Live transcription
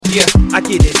Yeah, I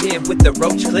get it in with the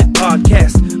Roach Clip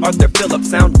Podcast. Arthur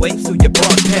Phillips, sound waves through your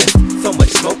broadcast. So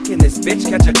much smoke in this bitch,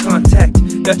 catch a contact.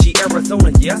 Dutchy,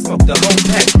 Arizona, yeah, I smoked the whole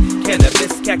pack.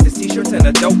 Cannabis, cactus, t-shirts, and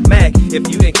a dope mag. If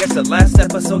you didn't catch the last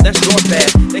episode, that's your bad.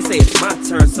 They say it's my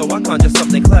turn, so I conjure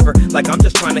something clever. Like I'm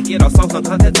just trying to get our songs on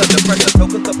content under pressure. So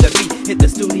cook up the beat, hit the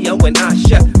studio, and I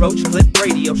chef. Roach Clip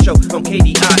Radio Show on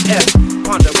KDIF.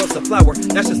 Ponderosa Flower,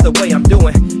 that's just the way I'm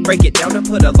doing. Break it down and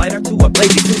put a lighter to a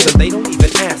blazing tune, so they don't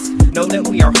even ask. Know that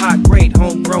we are high grade,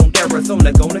 homegrown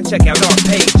Arizona. Go and check out our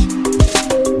page.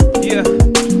 Yeah,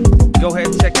 go ahead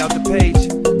and check out the page.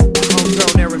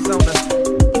 Homegrown Arizona,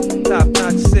 top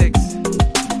notch 6.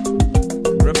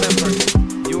 Remember,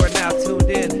 you are now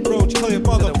tuned in. Roach Clip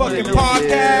motherfucking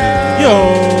podcast.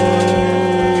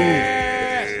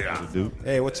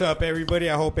 Hey, what's up, everybody?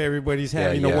 I hope everybody's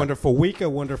having a wonderful week, a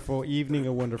wonderful evening,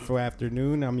 a wonderful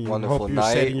afternoon. I mean, I hope you're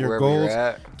setting your goals,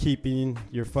 keeping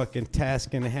your fucking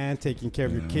task in hand, taking care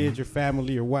of your kids, your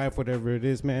family, your wife, whatever it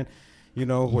is, man. You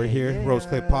know, we're here, Roach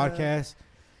Clip Podcast.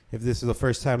 If this is the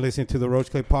first time listening to the Roach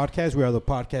Clip Podcast, we are the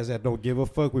podcast that don't give a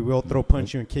fuck. We will throw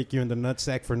punch you and kick you in the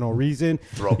nutsack for no reason.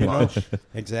 Throw punch.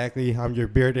 Exactly. I'm your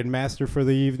bearded master for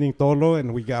the evening, Tolo,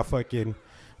 and we got fucking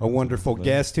a wonderful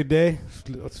guest today.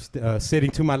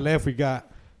 Sitting to my left, we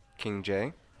got King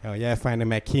J. Hell yeah, find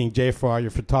him at King J for all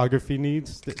your photography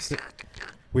needs.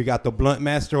 We got the blunt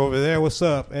master over there. What's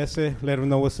up, Ese? Let him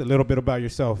know what's a little bit about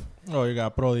yourself. Oh, you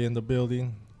got Brody in the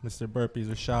building. Mr.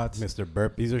 Burpees or Shots. Mr.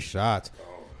 Burpees or Shots.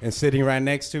 And sitting right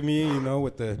next to me, you know,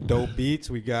 with the dope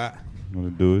beats, we got... What to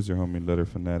do is your homie Letter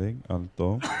Fanatic,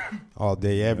 Alto. All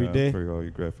day, every day. For all your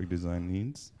graphic design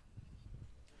needs.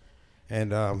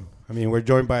 And, I mean, we're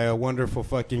joined by a wonderful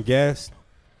fucking guest,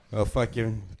 a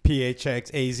fucking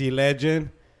PHX AZ legend.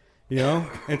 You know,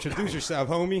 introduce yourself,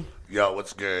 homie. Yo,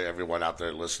 what's good, everyone out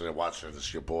there listening and watching? This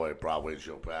is your boy, Broadway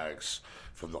Joe Bags,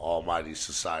 from the Almighty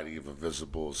Society of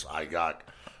Invisibles. I got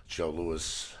Joe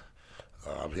Lewis.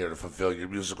 I'm here to fulfill your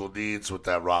musical needs with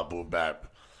that raw boom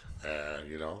bap. And,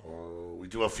 you know, we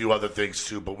do a few other things,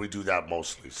 too, but we do that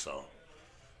mostly, so...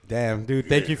 Damn, dude,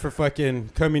 thank you for fucking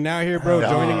coming out here, bro,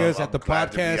 joining us at the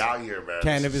podcast. To be out here, man.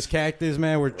 Cannabis Cactus,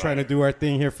 man. We're trying to do our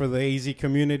thing here for the AZ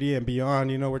community and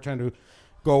beyond. You know, we're trying to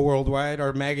go worldwide.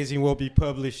 Our magazine will be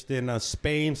published in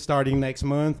Spain starting next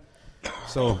month.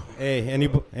 So, hey,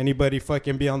 anybody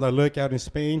fucking be on the lookout in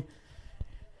Spain.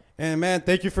 And, man,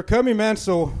 thank you for coming, man.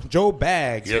 So, Joe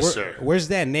Bags. Yes, sir. Where's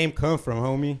that name come from,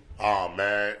 homie? Oh,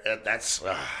 man, that's...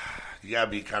 you got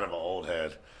to be kind of an old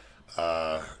head.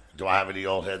 Do I have any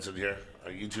old heads in here?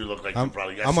 You two look like you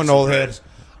probably got I'm an old head.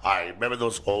 All right, remember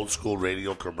those old school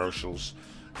radio commercials?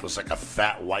 It was like a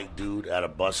fat white dude at a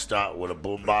bus stop with a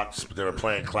boombox. They were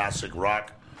playing classic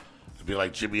rock. It'd be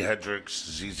like Jimi Hendrix,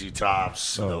 ZZ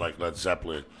Tops, and then like Led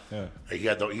Zeppelin. Yeah. And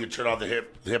he'd turn on the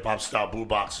hip hop style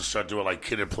boombox and start doing like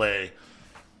Kid and Play,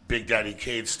 Big Daddy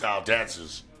Kane style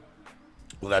dances.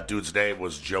 Well, that dude's name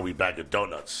was Joey Bag of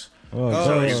Donuts.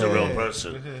 So he's a real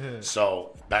person.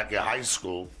 So back in high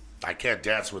school, I can't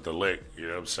dance with the lick, you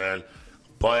know what I'm saying?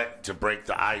 But to break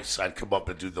the ice, I'd come up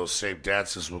and do those same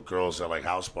dances with girls at like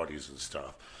house parties and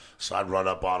stuff. So I'd run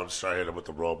up on them, start hitting them with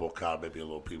the Robocop, maybe a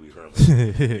little Pee Wee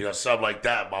Herman. You know, something like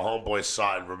that. My homeboys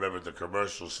saw it and remembered the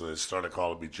commercials, so they started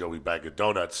calling me Joey Bag of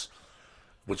Donuts,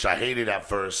 which I hated at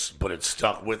first, but it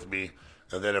stuck with me.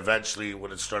 And then eventually,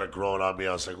 when it started growing on me,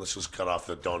 I was like, let's just cut off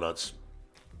the donuts.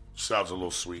 Sounds a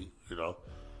little sweet, you know.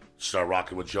 Start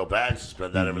rocking with Joe Bags. It's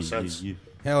been that ever since.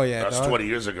 Hell yeah, That's dog. 21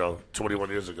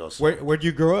 years ago. So. Where'd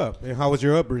you grow up, and how was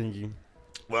your upbringing?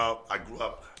 Well, I grew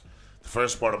up the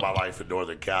first part of my life in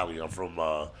Northern Cali. I'm from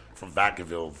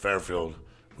Vacaville, Fairfield,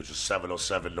 which is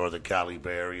 707 Northern Cali,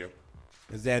 Bay Area.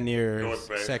 Is that near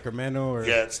Sacramento? Or?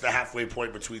 Yeah, it's the halfway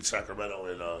point between Sacramento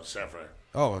and San Fran.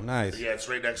 Oh, nice. Yeah, it's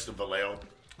right next to Vallejo.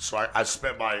 So I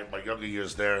spent my younger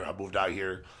years there. I moved out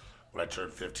here when I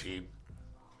turned 15.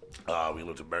 We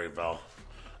lived in Maryville,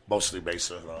 mostly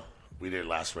Mesa. We didn't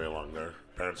last very long there.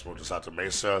 Parents moved us out to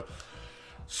Mesa.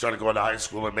 Started going to high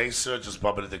school in Mesa, just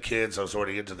bumping into the kids. I was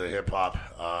already into the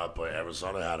hip-hop, but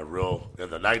Arizona had in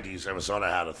the 90s, Arizona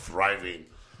had a thriving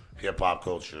hip-hop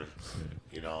culture.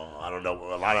 You know, I don't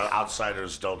know, a lot of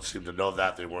outsiders don't seem to know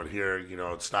that. They weren't here. You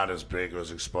know, it's not as big or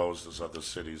as exposed as other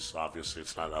cities. Obviously,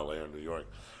 it's not L.A. or New York.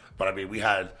 But, I mean,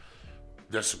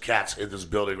 there's some cats in this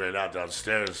building right now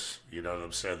downstairs, you know what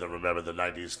I'm saying, that remember the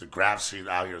 90s. The graph scene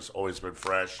out here has always been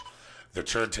fresh. The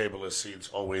turntablist scene's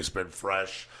always been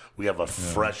fresh. We have a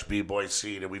fresh B-boy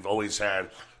scene, and we've always had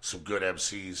some good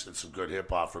MCs and some good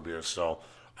hip-hop from here. So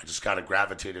I just kind of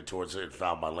gravitated towards it and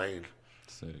found my lane.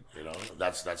 Sick. You know,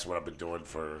 that's what I've been doing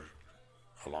for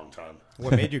a long time.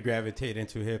 What made you gravitate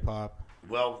into hip-hop?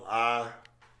 Well,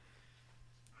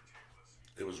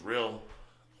 real.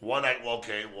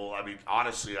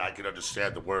 Honestly, I can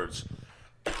understand the words.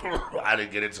 I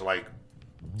didn't get into like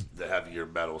the heavier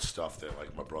metal stuff that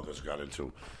like my brothers got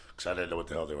into because I didn't know what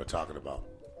the hell they were talking about.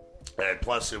 And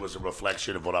plus, it was a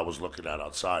reflection of what I was looking at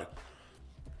outside.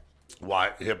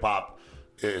 Why hip hop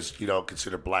is,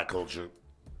 considered black culture,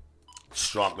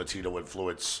 strong Latino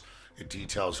influence. It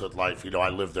details hood life. I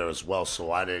lived there as well,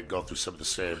 so I didn't go through some of the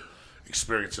same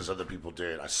experiences other people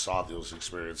did. I saw those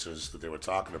experiences that they were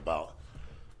talking about.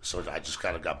 So I just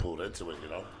kind of got pulled into it,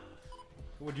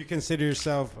 Would you consider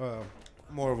yourself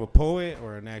more of a poet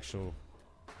or an actual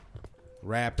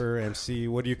rapper, MC?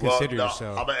 What do you consider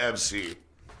yourself? I'm an MC.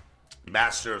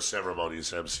 Master of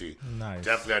ceremonies MC. Nice.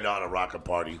 Definitely I know how to rock a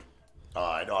party.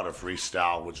 I know how to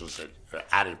freestyle, which was an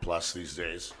added plus these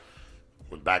days.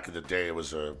 When back in the day it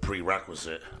was a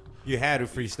prerequisite. You had to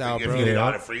freestyle, bro. If you didn't know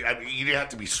how to you didn't have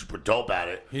to be super dope at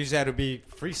it. You just had to be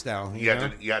freestyle. You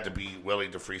had to be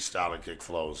willing to freestyle and kick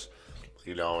flows,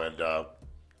 and I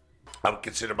would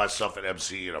consider myself an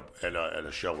MC and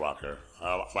a show rocker.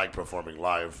 I like performing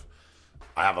live.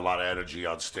 I have a lot of energy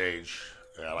on stage.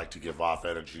 And I like to give off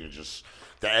energy, and just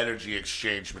the energy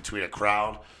exchange between a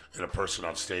crowd and a person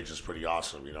on stage is pretty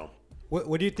awesome,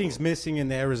 What do you think's missing in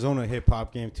the Arizona hip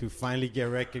hop game to finally get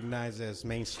recognized as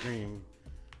mainstream?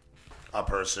 A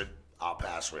person. I'll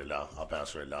pass right now.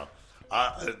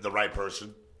 The right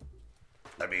person.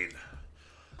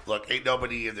 Look, ain't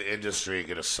nobody in the industry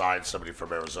gonna sign somebody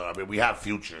from Arizona. We have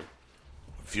Future.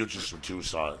 Future's from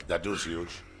Tucson. That dude's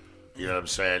huge. You know what I'm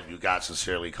saying? You got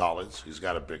Sincerely Collins. He's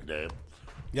got a big name.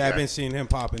 Yeah, I've been seeing him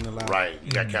pop in the lounge. Right. You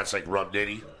got cats like Rum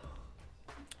Nitty.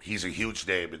 He's a huge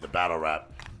name in the battle rap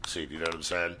scene. You know what I'm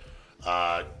saying?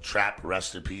 Trap,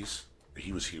 rest in peace.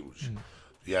 He was huge.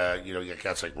 Yeah, you got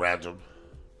cats like Random,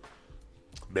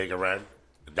 Mega Ran.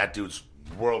 That dude's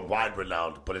worldwide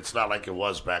renowned, but it's not like it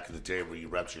was back in the day where you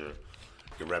repped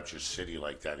your city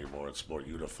like that anymore. It's more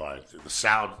unified. The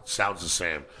sounds the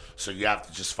same, so you have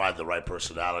to just find the right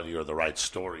personality or the right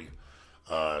story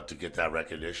to get that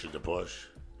recognition to push.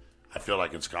 I feel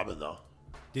like it's coming though.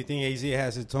 Do you think AZ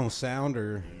has its own sound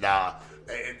or? Nah,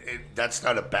 that's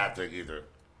not a bad thing either.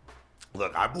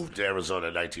 Look, I moved to Arizona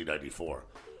in 1994.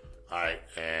 All right,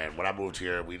 and when I moved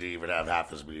here, we didn't even have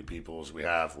half as many people as we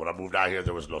have. When I moved out here,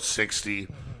 there was no 60,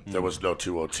 there was no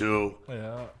 202,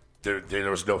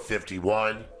 there was no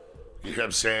 51. You know what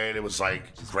I'm saying? It was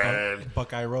like Grand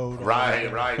Buckeye Road.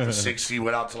 Right. The 60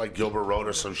 went out to like Gilbert Road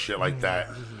or some shit like that.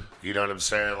 You know what I'm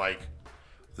saying? Like,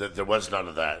 there was none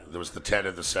of that. There was the 10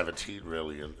 and the 17,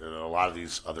 really, and a lot of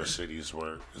these other cities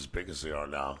weren't as big as they are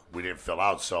now. We didn't fill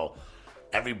out, so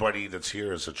everybody that's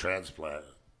here is a transplant.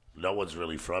 No one's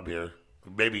really from here.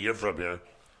 Maybe you're from here.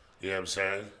 You know what I'm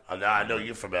saying? I know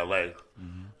you're from L.A. You know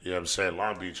what I'm saying?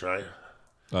 Long Beach, right?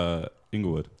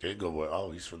 Inglewood.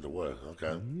 Oh, he's from the Wood.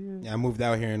 Okay. Yeah, I moved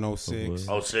out here in 06.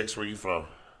 06, where you from?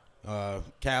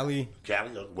 Cali.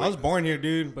 Cali? I was born here,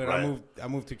 dude, but Right. I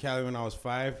moved to Cali when I was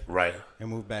 5. Right. And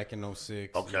moved back in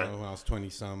 06. Okay. When I was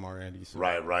 20-some already. So.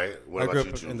 Right. What I about grew you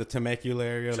up two? in the Temecula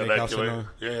area. Lake Temecula?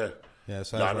 Elsinore. Yeah. Yeah,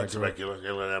 so Not that's where I grew up.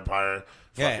 Temecula, Inland Empire.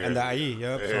 Yeah, Fucking- and the IE.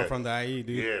 Yep. So Yeah. I'm from the IE,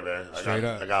 dude. Yeah, man. Straight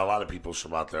up. I got a lot of people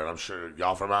from out there. I'm sure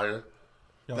y'all from out here.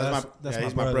 Yo,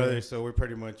 He's my brother, so we're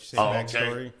pretty much same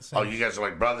backstory. Oh, you guys are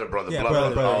like brother, Yeah,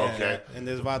 blood. brother. Oh, Yeah, okay. yeah. And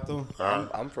this vato.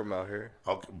 I'm from out here.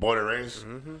 Okay. Born and raised?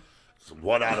 So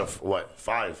 1 out of,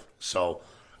 5? So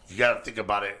you got to think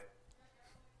about it.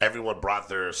 Everyone brought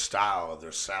their style,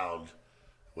 their sound,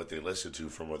 what they listen to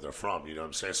from where they're from. You know what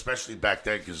I'm saying? Especially back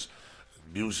then because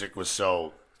music was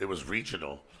it was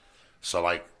regional. So,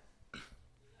 like,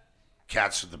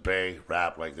 cats from the Bay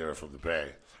rap like they were from the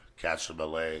Bay. Cats from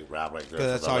L.A. rap like they're from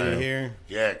That's LA. all you hear.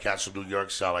 Yeah, cats from New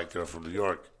York sound like they're from New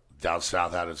York. Down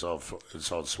south had its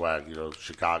own swag.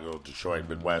 Chicago, Detroit,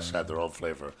 Midwest had their own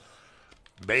flavor.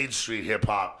 Main Street hip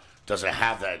hop doesn't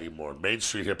have that anymore. Main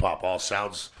Street hip hop all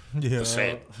sounds the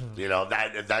same.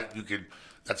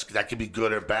 That can be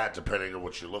good or bad depending on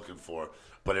what you're looking for,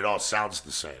 but it all sounds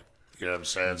the same. You know what I'm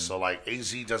saying? So like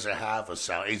AZ doesn't have a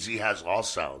sound. AZ has all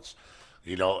sounds.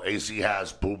 AZ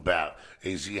has boom bap.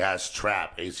 AZ has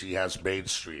trap. AZ has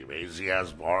mainstream. AZ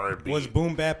has R&B. What's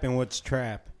boom bap and what's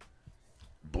trap?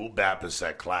 Boom bap is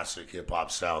that classic hip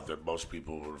hop sound that most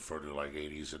people refer to like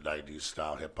 80s and 90s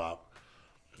style hip hop.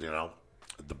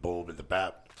 The boom and the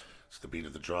bap. It's the beat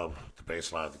of the drum, the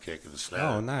bass line, the kick, and the snare.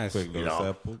 Oh, nice. Quick little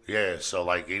sample. Yeah, so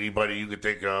like anybody you could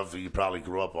think of that you probably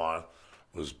grew up on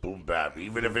was boom bap.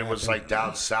 Even if it was like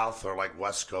down south or like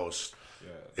West Coast,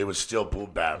 it was still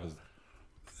boom bap.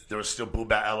 There was still boom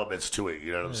bap elements to it,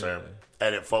 you know what I'm saying?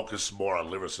 And it focused more on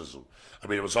lyricism.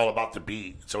 It was all about the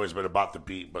beat. It's always been about the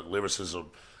beat, but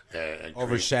lyricism and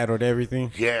overshadowed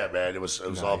everything. Yeah, man, it was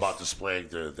all about displaying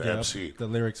the MC, the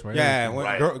lyrics, right?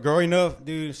 Yeah, growing up,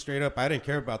 dude, straight up, I didn't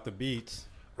care about the beats.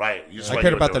 Right, I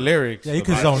cared about the lyrics. Yeah, you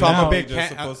could zone out.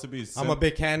 I'm a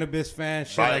big Cannabis fan,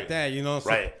 shit like that. You know,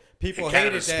 so people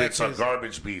hated that. Spits on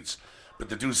garbage beats. But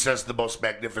the dude says the most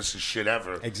magnificent shit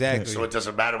ever. Exactly. So it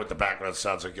doesn't matter what the background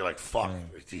sounds like. You're like, fuck.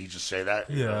 Did he just say that?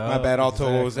 Yeah. My bad, Alto.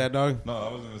 Exactly. What was that, dog? No,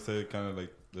 I was going to say kind of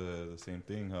like the same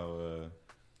thing. How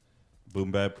boom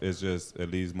bap is just,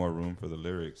 it leaves more room for the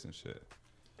lyrics and shit.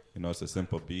 You know, it's a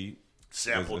simple beat.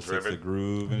 Sample driven. It's a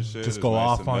groove and shit. Just it's go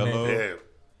nice off on it. Yeah.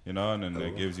 You know, and then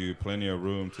it gives you plenty of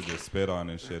room to just spit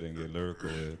on and shit and get lyrical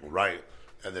with. Right.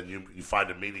 And then you find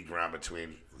a meeting ground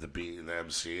between the beat and the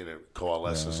MC, and it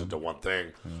coalesces into one thing.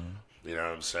 You know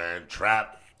what I'm saying?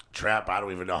 Trap, I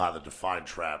don't even know how to define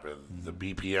trap. The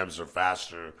BPMs are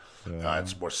faster.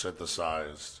 It's more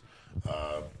synthesized.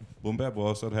 Boom bap will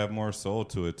also have more soul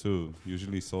to it, too.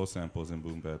 Usually soul samples in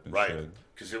boom bap and shit. Right.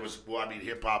 Because it was,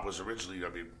 hip-hop was originally,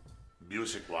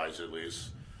 music-wise at least,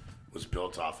 was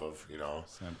built off of,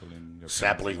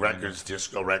 sampling records,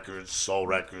 disco records, soul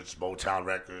records, Motown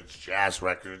records, jazz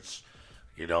records,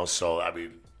 so,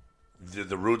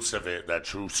 the roots of it, that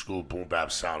true school boom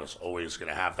bap sound is always going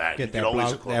to have that. Get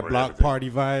that block party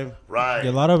vibe. Right.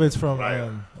 Yeah, a lot of it's from,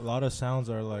 a lot of sounds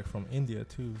are like from India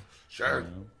too. Sure.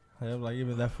 Yeah, like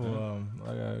even that for,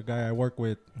 like a guy I work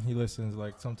with, he listens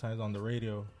like sometimes on the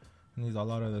radio. And a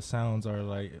lot of the sounds are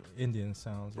like Indian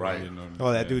sounds. Right.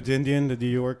 Oh, that dude's Indian? The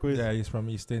dude you work with? Yeah, he's from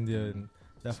East India. And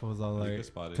that was all like,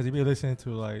 because he be listening to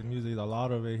like music, a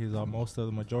lot of it, most of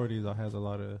the majority has a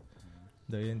lot of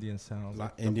the Indian sounds,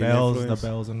 like the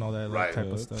bells and all that type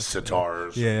of stuff.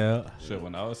 Sitars. Yeah. Shit,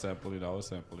 when I was sampling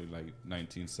like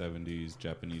 1970s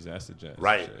Japanese acid jazz.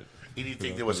 Right. Shit.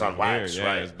 Anything that was on wax, yeah,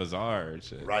 right? It's bizarre and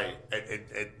shit. Right.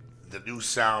 And the new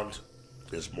sound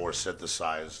is more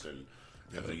synthesized and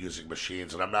they're using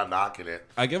machines, and I'm not knocking it.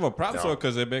 I give a props to it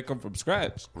because they make them from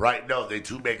scratch. Right. No, they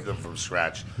do make them from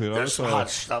scratch. There's some hot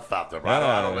stuff out there. Right?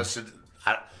 I don't listen.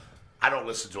 I don't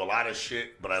listen to a lot of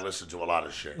shit, but I listen to a lot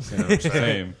of shit. You know what I'm saying?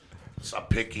 Same. So I'm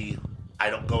picky. I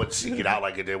don't go and seek it out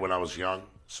like I did when I was young.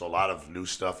 So a lot of new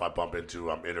stuff I bump into,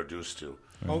 I'm introduced to.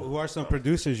 Who are some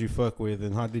producers you fuck with,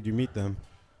 and how did you meet them?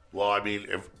 Well,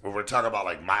 if we're talking about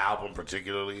like my album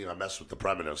particularly, I mess with the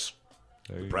Premonitus.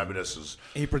 The Premonitus is...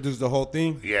 He produced the whole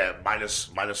thing? Yeah,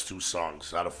 minus 2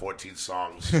 songs. Out of 14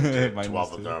 songs, 12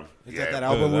 of them. Is that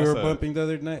album we were bumping the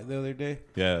other day?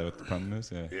 Yeah, with the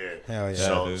Premonitus, yeah. Yeah. Hell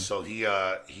yeah. So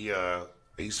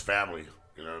he's family.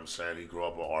 You know what I'm saying? He grew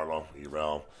up with Arlo,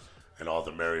 Erel, and all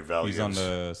the Mary Valiants. He's on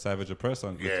the Savage Oppressed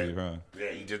on yeah. huh?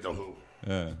 Yeah, he did the Who.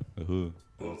 Yeah, the Who.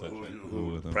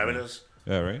 Who Premonitus?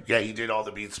 Yeah, right? Yeah, he did all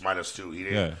the beats minus 2. He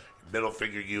did Middle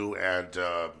Finger You and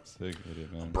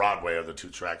Broadway are the 2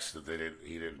 tracks that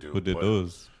he didn't do. Who did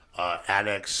those?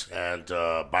 Annex and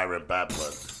Byron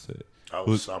Badblood. That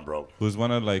was some, bro. Who's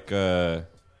one of like the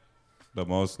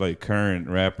most like current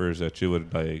rappers that you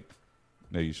would like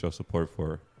that you show support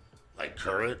for? Like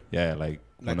current? Yeah, like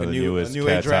one of the newest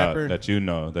cats out that you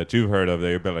know, that you've heard of.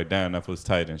 That you've been like, damn, that was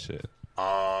tight and shit.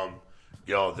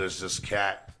 There's this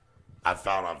cat I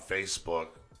found on Facebook.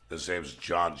 His name's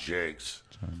John Jakes.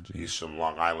 He's from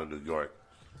Long Island, New York.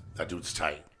 That dude's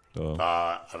tight.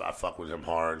 I fuck with him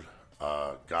hard.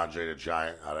 Gandre the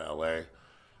Giant out of L.A.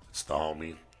 It's the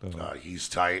homie. He's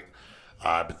tight.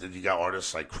 But then you got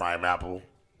artists like Crime Apple.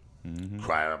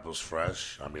 Crime Apple's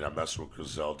fresh. I mess with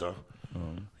Griselda.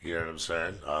 You know what I'm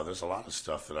saying? There's a lot of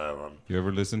stuff that I run. You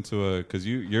ever listen to because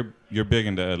you're big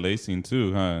in the LA scene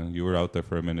too, huh? You were out there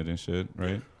for a minute and shit,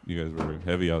 right? You guys were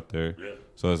heavy out there. Yeah.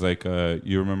 So it's like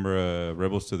you remember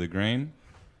Rebels to the Grain?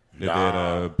 They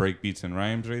did Break Beats and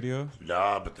Rhymes radio.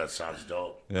 Nah, but that sounds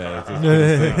dope. Yeah,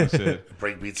 it's shit.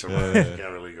 Break Beats and Rhymes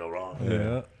can't really go wrong.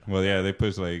 Yeah. Well, yeah, they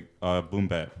push like boom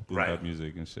bap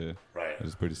music and shit. Right.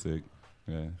 It's pretty sick.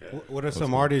 Yeah. What are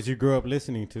some artists you grew up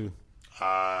listening to?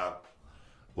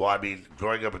 Well,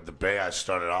 growing up in the Bay, I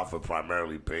started off with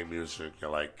primarily Bay music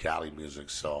and like Cali music.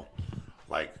 So,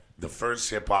 like the first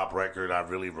hip hop record I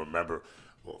really remember,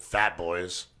 Fat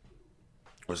Boys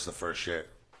was the first shit.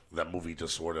 That movie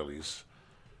Disorderlies.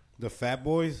 The Fat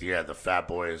Boys? Yeah, the Fat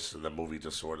Boys and the movie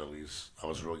Disorderlies. I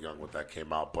was real young when that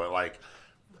came out, but like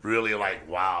really like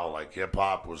wow, like hip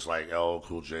hop was like LL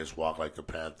Cool J's Walk Like a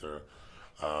Panther.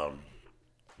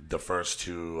 The first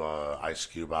 2 Ice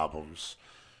Cube albums,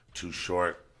 Too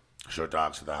Short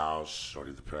Dogs in the House,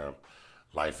 Shorty the Pimp,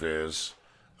 Life Is,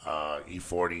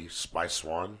 E40, Spice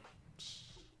One,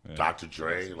 Dr.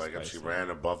 Dre, like she ran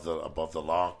above the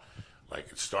law. Like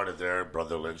it started there,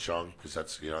 Brother Lynch Young, because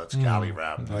that's Cali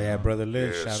rap. Oh yeah, Brother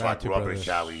Lynch. Yeah, Shout so I out to grew up Brother in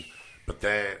Cali.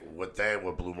 But then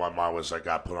what blew my mind was I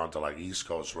got put onto like East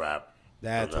Coast rap.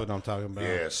 That's what I'm talking about.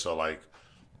 Yeah, so like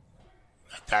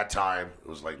at that time it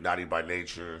was like Naughty by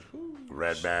Nature,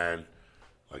 Redman,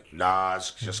 like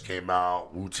Nas just came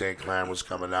out, Wu-Tang Clan was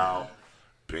coming out,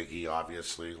 Biggie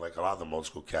obviously, like a lot of the old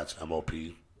school cats,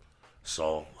 M.O.P.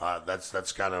 So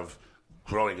that's kind of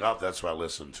growing up. That's what I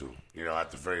listened to,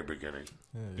 at the very beginning.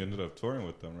 You ended up touring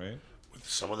with them, right? With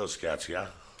some of those cats, yeah.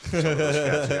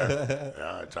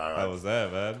 Yeah. How was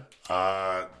that, man?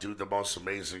 Dude, the most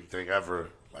amazing thing ever.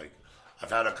 Like,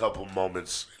 I've had a couple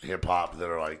moments in hip hop that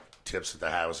are like tips at the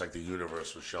hat. It was like the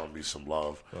universe was showing me some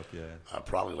love. Fuck yeah.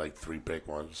 Probably like 3 big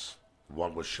ones.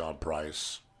 One was Sean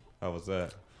Price. How was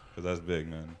that? Because that's big,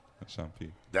 man. That's Sean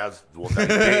P. Big,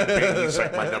 he's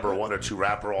like my number 1 or 2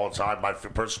 rapper all time. My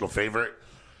personal favorite.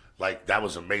 Like, that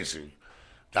was amazing.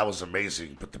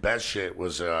 But the best shit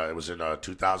was it was in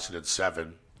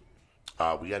 2007.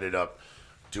 We ended up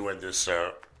doing this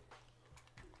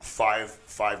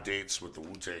 5 dates with the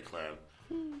Wu-Tang Clan.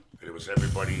 And it was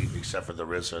everybody except for the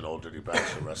RZA and Old Dirty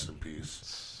Bastard, rest in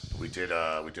peace. We did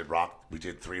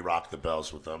 3 Rock the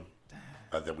Bells with them.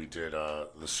 And then we did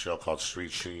this show called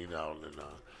Street Sheen down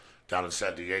in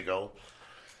San Diego.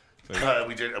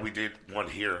 We did one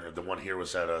here, and the one here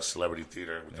was at a Celebrity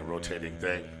Theater with the rotating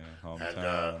thing.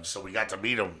 And so we got to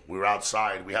meet him. We were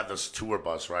outside. We had this tour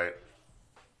bus, right?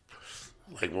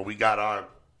 Like, when we got on,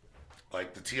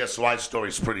 like, the TSY story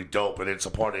is pretty dope, and it's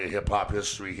a part of hip-hop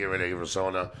history here in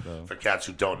Arizona for cats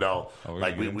who don't know.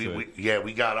 Like,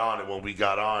 we got on, and when we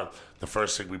got on, the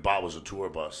first thing we bought was a tour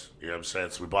bus. You know what I'm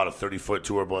saying? So we bought a 30-foot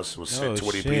tour bus. It was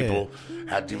 20 people.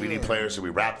 Had DVD players, and we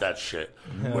wrapped that shit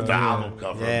with the album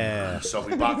cover. Yeah. So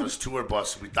we bought this tour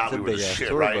bus. We thought we were the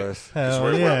shit, right? Because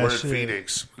we're in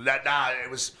Phoenix. It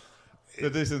was... A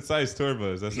decent sized tour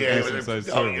bus. That's yeah, a decent sized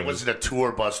tour bus. It wasn't a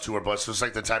tour bus. It was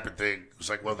like the type of thing. It was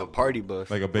like one of the party bus,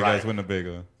 like a big ass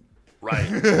Winnebago. Right.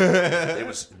 It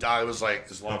was like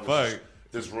as long as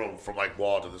this room from like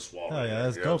wall to this wall. Oh yeah,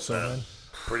 that's dope, man.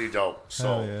 Pretty dope.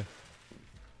 So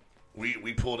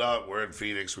we pulled up. We're in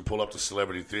Phoenix. We pulled up to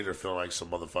Celebrity Theater, feeling like some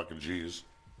motherfucking G's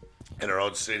in our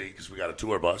own city because we got a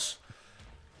tour bus.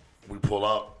 We pull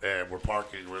up and we're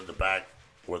parking. We're in the back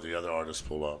where the other artists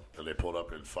pull up, and they pulled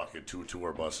up in fucking 2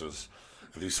 tour buses.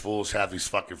 And these fools have these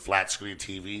fucking flat screen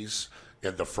TVs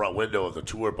in the front window of the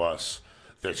tour bus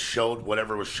that showed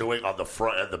whatever was showing on the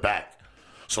front and the back.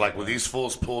 So like when these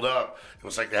fools pulled up, it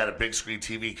was like they had a big screen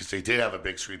TV because they did have a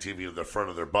big screen TV in the front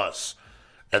of their bus.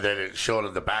 And then it showed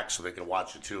in the back so they could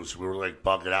watch it too. So we were like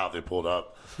bugging out. They pulled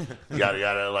up. Yada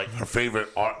yada. Like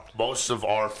most of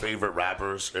our favorite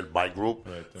rappers in my group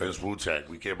is Wu-Tang.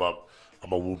 We came up.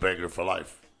 I'm a Wu-Banger for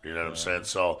life. You know what I'm saying?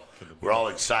 So we're all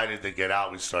excited to get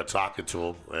out. We start talking to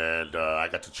him, and I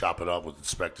got to chop it up with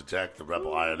Inspector Tech, the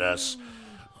Rebel INS.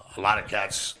 A lot of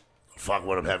cats fuck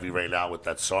with him heavy right now with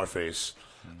that Sarface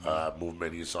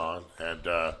movement he's on. And,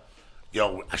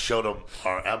 I showed him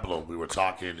our emblem. We were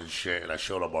talking and shit, and I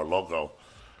showed him our logo.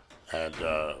 And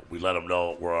we let him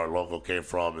know where our logo came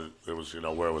from, and it was,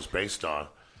 where it was based on,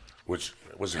 which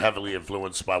was heavily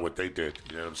influenced by what they did.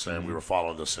 You know what I'm saying? Mm-hmm. We were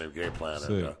following the same game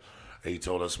plan. And he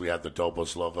told us we had the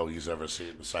dopest logo he's ever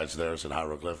seen besides theirs in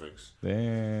hieroglyphics.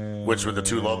 Damn. Which were the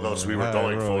 2 logos we were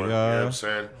going for. You know what I'm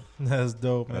saying? That's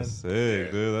dope, man. That's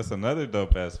sick, dude. That's another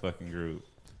dope-ass fucking group.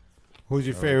 Who's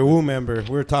your favorite Wu member? We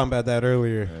were talking about that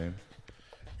earlier. Right.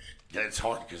 Yeah, it's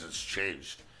hard because it's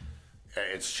changed.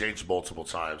 It's changed multiple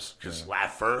times. Because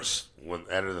at first, when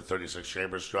Enter the 36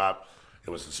 Chambers dropped, it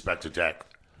was Inspector Deck.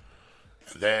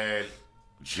 Then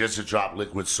GZA dropped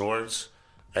Liquid Swords,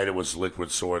 and it was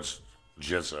Liquid Swords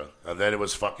GZA. And then it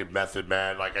was fucking Method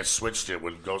Man. Like, I switched it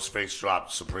when Ghostface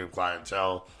dropped Supreme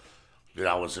Clientele. Then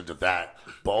I was into that.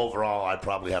 But overall, I'd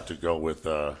probably have to go with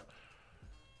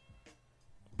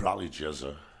probably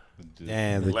GZA.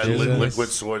 Damn, the Liquid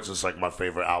Swords is like my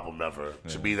favorite album ever.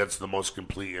 Yeah. To me, that's the most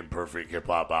complete and perfect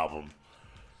hip-hop album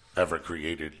ever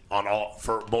created.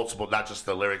 For multiple, not just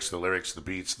the lyrics, the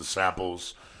beats, the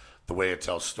samples, the way it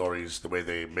tells stories, the way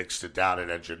they mixed it down and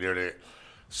engineered it,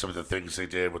 some of the things they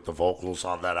did with the vocals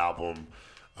on that album,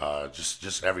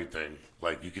 just everything.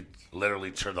 Like, you could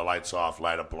literally turn the lights off,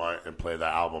 light a blunt, and play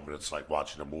that album, and it's like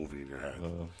watching a movie in your head.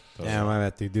 Damn, I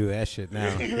have to do that shit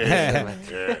now.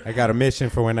 I got a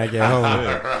mission for when I get home.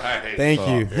 Right. Thank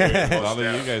you. All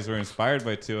of you guys were inspired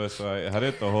by TSOI. How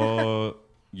did the whole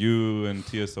you and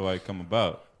TSOI come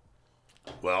about?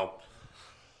 Well,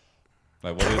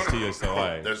 like, what is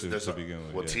TSOI to begin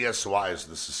with? Well, TSOI is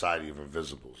the Society of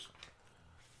Invisibles.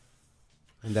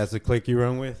 And that's the clique you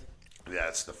run with? Yeah,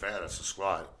 it's the fan, it's the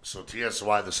squad. So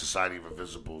TSOI, the Society of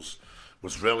Invisibles,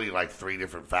 was really like 3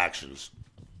 different factions.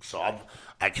 So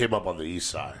I came up on the east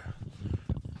side.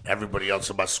 Everybody else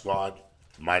in my squad,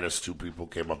 minus 2 people,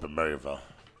 came up in Maryville.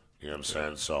 You know what I'm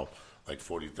saying? So, like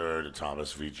 43rd and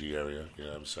Thomas VG area. You know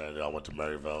what I'm saying? They all went to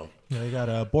Maryville. Yeah, they got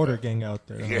a border gang out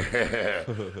there. Yeah.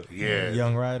 Yeah.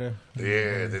 Young Rider.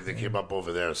 Yeah, they came up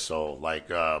over there. So,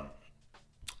 like,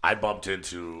 I bumped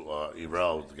into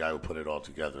Erel, the guy who put it all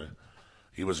together.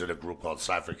 He was in a group called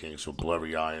Cypher Kings with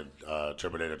Blurry Eye and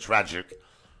Terminator Tragic.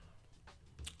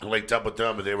 I linked up with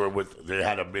them, and they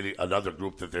had another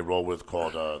group that they roll with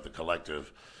called The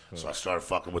Collective. So I started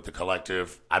fucking with The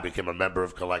Collective. I became a member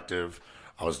of Collective.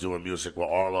 I was doing music with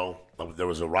Arlo. There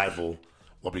was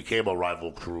what became a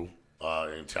rival crew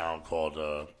in town called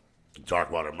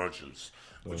Darkwater Merchants,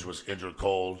 which was Indra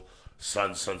Cold,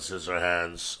 Sun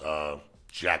Scissorhands,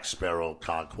 Jack Sparrow,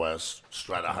 Conquest,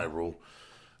 Strata Hyrule.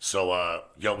 So,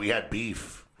 we had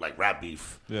beef, like rap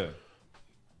beef. Yeah.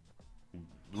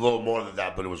 A little more than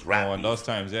that, but it was rap beef. In those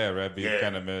times, rap beef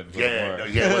kind of meant more.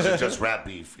 It wasn't just rap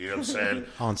beef, you know what I'm saying?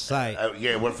 On site.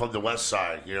 We're from the west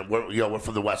side, we're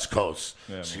from the west coast.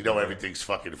 Yeah, so everything's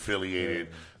fucking affiliated,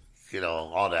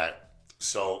 all that.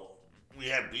 So we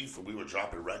had beef and we were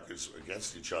dropping records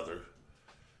against each other.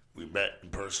 We met in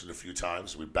person a few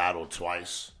times. We battled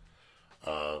twice,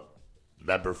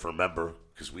 member for member,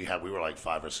 because we were like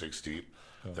 5 or 6 deep.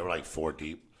 They were like 4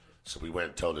 deep. So we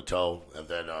went toe to toe, and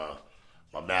then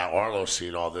my man Arlo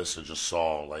seen all this and just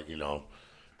saw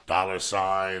dollar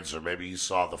signs, or maybe he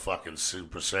saw the fucking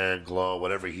Super Saiyan glow,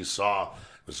 whatever he saw.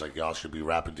 It was like, y'all should be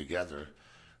rapping together.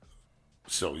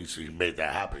 So he made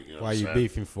that happen. You know Why are you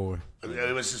beefing for?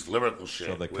 It was just lyrical shit.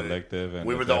 So the Collective and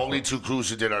we were the only 2 crews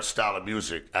who did our style of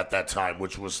music at that time,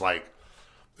 which was like,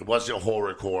 it wasn't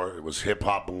horrorcore, it was hip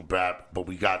hop, boom bap, but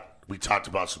we talked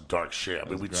about some dark shit. I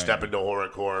mean, we'd step into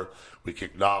horrorcore, we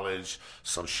could acknowledge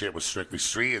some shit was strictly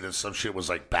street, and then some shit was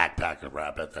like backpacker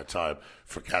rap at that time,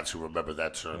 for cats who remember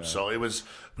that term. Yeah. So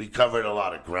we covered a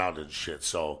lot of ground and shit.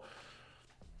 So,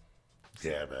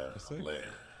 yeah, man.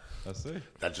 I see.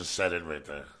 That just set in right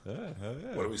there. Yeah, hell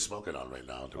yeah. What are we smoking on right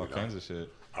now? All kinds of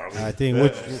shit. I think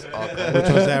which was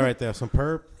that right there? Some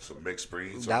perp? Some mixed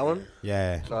breeds. That one?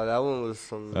 Yeah. No, that one was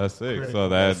some. That's sick. So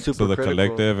the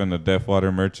Collective and the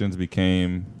Deathwater Merchants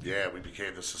became. Yeah, we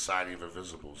became the Society of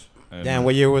Invisibles. Damn,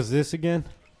 what year was this again?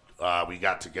 We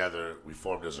got together. We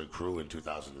formed as a crew in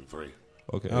 2003.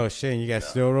 Okay. Oh shit! You guys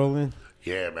still rolling?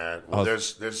 Yeah, man. Well,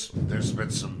 there's been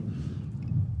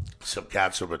some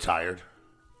cats who are retired.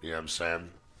 You know what I'm saying?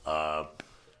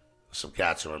 Some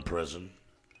cats are in prison.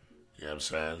 You know what I'm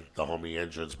saying? The homie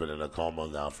Indrid's been in a coma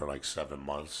now for like 7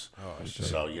 months. Oh, shit.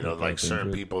 So, like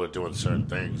certain people are doing certain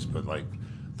things, but like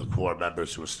the core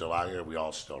members who are still out here, we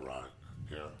all still ride.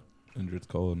 You know? Indrid's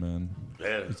cold, man.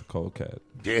 Yeah. He's a cold cat.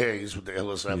 Yeah, he's the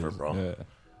illest ever, bro. Yeah.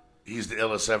 He's the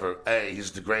illest ever. Hey, he's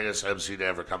the greatest MC to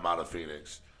ever come out of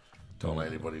Phoenix. Don't let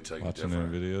anybody tell you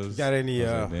different. Videos. You got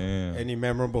any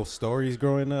memorable stories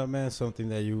growing up, man? Something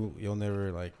that will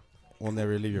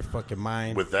never leave your fucking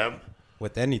mind. With them?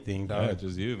 With anything, dog. Yeah,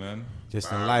 just you, man.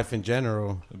 Just in life in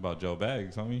general. About Joe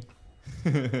Bags, homie.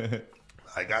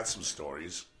 I got some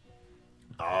stories.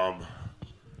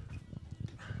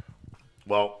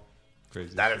 Well,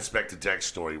 crazy that Inspector Deck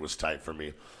story was tight for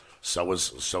me. So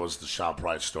was the Sean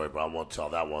Price story, but I won't tell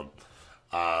that one.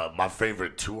 My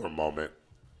favorite tour moment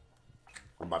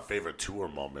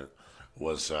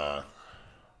was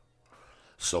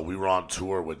so we were on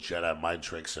tour with Jedi Mind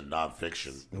Tricks and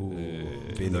Nonfiction.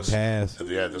 Ooh, Vinny Paz.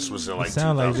 Yeah, this was in like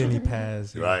sound like Vinny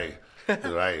Paz. Yeah.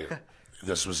 Right.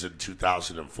 This was in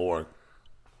 2004,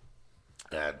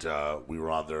 and we were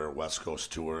on their West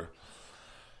Coast tour.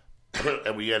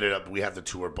 And we had the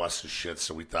tour bus and shit,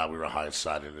 so we thought we were high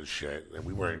sided and shit. And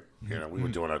we weren't, we were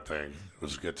doing our thing. It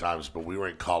was good times, but we were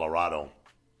in Colorado.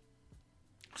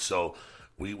 So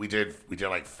we did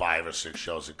like 5 or 6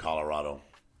 shows in Colorado.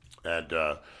 And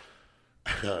the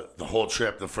whole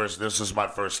trip, this is my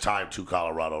first time to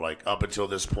Colorado. Like up until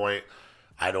this point,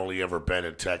 I'd only ever been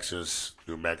in Texas,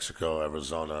 New Mexico,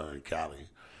 Arizona, and Cali.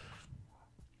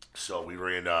 So we were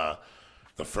in the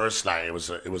first night. It was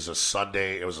a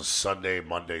Sunday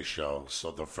Monday show.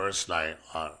 So the first night,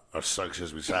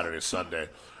 Saturday Sunday,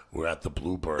 we're at the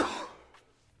Bluebird,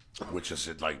 which is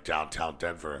in like downtown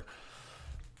Denver.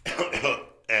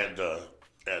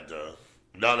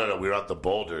 No, we were at the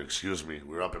Boulder. Excuse me,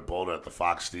 we were up in Boulder at the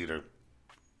Fox Theater,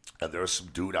 and there was some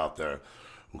dude out there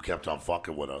who kept on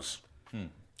fucking with us. And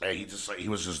he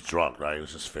was just drunk, right? He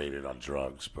was just faded on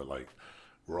drugs, but like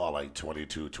we're all like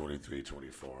 22, 23,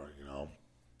 24,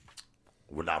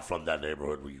 We're not from that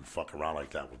neighborhood where you fuck around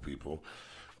like that with people.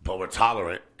 But we're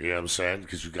tolerant, you know what I'm saying?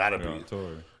 Because you got to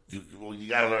be. you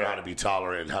got to learn how to be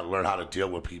tolerant and learn how to deal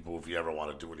with people if you ever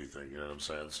want to do anything. You know what I'm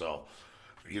saying? So,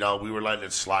 we were letting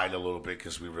it slide a little bit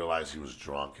because we realized he was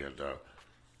drunk, and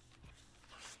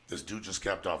this dude just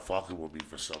kept on fucking with me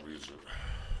for some reason.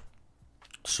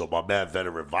 So my man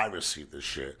Veteran Virus seen this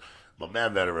shit. My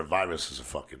man Veteran Virus is a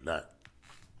fucking nut.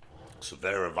 So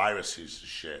Veteran Virus sees this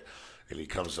shit, and he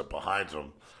comes up behind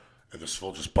him, and this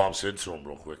fool just bumps into him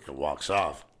real quick and walks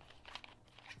off.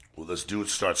 Well, this dude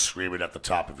starts screaming at the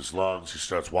top of his lungs. He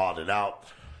starts wilding out.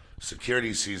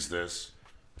 Security sees this,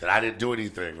 that I didn't do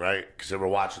anything, right? Because they were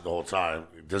watching the whole time.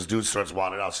 This dude starts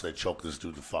wilding out, so they choke this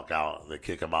dude the fuck out. They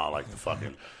kick him out like the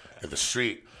fucking in the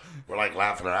street. We're like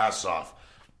laughing our ass off.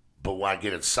 But when I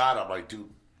get inside, I'm like, dude,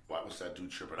 why was that dude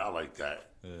tripping out like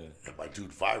that? Yeah. And my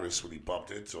dude Virus, when he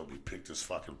bumped into him, he picked his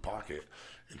fucking pocket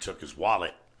and took his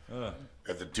wallet. And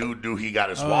the dude knew he got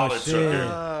his wallet took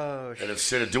it. And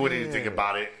instead of doing anything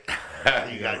about it,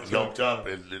 he got yoked up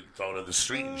and thrown in the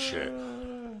street and shit.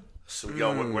 So,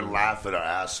 we're laughing our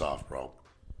ass off, bro.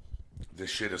 This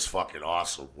shit is fucking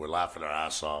awesome. We're laughing our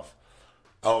ass off.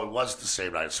 Oh, it was the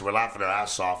same night. So we're laughing our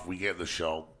ass off. We get in the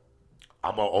show.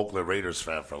 I'm an Oakland Raiders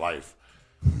fan for life.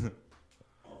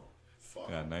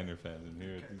 Got Niner fans in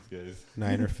here. These guys.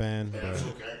 Niner fan. Yeah, that's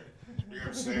okay. You know what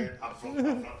I'm saying?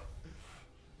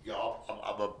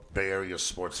 I'm a Bay Area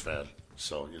sports fan.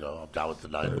 So, I'm down with the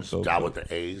Niners. Down with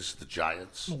the A's, the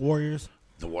Giants. Warriors.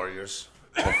 The Warriors.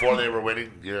 Before they were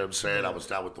winning, you know what I'm saying? I was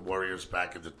down with the Warriors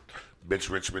back in the Mitch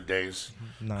Richmond days.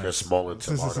 Nice. Chris Mullen,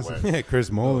 Tim Hardaway. Yeah, Chris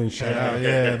Mullen, shout out.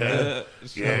 Yeah.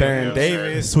 Baron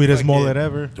Davis. Sweetest mullet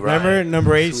ever. Remember,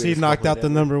 number 8 seed knocked out the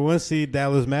number 1 seed,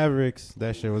 Dallas Mavericks.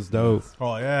 That shit was dope.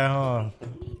 Oh, yeah,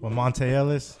 With Monte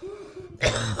Ellis.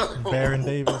 Baron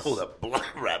Davis. Oh, that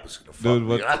black rap is going to fuck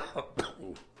me up.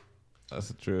 That's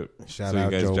a trip. Shout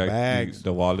out Joe Bags.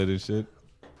 The wallet and shit.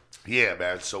 Yeah,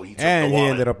 man. So he took and the wallet.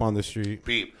 He ended up on the street.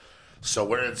 Beep. So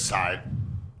we're inside.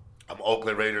 I'm an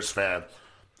Oakland Raiders fan,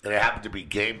 and it happened to be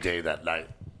game day that night.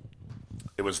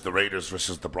 It was the Raiders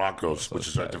versus the Broncos, which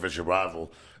is our division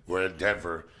rival. We're in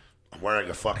Denver. I'm wearing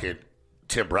a fucking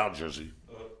Tim Brown jersey.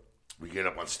 We get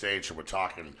up on stage, and we're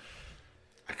talking.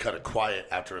 I cut it quiet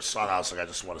after a song. I was like, I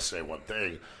just want to say one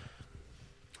thing.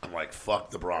 I'm like,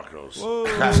 fuck the Broncos. Whoa.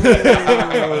 That's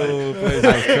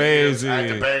crazy. I had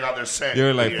to bang on their set.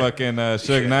 You're like fucking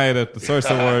Suge Knight at the Source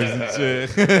Awards and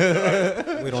shit.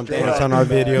 We don't dance on our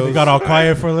videos. We got all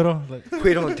quiet for a little.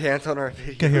 We don't dance on our videos.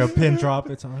 You can hear a pin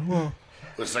drop. It's like, whoa.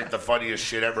 It's like the funniest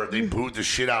shit ever. They booed the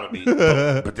shit out of me,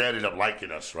 but they ended up liking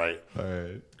us, right? All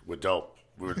right. We're dope.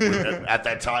 At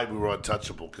that time, we were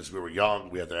untouchable because we were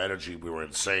young. We had the energy. We were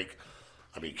in sync.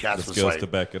 I mean, Cass was skills like... to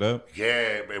back it up.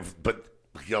 Yeah, but...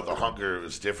 the hunger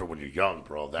is different when you're young,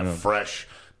 bro. That fresh,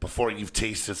 before you've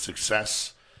tasted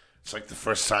success, it's like the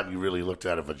first time you really looked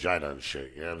at a vagina and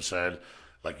shit. You know what I'm saying?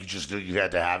 Like, you just knew you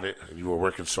had to have it, and you were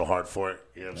working so hard for it.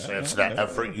 You know what I'm saying? So that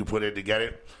effort you put in to get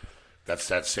it, that's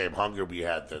that same hunger we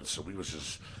had then. So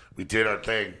we did our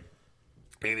thing.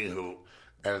 Anywho,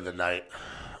 end of the night,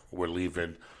 we're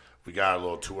leaving. We got a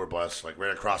little tour bus. Like,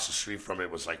 right across the street from it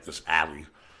was like this alley.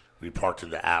 We parked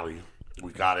in the alley.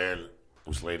 We got in. It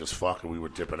was late as fuck, and we were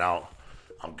dipping out.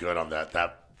 I'm good on that.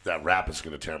 That rap is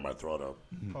going to tear my throat up.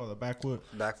 Oh, the backwood.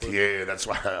 Yeah, that's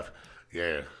why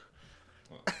yeah.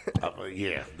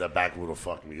 That backwood will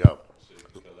fuck me up.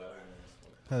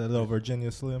 Had a little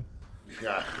Virginia Slim.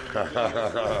 Yeah.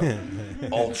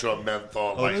 Ultra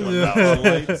menthol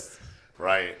lights.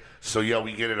 Right. So,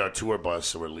 we get in our tour bus,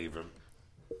 so we're leaving.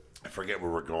 I forget where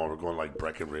we're going. We're going like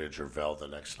Breckenridge or Vel the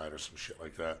next night or some shit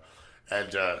like that.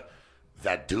 And,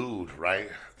 that dude,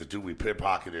 right? The dude we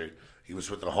pickpocketed, he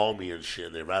was with the homie and shit.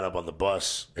 And they ran up on the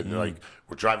bus, and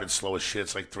we're driving slow as shit.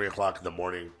 It's like 3 o'clock in the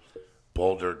morning,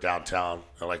 Boulder, downtown.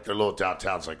 And like their little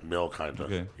downtown's like Mill, kind of.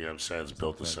 Okay. You know what I'm saying? It's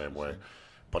built the same way.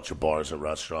 Bunch of bars and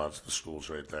restaurants. The school's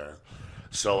right there.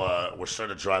 So we're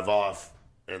starting to drive off,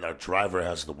 and our driver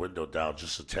has the window down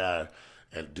just a tad.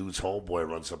 And dude's homeboy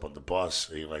runs up on the bus,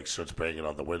 and he like starts banging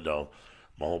on the window.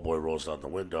 My homeboy rolls down the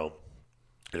window,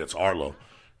 and it's Arlo.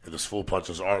 And this fool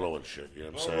punches Arlo and shit, you know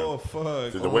what I'm saying? Oh,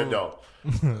 fuck. Through the window.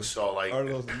 So, like...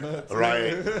 Arlo's nuts.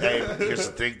 Right? Hey, here's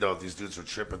the thing, though. These dudes were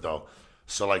tripping, though.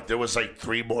 So, like, there was, like,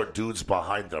 3 more dudes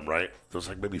behind them, right? There was,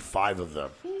 like, maybe 5 of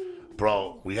them.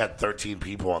 Bro, we had 13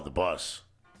 people on the bus.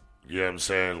 You know what I'm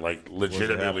saying? Like,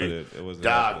 legitimately. It was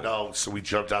no. So we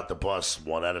jumped out the bus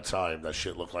one at a time. That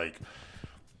shit looked like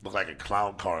a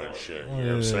clown car and shit. You know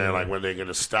what I'm saying? Like, when they're going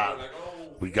to stop...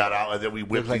 We got out, and then we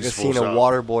whipped these fools out. Like a scene of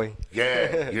Waterboy.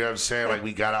 Yeah, you know what I'm saying? Like,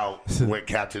 we got out, went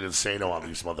Captain Insano on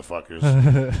these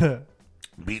motherfuckers.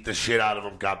 Beat the shit out of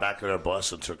them, got back on our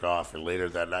bus, and took off. And later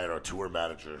that night, our tour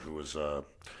manager, who was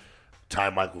Ty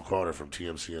Michael Croner from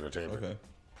TMC Entertainment. Okay.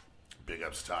 Big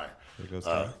ups to Ty. Big ups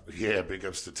to Ty. Yeah, big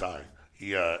ups to Ty.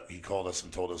 He called us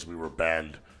and told us we were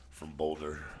banned from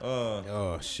Boulder.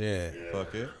 Oh shit! Yeah.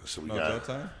 Fuck it. So we got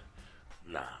time.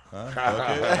 Nah. Huh?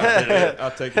 Okay.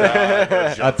 I'll take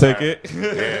it. I'll take it.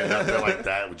 Yeah, nothing like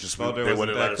that. We just they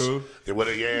wouldn't let us. Cool? They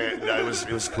wouldn't. Yeah, no,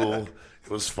 it was cool. It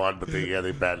was fun, but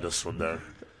they banned us from there.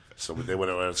 So they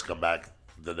wouldn't let us come back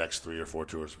the next 3 or 4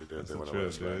 tours we did. They wouldn't let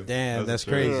us back. Damn, that's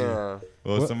crazy. Yeah.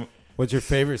 Well, what's your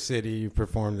favorite city you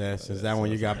performed at? Is that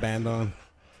one you got banned on?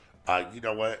 You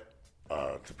know what?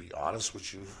 To be honest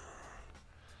with you,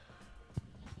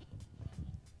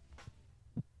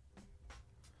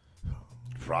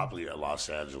 probably at Los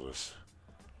Angeles.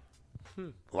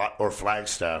 Or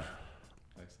Flagstaff.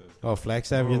 Oh,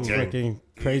 Flagstaff gets freaking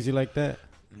crazy like that?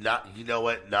 You know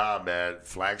what? Nah, man.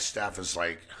 Flagstaff is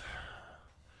like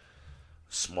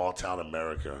small town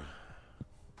America.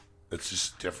 It's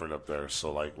just different up there.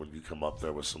 So, like, when you come up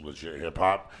there with some legit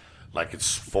hip-hop, like,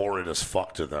 it's foreign as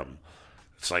fuck to them.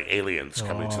 It's like aliens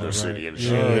coming to their city and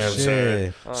shit. You know what I'm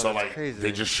saying? So, like,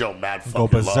 they just show mad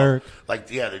fucking love.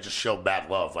 Like, yeah, they just show mad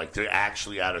love. Like, they're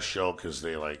actually at a show because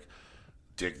they, like,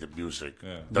 dig the music.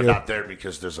 Yeah. They're not there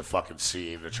because there's a fucking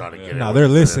scene. They're trying to get it. No, they're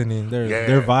listening.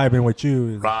 They're vibing with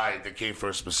you. Right. They came for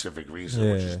a specific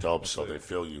reason, which is dope, so they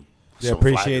feel you. They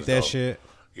appreciate that shit.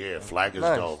 Yeah, Flag is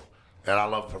dope. And I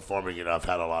love performing it. I've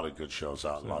had a lot of good shows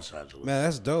out in Los Angeles. Man,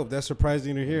 that's dope. That's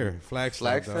surprising to hear.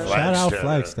 Flagstaff. Shout out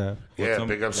Flagstaff. Yeah,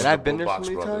 big ups to I've the been there so Boombox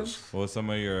many Brothers. times. What's some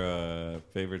of your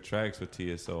favorite tracks with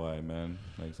TSOI, man?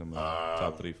 Like some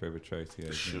top 3 favorite tracks you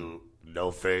guys. Shoot, No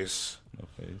Face. No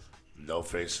Face. No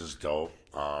Face is dope.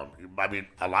 I mean,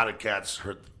 a lot of cats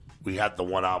heard. We had the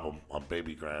one album on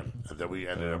Baby Grand, and then we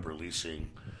ended up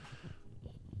releasing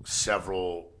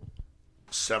several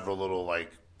little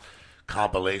like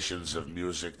compilations of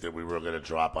music that we were going to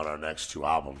drop on our next 2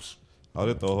 albums. How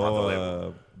did the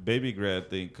whole Baby Grand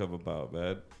thing come about,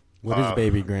 man? What is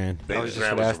Baby Grand? I was just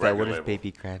going to ask that. What is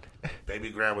Baby Grand? Baby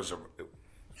Grand was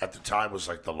at the time was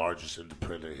like the largest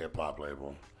independent hip hop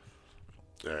label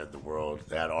in the world.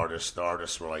 They had artists. The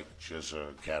artists were like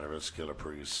Jizza, Cannabis, Killer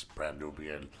Priest, Brand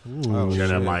Nubian,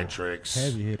 Jenna Matrix,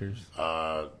 heavy hitters.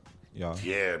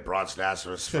 Yeah, Bronze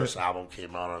Nazareth's first album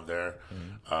came out on there.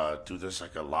 Dude, there's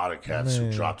like a lot of cats who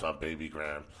dropped on Baby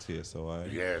Grand. TSOI.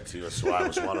 Yeah, TSOI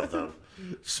was one of them.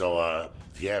 So,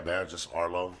 yeah, man, just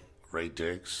Arlo, Ray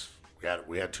Diggs.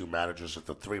 We had 2 managers,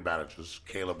 3 managers,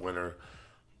 Caleb Winter,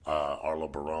 Arlo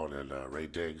Barone, and Ray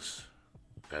Diggs.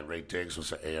 And Ray Diggs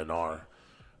was an A&R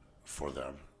for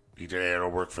them. He did A&R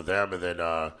work for them, and then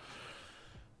a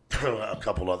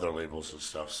couple other labels and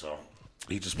stuff, so...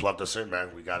 He just plugged us in,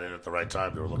 man. We got in at the right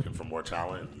time. They were looking for more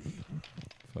talent.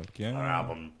 Fuck yeah. Our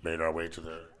album made our way to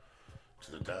the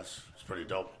desk. It's pretty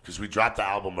dope. Because we dropped the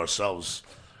album ourselves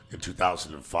in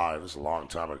 2005. It was a long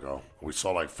time ago. We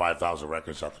sold like 5,000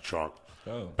 records out the trunk.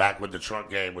 Oh. Back when the trunk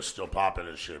game was still popping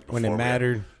and shit. When it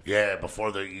mattered.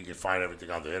 Before you could find everything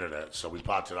on the internet. So we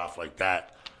popped it off like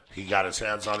that. He got his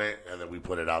hands on it, and then we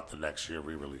put it out the next year,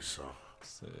 re-release.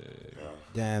 So, yeah.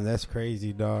 Damn, that's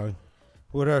crazy, dog.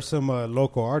 What are some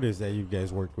local artists that you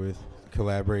guys worked with,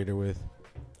 collaborated with?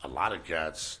 A lot of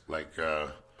cats. Like,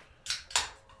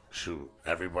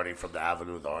 everybody from the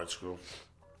Avenue, the art school,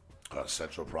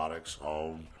 Central Products,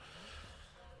 Home,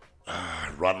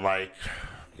 Run Like,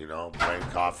 Plain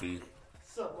Coffee.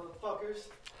 What's up, motherfuckers?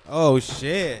 Oh,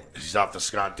 shit. He's off the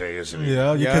Scante, isn't he?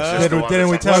 Yeah, didn't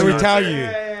we tell you?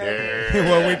 Yeah.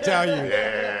 What we tell you?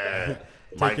 Yeah.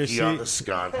 Mikey on the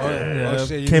Scante. Oh,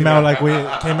 shit, came out.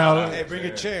 Hey, bring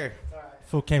a chair.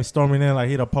 Fool came storming in like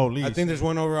he the police. I think there's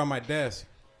one over on my desk.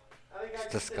 It's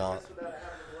the skunk.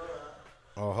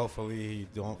 Oh, hopefully he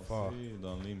don't fall.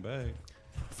 Don't lean back.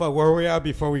 Fuck, where were we at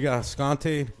before we got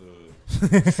Scante?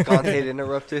 Scante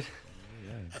interrupted.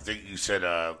 I think you said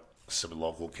some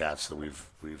local cats that we've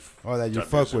that you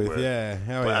fuck with. Yeah,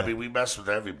 hell yeah. I mean, we mess with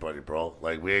everybody, bro.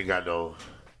 Like, we ain't got no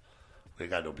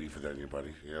beef with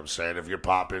anybody. You know what I'm saying? If you're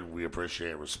popping, we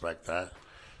appreciate and respect that.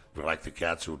 We like the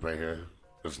cats who've been here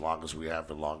as long as we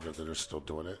have and longer that are still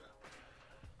doing it.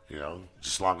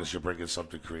 Just as long as you're bringing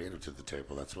something creative to the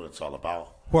table. That's what it's all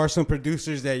about. Who are some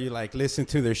producers that you like listen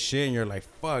to their shit and you're like,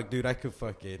 fuck, dude, I could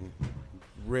fucking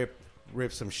rip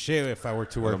some shit if I were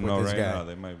to work with this guy. Now.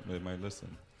 They might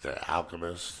listen. The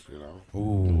Alchemist,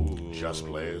 Ooh. Just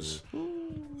Blaze,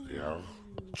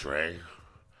 Dre.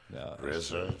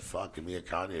 RZA, fuck, give me a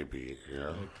Kanye beat,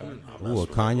 Ooh, a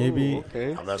Kanye beat?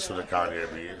 Okay. I'm messing with a Kanye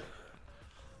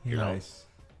beat. Nice.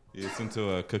 You listen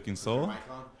to Cooking Soul?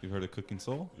 You heard of Cooking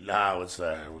Soul? Nah, what's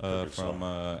that? From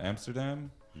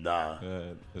Amsterdam. Nah.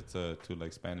 It's two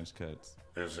like Spanish cats.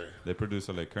 Is it? They produce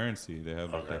like Currency. They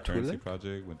have like that Currency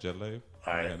project with Jet Life.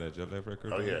 All right. They had that Jet Life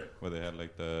record. Oh yeah. Where they had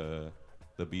like the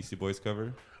Beastie Boys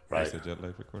cover. Right. It's a Jet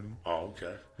Life recording. Oh,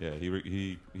 okay. Yeah,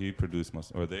 he produced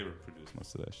most, or they produced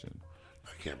most of that shit. I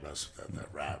can't mess with that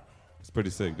rap. It's pretty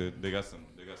sick, dude. They got some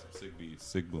sick beats,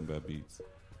 sick boom bap beats.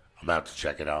 I'm about to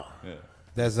check it out. Yeah.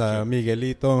 That's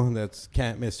Miguelito. That's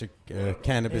Mr.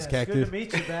 Cannabis Cactus. Good to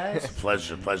meet you, guys.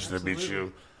 Pleasure to meet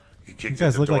you. You kicked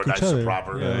guys in the look door like nice each other. and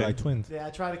proper. Yeah, like twins. Yeah, I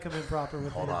try to come in proper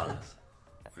with Hold on. you.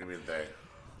 What do you mean they?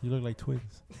 You look like twins.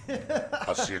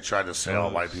 I see you trying to say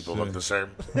all white people look the same.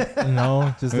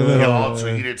 No, just a Yo, little.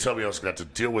 also, you didn't tell me I was going to have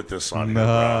to deal with this on here,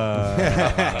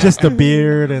 bro. Just the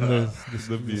beard and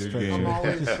the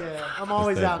beard straight. I'm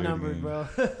always that outnumbered, beard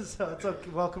bro. So it's okay.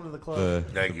 Welcome to the club.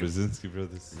 Thank the you. Brzezinski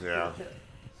brothers. Yeah.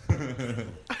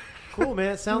 Cool,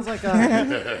 man. It sounds like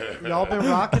y'all been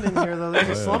rocking in here, though. There's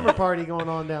a slumber party going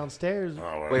on downstairs.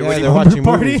 Oh, Wait, Yeah, what? they're watching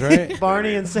movies, right?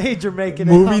 Barney and Sage are making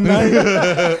Movie it.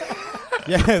 night.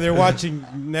 Yeah, they're watching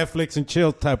Netflix and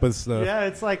chill type of stuff. Yeah,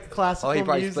 it's like classical he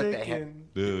probably split music. that hand.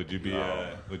 And Dude,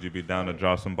 would you be down to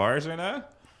drop some bars right now?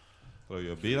 Throw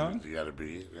your beat on? You got to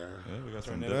be, yeah. Yeah, we got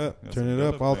Turn some it dub- up. got Turn some it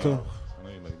up, dub Alto. bands. I know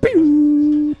you like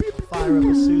that. fire up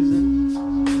a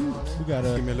Susan. We got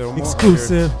Give me a little a more.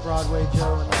 exclusive Broadway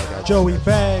Joe. And Joey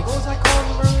Bags. what was I calling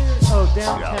him earlier? Oh,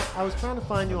 downtown. Yeah. I was trying to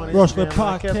find you on Roachlet Instagram.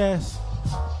 I Podcast.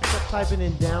 kept typing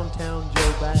in downtown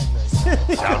Joe Bags.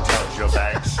 Downtown Joe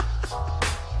Bags.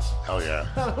 Hell yeah.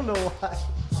 I don't know why.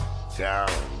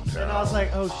 Downtown. And I was like,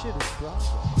 oh shit, it's Broadway.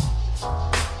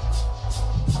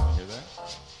 You hear that?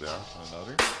 Yeah.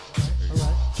 Louder? All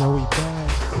right. Joey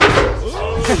Bags.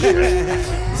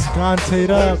 Scontate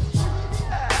up.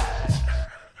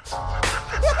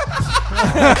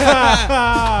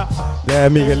 Yeah,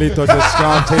 Miguelito just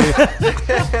sconted.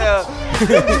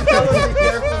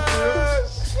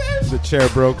 The chair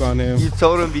broke on him. You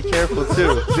told him be careful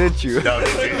too, didn't you? No,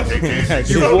 they did.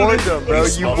 You warned him, bro.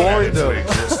 You warned him. him.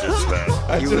 Existence, man.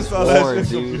 He was warned,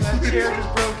 dude. The chair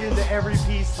just broke into every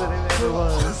piece that it ever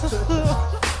was.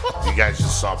 You guys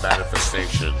just saw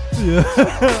manifestation.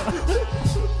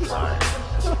 Alright.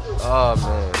 Oh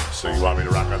man. So you want me to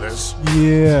rock on this?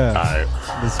 Yeah. Alright.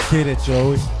 Let's get it,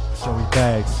 Joey. Joey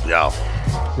Bags. Yo.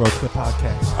 Roachlet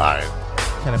Podcast. Alright.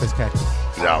 Cannabis Cactus.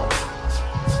 Yo.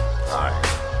 Alright.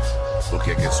 We'll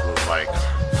kick it smooth, Mike.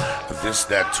 This,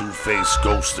 that two-faced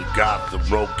ghost of Gotham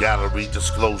Road Gallery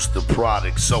disclosed the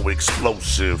product so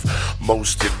explosive.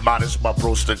 Most immodest, my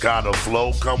bro staccato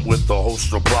flow come with a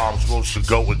host of problems. Roast to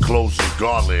go and close with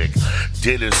garlic.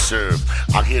 Dinner served.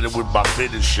 I hit it with my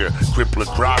finisher. Crippler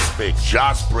crossfake,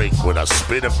 jaws break when I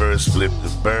spit a verse, flip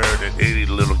the bird, and any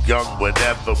little young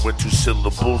whatever with two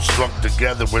syllables strung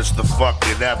together. Where's the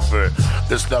fucking effort?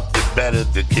 There's nothing better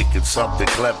than kicking something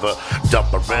clever.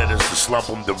 Dump my redders to slump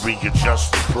them to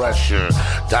readjust the pressure.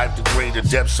 Dive to greater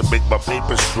depths to make my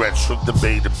paper stretch. From the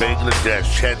Bay to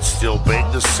Bangladesh, head still bang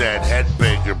the sand.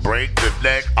 Headbanger, break the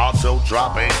neck, auto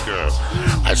drop anchor.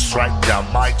 I strike down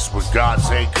mics with God's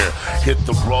anchor. Hit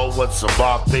the roll with some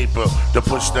raw paper to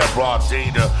push that raw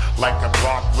data. Like a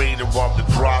rock raider on the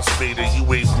crossfader.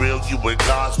 You ain't real, you a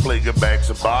cosplayer. Bags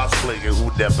of boss player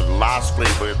who never lost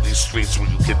flavor in these streets where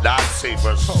you cannot save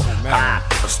us.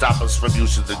 But stop us from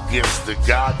using the gifts that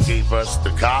God gave us. The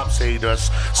cops hate us.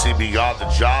 See me on the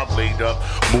job laid up,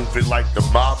 moving like the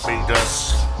mob made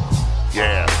us.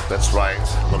 Yeah, that's right.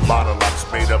 The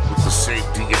monologue's made up with the same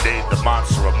DNA the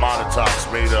monster of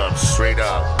Monotoc's made up. Straight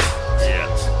up. Yeah.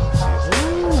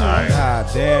 Alright. God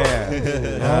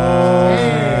damn.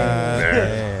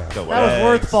 There. That was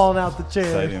worth falling out the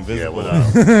chair. Yeah, what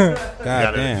up?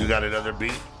 God You damn. got another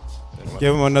beat?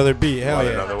 Give him another beat. Hell Want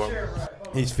yeah. another one?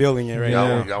 He's feeling it right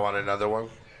now. Y'all want another one?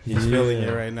 He's feeling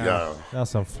it right now. Yeah.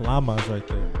 That's some flamas right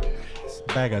there. It's a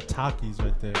bag of Takis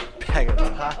right there. Bag of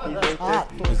Takis right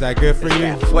there. Is that good for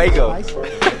you? Fuego.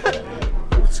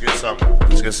 Let's get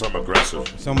some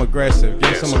aggressive. Some aggressive.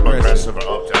 Give Yeah, some some aggressive. aggressive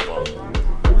or up tempo.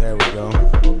 There we go.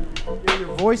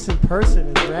 Your voice in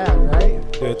person is rad,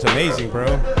 right? Dude, it's amazing, bro.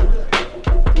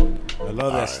 I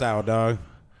love that style, dog.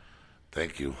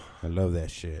 Thank you. I love that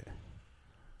shit.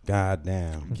 God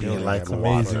damn. Yeah, like it's a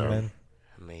amazing, water. man.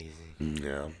 Amazing.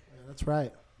 Yeah. That's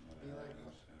right.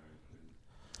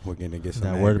 We're gonna get some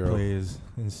That aggro. wordplay is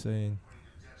insane.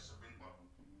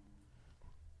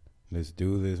 Let's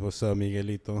do this. What's up,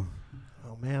 Miguelito?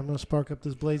 Oh man, I'm gonna spark up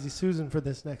this Blazy Susan for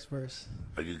this next verse.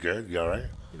 Are you good? You all right?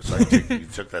 It's like you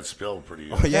took that spill pretty.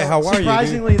 Oh yeah, how are you?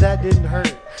 Surprisingly, that didn't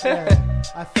hurt. Yeah,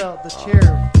 I felt the chair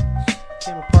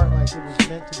came apart like it was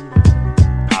meant to be there.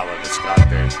 Power to Scott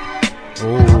there.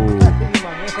 Oh.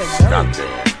 Scott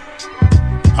there.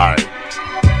 All right.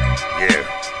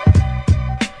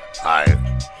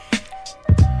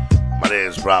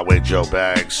 Highway Joe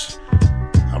Bags.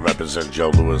 I represent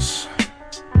Joe Louis.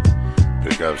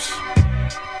 Big ups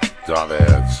to all the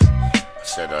heads. I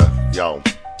said, yo,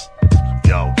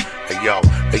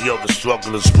 the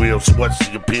struggle is real. So what's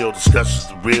the appeal? Discussions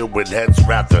the real when heads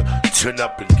rather turn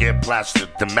up and get plastered.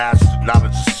 The master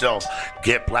knowledge of self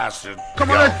get plastered. Come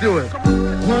on, let's do it. 1, 2, 1.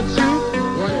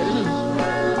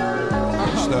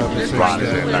 It's brought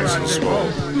it in nice and slow.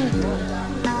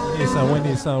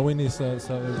 We need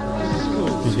some.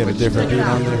 You get a different beat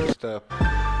on there.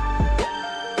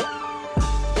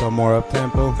 Some more up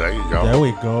tempo. There you go. There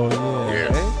we go.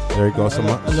 Yeah. There you go. Some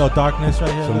a little darkness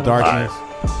right here. Some darkness.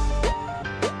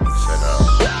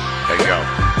 Hey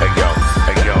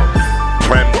yo.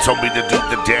 Prem told me to do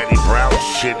the Danny Brown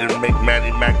shit and make Manny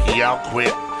Macchial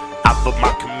quit. I put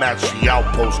my Comanche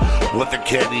outpost with the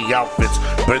candy outfits.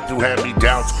 Burn through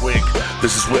hand-me-downs quick.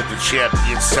 This is where the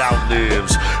champion sound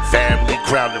lives. Family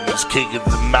crowned him as king of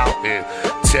the mountain.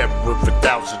 Terror of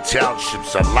 1,000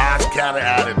 townships. Our lies counter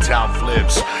out of town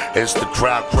flips. As the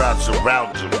crowds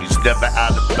around him. He's never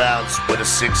out of bounds with a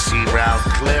 16-round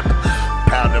clip.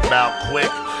 Pound him out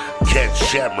quick. Ken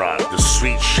Shamrock, the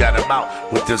streets shut him out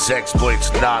with his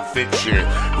exploits, non-fiction.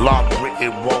 Long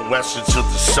written, won't rest until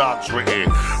the song's written.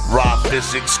 Raw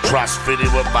physics,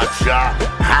 cross-fitted with my jaw.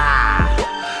 Ha!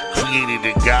 Created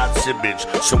in God's image,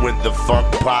 so when the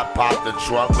funk pop the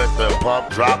trunk, let the pump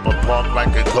drop a pump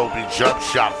like a Kobe jump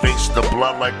shot. Face the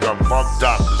blunt like a funked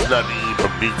up. There's nothing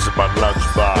even beats in my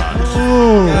lunchbox.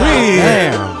 Ooh,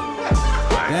 damn.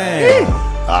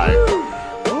 Alright.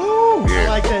 I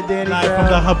like that Danny Live Brown. from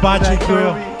the Hibachi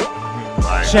Grill.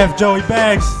 Chef Joey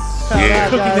Bags. Yeah.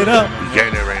 Cooking it up. We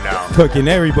getting it right now. Cooking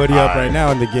everybody up right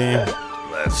now in the game.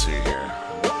 Let's see here.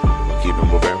 We'll keep it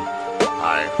moving.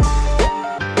 Alright.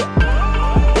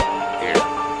 Yeah.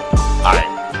 Alright.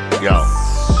 Yo.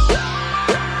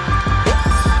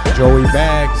 Joey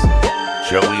Bags.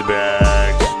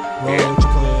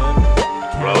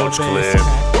 Roach Clip.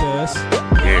 Cactus.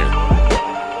 Yeah.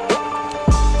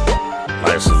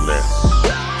 Nice in there.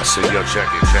 I said, yo, check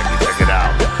it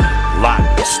out. Lock,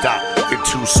 stop, in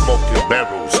 2 smoking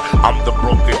barrels. I'm the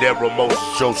broken arrow, Moses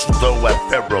chose to throw at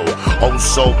Pharaoh. Oh,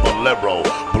 so Bolero,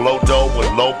 blow dough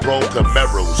with low pro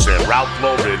Camaros. And Ralph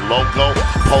Lauren logo,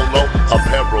 polo,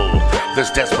 apparel. This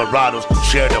Desperados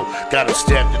concerto, gotta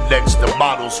stand next to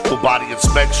models. Full body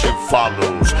inspection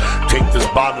follows. Take this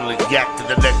bottle and yak to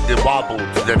the neck and wobble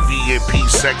to the VIP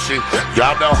section.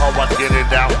 Y'all know how I get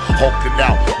it out, hulking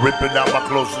out, ripping out my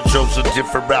clothes and chose a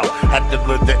different route. Had to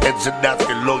learn the ins and outs,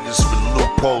 get lawyers with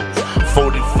loopholes.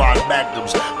 45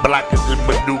 magnums, blacker than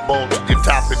my new bones. You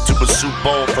top into a soup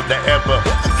bowl for the ever.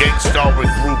 A gangstar with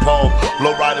group home.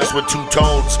 Low riders with 2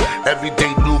 tones.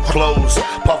 Everyday new clothes,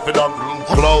 puffing on blue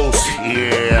clothes.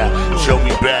 Yeah, Joey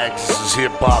Bags, this is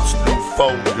hip hop's new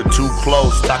phone. You're too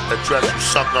close, knock the dress, you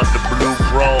suck on the blue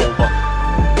chrome.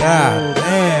 God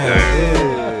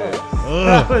damn.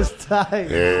 That was tight.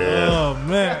 Yeah. Oh,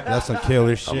 man. That's some killer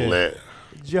I'm shit. lit.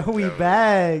 Joey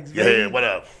Bags. Yeah, what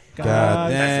up? God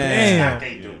damn.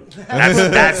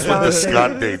 That's what the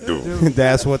skunk they do.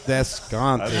 That's what that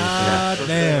skunk is. God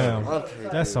damn.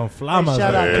 That's some flama.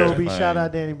 Shout out Yeah. Kobe. Shout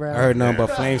out Danny Brown. I heard nothing but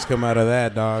flames come out of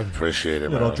that, dog. Appreciate it,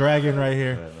 Little man. dragon right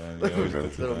here.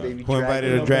 Little baby Who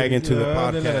invited a dragon to the Little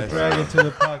podcast? dragon to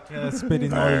the podcast,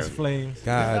 spitting all these flames.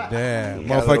 God damn.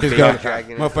 Got a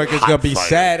little Motherfuckers baby gonna be fire.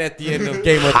 sad at the end of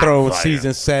Game of Hot Thrones fire.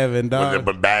 season 7, When the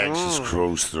dog. bags just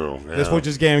cruise through. This one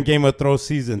just gave Game of Thrones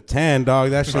season 10,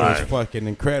 dog. That shit was Right. fucking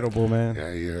incredible, man.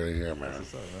 Yeah, man.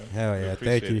 Hell yeah,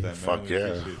 thank you. Fuck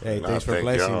yeah. Hey, Nah, thanks for thank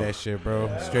blessing y'all. that shit, bro.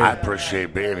 I Straight.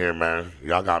 appreciate being here, man.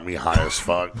 Y'all got me high as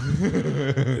fuck.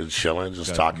 Just chilling,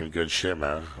 just talking good shit,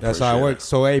 man. That's how it Appreciate works.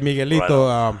 So, hey,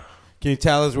 Miguelito, can you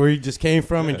tell us where you just came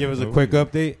from and give us a quick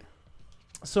update?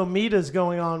 So META's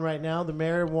going on right now, the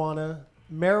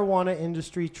Marijuana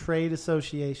Industry Trade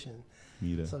Association.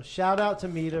 So shout out to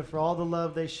META for all the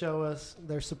love they show us.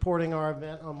 They're supporting our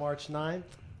event on March 9th.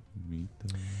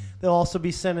 They'll also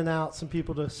be sending out some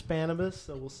people to Spanibus,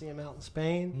 so we'll see them out in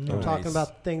Spain. They're talking about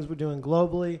the things we're doing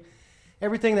globally.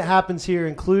 Everything that happens here,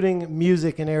 including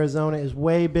music in Arizona, is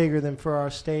way bigger than for our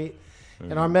state.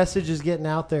 And our message is getting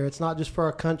out there. It's not just for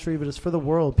our country, but it's for the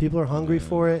world. People are hungry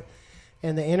for it,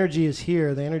 and the energy is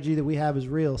here. The energy that we have is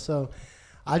real. So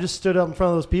I just stood up in front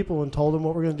of those people and told them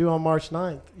what we're going to do on March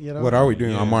 9th. You know? What are we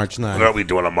doing on March 9th? What are we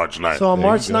doing on March 9th? So on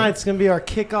March 9th, it's going to be our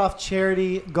kickoff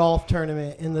charity golf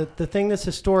tournament. And the thing that's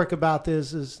historic about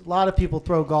this is a lot of people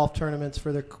throw golf tournaments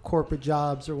for their corporate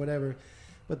jobs or whatever.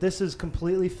 But this is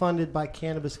completely funded by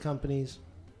cannabis companies,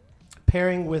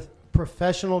 pairing with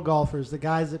professional golfers, the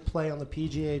guys that play on the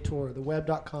PGA Tour, the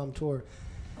Web.com Tour.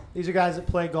 These are guys that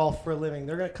play golf for a living.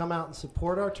 They're going to come out and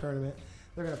support our tournament.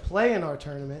 They're going to play in our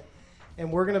tournament.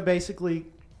 And we're going to basically,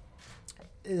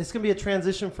 it's going to be a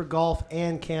transition for golf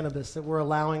and cannabis that we're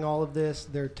allowing all of this.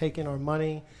 They're taking our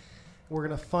money. We're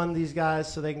going to fund these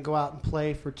guys so they can go out and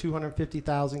play for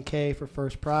 $250,000 for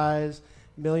first prize,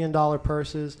 $1 million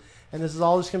purses. And this is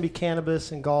all just going to be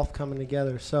cannabis and golf coming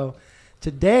together. So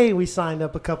today we signed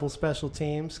up a couple special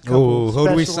teams. Who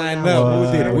did we sign up? Who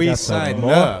did we sign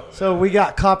up? So we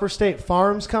got Copper State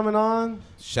Farms coming on.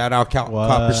 Shout out Copper State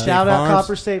Farms. Shout out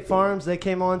Copper State Farms. They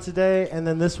came on today. And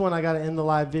then this one, I got to end the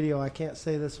live video. I can't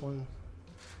say this one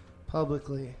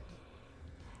publicly.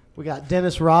 We got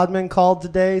Dennis Rodman called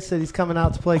today. Said he's coming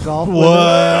out to play golf. What?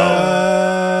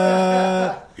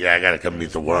 Yeah, I got to come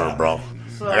meet the worm, bro.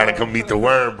 I got to come meet the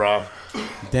worm, bro.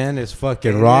 Dennis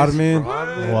fucking Rodman.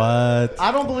 What?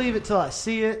 I don't believe it till I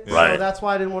see it. Right. So that's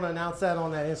why I didn't want to announce that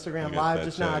on that Instagram live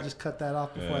just now. I just cut that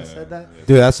off before I said that.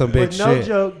 Dude, that's some big shit. But no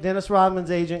joke, Dennis Rodman's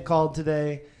agent called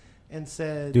today and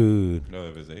said, dude, no,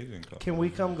 if his agent called, can we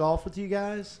come golf with you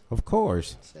guys? Of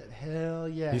course. I said, hell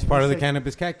yeah. He's part of the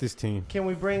Cannabis Cactus team. Can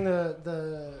we bring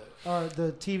the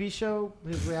TV show,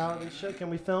 his reality show? Can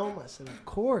we film? I said, of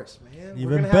course, man. Even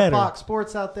we're going to better. have Fox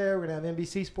Sports out there. We're going to have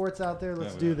NBC Sports out there.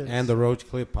 Let's do this. And the Roach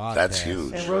Clip Podcast. That's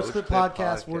huge. And Roach Clip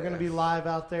Podcast. We're going to be live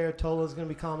out there. Tola's going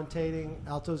to be commentating.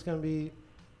 Alto's going to be...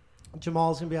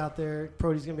 Jamal's going to be out there.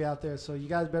 Prody's going to be out there. So you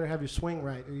guys better have your swing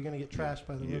right or you're going to get trashed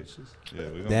by the Roaches. Yeah,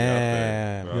 we're going to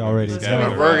Damn. be out there. You already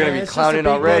We're going to be clowning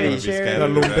already. The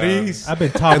Lumbriz. I've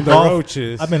been top and the golf.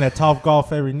 Roaches. I've been at Top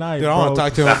Golf every night. Dude, I want to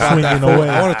talk to him about that.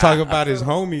 I want to talk about his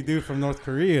homie, dude, from North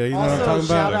Korea. You know what I'm talking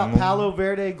shout about? out Palo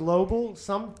Verde Global.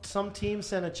 Some team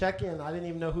sent a check-in. I didn't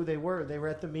even know who they were. They were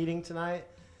at the meeting tonight.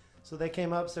 So they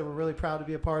came up, said, we're really proud to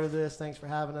be a part of this. Thanks for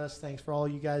having us. Thanks for all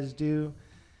you guys do.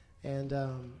 And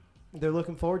they're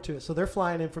looking forward to it. So they're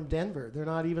flying in from Denver. They're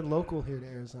not even local here to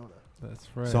Arizona. That's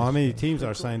right. So how many teams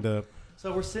are signed up?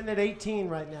 So we're sitting at 18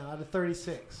 right now out of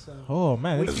 36. So oh,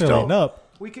 man, it's filling up.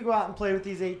 We could go out and play with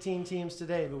these 18 teams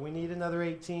today, but we need another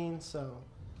 18. So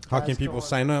how can people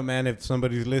sign up, man? If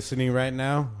somebody's listening right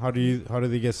now, how do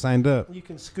they get signed up? You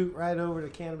can scoot right over to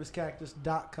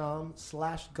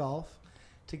CannabisCactus.com/golf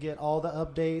to get all the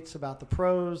updates about the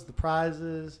pros, the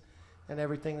prizes, and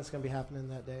everything that's going to be happening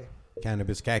that day.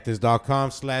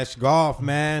 CannabisCactus.com/golf,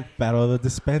 man. Battle of the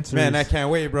Dispensaries. Man, I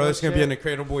can't wait, bro. It's going to be an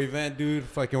incredible event, dude.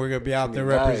 Fucking, we're going to be out there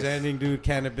representing, dude.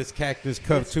 Cannabis Cactus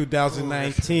Cup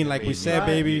 2019. Like we said,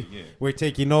 baby, we're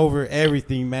taking over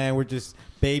everything, man. We're just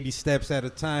baby steps at a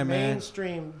time, man.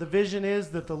 Mainstream. The vision is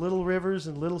that the little rivers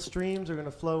and little streams are going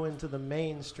to flow into the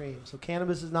mainstream. So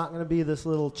cannabis is not going to be this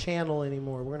little channel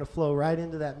anymore. We're going to flow right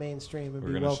into that mainstream and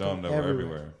be welcome show them that everywhere. We're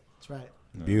everywhere. That's right.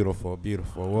 No. Beautiful.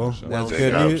 Well, that's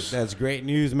good news. That's great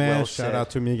news, man. Well Shout out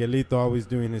to Miguelito, always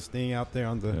doing his thing out there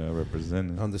on the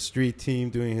representing on the street team,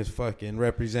 doing his fucking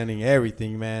representing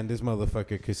everything, man. This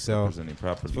motherfucker could sell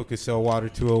could sell water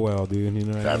to a well, dude. You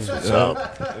know what that's I mean? What's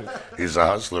up. He's a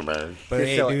hustler, man. But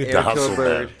hey, dude, the hustle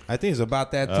man. I think it's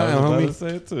about that time, homie.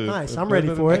 Say it too. Nice, I'm ready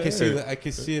for it. I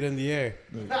can see it in the air.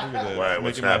 Right,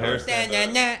 what's happening?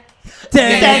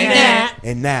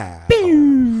 And now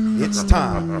it's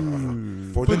time.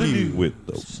 For the news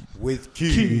with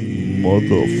Key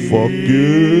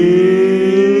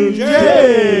motherfucking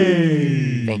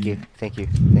J. Thank you.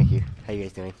 How you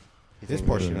guys doing? This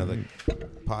portion of the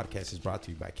podcast is brought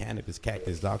to you by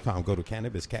CannabisCactus.com. Go to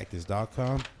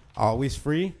CannabisCactus.com. Always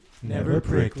free, never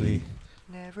prickly.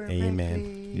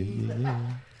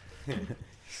 Amen.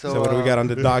 So what do we got on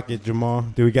the docket, Jamal?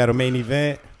 Do we got a main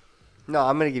event? No,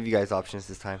 I'm going to give you guys options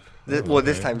this time.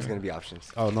 This time is going to be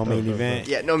options. Oh, no main event?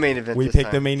 Yeah, no main event We this picked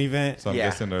time. the main event? So I'm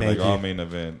guessing they're like all main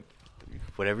event.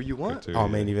 Whatever you want. All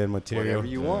main event material. Whatever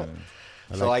you want.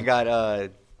 I got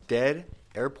dead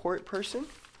airport person,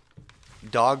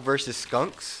 dog versus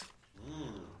skunks,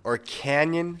 or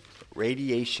canyon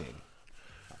radiation.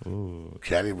 Ooh.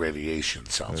 Canyon radiation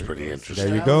sounds pretty interesting.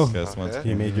 There you go.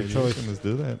 You made your choice. Let's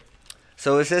do that.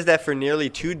 So it says that for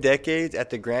nearly 2 decades at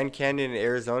the Grand Canyon in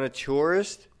Arizona,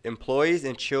 tourists, employees,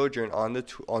 and children on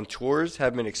tours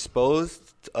have been exposed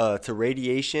to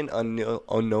radiation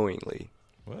unknowingly.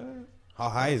 What? How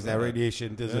high is that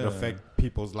radiation? Does it affect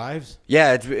people's lives?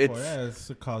 Yeah, it's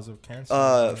the cause of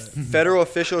cancer. Federal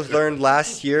officials learned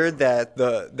last year that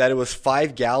it was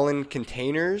 5-gallon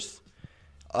containers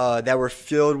that were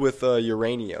filled with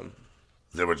uranium.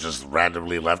 They were just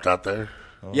randomly left out there?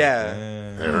 Oh,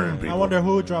 yeah. I wonder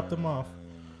who dropped them off.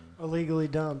 Illegally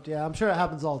dumped. Yeah, I'm sure it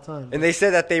happens all the time. And they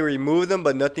said that they removed them,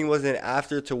 but nothing was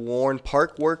after to warn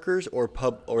park workers or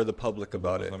the public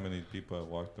about it. So many people have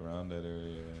walked around that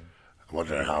area. I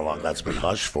wonder how long that's been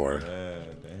hushed for. Yeah,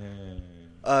 damn.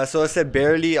 So it said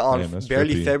barely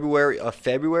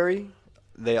February,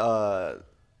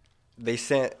 they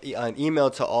sent an email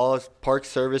to all Park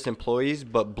Service employees,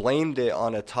 but blamed it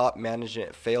on a top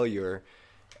management failure,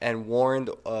 and warned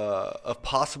of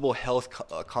possible health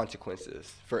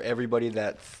consequences for everybody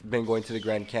that's been going to the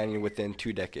Grand Canyon within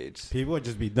 2 decades. People would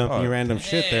just be dumping random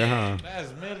shit there, huh?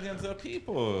 That's millions of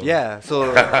people. Yeah,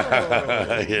 so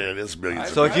yeah, it is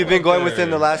millions. So if you've been going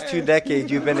within the last 2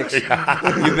 decades, you've been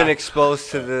exposed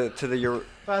to the.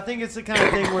 But I think it's the kind of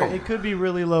thing where it could be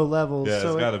really low levels. Yeah,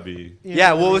 so it's got to be.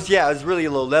 Yeah, it's really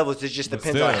low levels. It just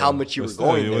depends on how much you were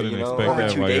going there, you know, over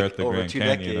two decades.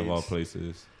 Canyon of all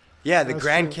places. Yeah, the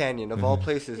Grand Canyon of all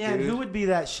places, yeah, dude. Who would be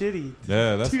that shitty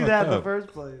that's do that in the first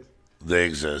place? They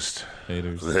exist.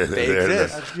 Haters. They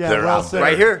exist. They're out there.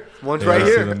 Right here. One's right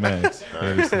here. To the max.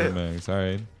 Haters to the max. All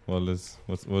right. Well,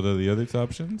 what are the other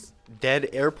options? Dead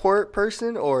airport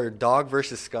person or dog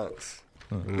versus skunks?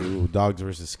 Ooh, dogs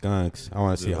versus skunks. I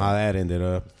want to see how that ended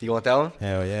up. Do you want that one?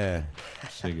 Hell yeah.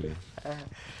 Shiggity.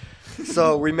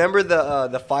 So remember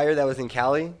the fire that was in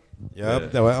Cali?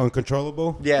 Yep, that was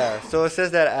uncontrollable. Yeah, so it says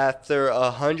that after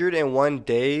 101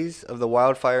 days of the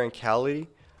wildfire in Cali,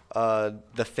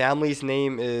 the family's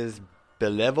name is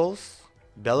Belevos.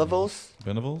 The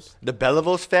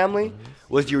Belevos family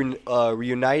was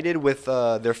reunited with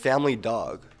their family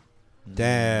dog.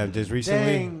 Damn, just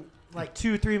recently? Dang, like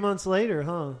 2-3 months later,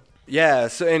 huh? Yeah,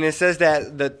 so and it says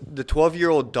that the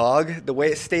 12-year-old dog, the way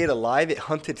it stayed alive, it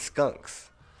hunted skunks.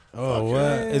 Oh,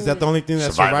 what? Is that the only thing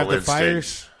that survived the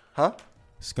fires? Huh?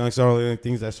 Skunks are the only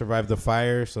things that survived the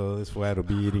fire, so this way will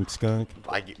be eating skunk.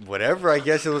 Whatever, I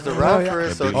guess it was around for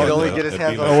it, so he could only get his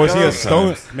hands on skunk. Or was he a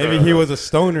stoner? Maybe he was a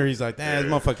stoner. He's like, this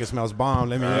motherfucker smells bomb.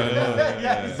 Let me eat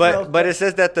it. But it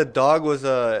says that the dog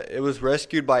was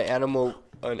rescued by animal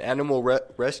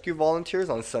rescue volunteers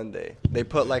on Sunday. They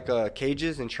put like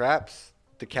cages and traps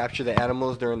to capture the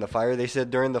animals during the fire. They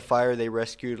said during the fire they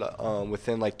rescued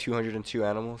within like 202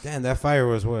 animals. Damn, that fire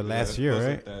was last year,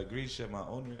 right? That green shit my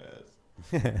owner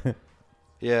has.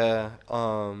 Yeah.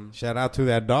 Shout out to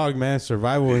that dog, man.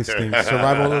 Survival instinct.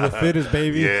 Survival of the fittest,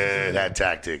 baby. Yeah, that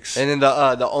tactics. And then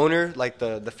the owner, like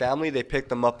the family, they picked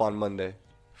them up on Monday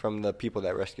from the people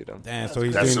that rescued him. Damn, so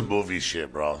he's that's some movie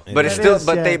shit, bro. But it's still,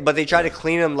 they try to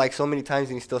clean him like so many times,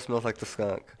 and he still smells like the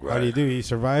skunk. Right. How do you do? He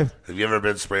survived? Have you ever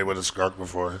been sprayed with a skunk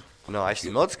before? No, I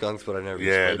smelled skunks, but I never.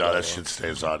 Yeah, no, that shit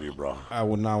stays on you, bro. I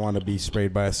would not want to be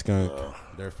sprayed by a skunk.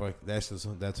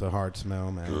 That's a hard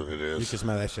smell, man. It is. You can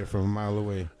smell that shit from a mile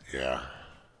away. Yeah.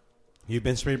 You've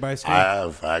been sprayed by a skunk? I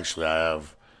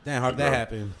have. Damn, how'd that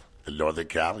happen? In Northern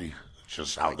Cali.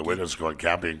 Just out in the winters going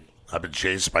camping. I've been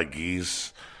chased by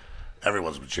geese.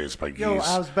 Everyone's been chased by geese. Yo,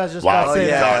 I was about to say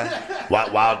that.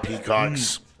 Wild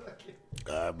peacocks.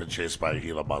 I've been chased by a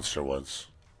Gila monster once.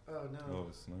 Oh, no.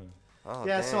 Oh,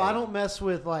 yeah, damn. so I don't mess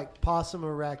with like possum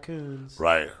or raccoons.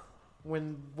 Right.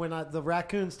 When the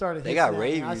raccoons started they hitting got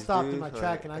rabies, I stopped dude. in my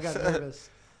track and I got nervous.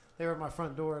 They were at my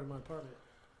front door in my apartment.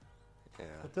 Yeah.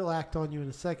 But they'll act on you in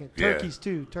a second. Yeah. Turkeys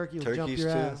too. Turkey will jump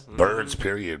your ass. Birds,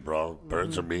 period, bro.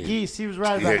 Birds are mean. Geese. He was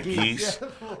right about geese.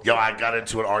 Yo, I got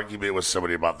into an argument with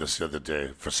somebody about this the other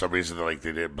day. For some reason, they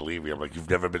didn't believe me. I'm like, you've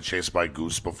never been chased by a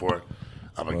goose before?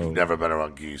 I'm like, you've never been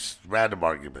around geese. Random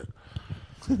argument.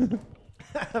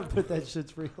 But that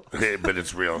shit's real. But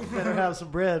it's real. You better have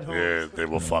some bread. Holmes. Yeah, they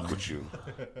will fuck with you.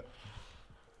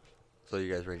 So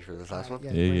you guys ready for this last one?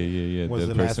 Yeah. What's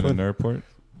Dead the last person one? in the airport?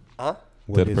 Huh?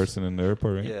 Dead person in the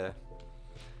airport, right? Yeah.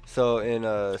 So in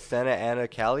Santa Ana,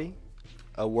 Cali,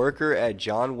 a worker at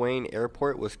John Wayne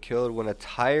Airport was killed when a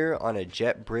tire on a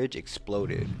jet bridge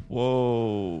exploded.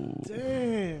 Whoa.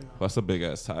 Damn. That's a big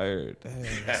ass tire.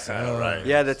 Damn. Right.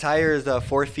 Yeah, the tire is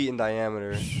 4 feet in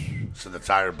diameter. So the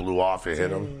tire blew off and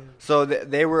hit him. So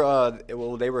they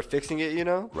were fixing it, you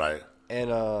know. Right.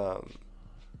 And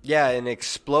and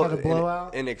exploded.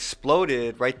 blowout? And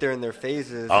exploded right there in their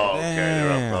faces. Oh, okay.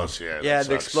 They're up close. Yeah. Yeah,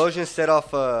 the explosion set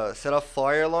off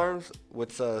fire alarms,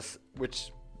 which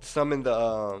summoned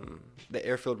the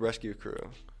airfield rescue crew.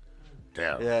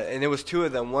 Damn. Yeah, and it was 2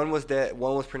 of them. One was dead.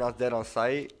 One was pronounced dead on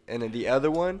site, and then the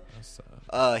other one,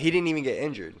 he didn't even get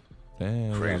injured.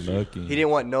 Damn, Crazy. lucky. He didn't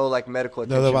want no medical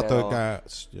attention. The other about at the all. guy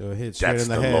hit straight That's in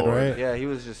the the head, Lord. right? Yeah, he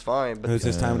was just fine. But It was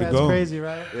his time to That's go. crazy,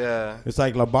 right? yeah, It's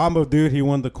like La Bamba, dude. He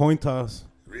won the coin toss.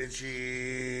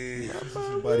 Richie.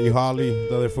 Buddy Holly.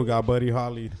 The other fool got Buddy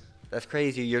Holly. that's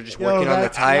crazy. You're just working on the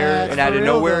tire, and out of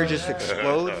nowhere, it just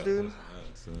explodes, dude.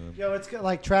 Yo, it's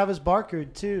like Travis Barker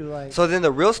too. Like, so then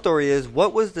the real story is,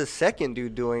 what was the second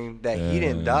dude doing that he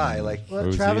didn't die? Like,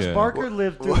 Travis Barker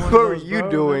lived through. What were you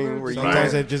doing?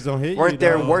 Sometimes they just don't hit you. Weren't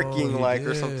there working like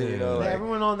or something? You know,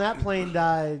 everyone on that plane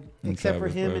died except for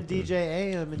him and DJ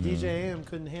AM, and DJ AM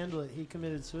couldn't handle it. He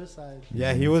committed suicide.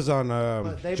 Yeah, he was on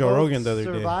Joe Rogan the other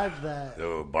day. Survived that.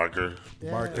 Barker.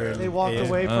 Yeah, Barker. They walked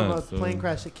away from a plane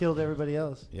crash that killed everybody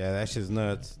else. Yeah, that shit's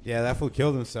nuts. Yeah, that fool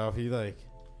killed himself. He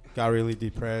got really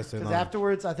depressed. Because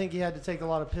afterwards, I think he had to take a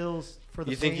lot of pills for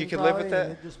the. You think you could live with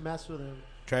that? It just messed with him.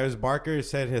 Travis Barker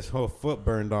said his whole foot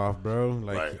burned off, bro.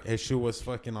 His shoe was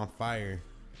fucking on fire.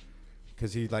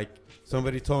 Because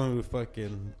somebody told him to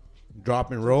fucking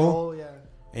drop and roll. Yeah.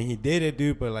 And he did it,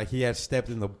 dude, but he had stepped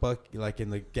in the in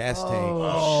the gas tank.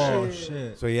 Oh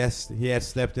shit. So he had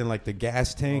stepped in the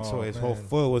gas tank, so his whole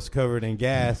foot was covered in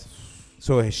gas.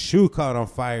 So his shoe caught on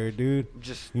fire, dude.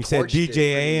 He said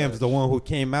DJ AM's the one who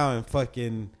came out and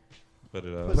fucking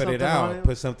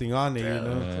put something on it, you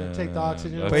know. To take the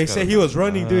oxygen. But he said he was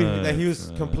running, dude, that he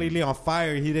was completely on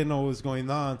fire. He didn't know what was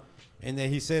going on. And then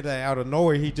he said that out of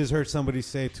nowhere, he just heard somebody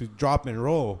say to drop and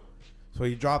roll. So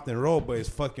he dropped and rolled, but his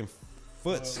fucking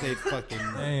foot stayed fucking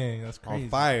that's crazy. on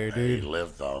fire, dude. He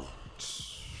lived, though.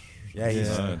 Yeah,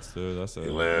 he's nuts, dude. That's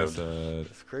a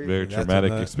crazy. very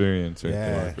traumatic experience right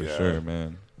there, for sure,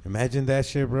 man. Imagine that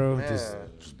shit, bro. Man.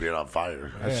 Just being on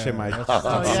fire. That shit might.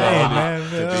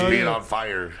 Just being on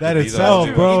fire. That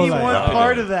itself, bro. You need one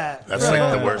part of that. That's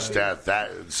like the worst death.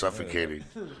 That and suffocating.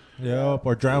 Yep,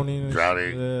 or drowning.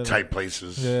 Tight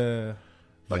places. Yeah.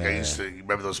 I used to. You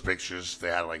remember those pictures? They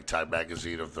had Time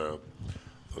magazine of those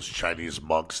Chinese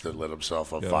monks that lit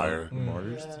themselves on fire.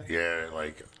 Martyrs. Yeah,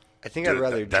 I think I'd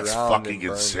rather that's drown fucking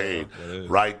than insane.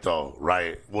 Right, though.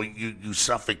 Right. Well, you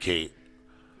suffocate.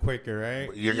 Quicker,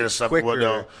 right? You're going to suffocate.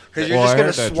 Because you're just going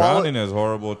to swallow. Drowning is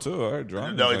horrible, too. I heard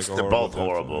drowning they're both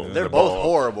horrible. They're both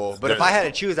horrible. But if I had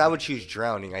to choose, I would choose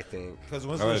drowning, I think. Because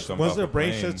once the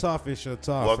brain shuts off, it shuts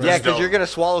off. Well, yeah, because you're going to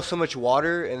swallow so much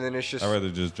water, and then it's just... I'd rather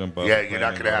just jump out. Yeah, you're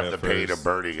not going to have the pain of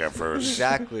burning at first.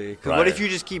 Exactly. Because what if you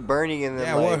just keep burning, and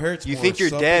then what hurts you more, think you're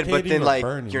dead, but then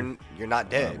burning? you're not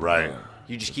dead. Right.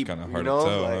 You just keep, kind of hard to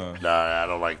tell, Nah, I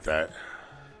don't like that.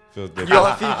 You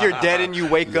don't think you're dead and you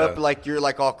wake up you're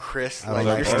all crisp,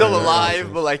 you're still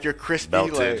alive, but you're crispy.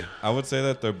 Melted. I would say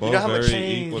that they're both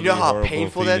you know how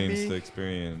painful that'd be to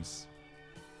experience.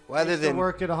 Rather than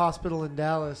work at a hospital in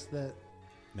Dallas, that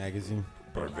magazine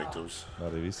burn victims.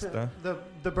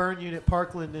 The burn unit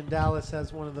Parkland in Dallas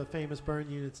has one of the famous burn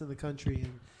units in the country,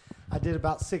 and I did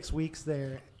about 6 weeks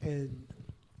there, and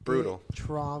brutal, it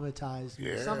traumatized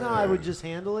me. Somehow I would just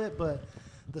handle it, but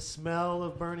the smell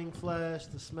of burning flesh,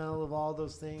 the smell of all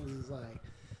those things is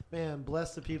man,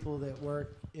 bless the people that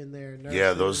work in there.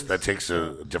 Yeah, that takes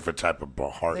a different type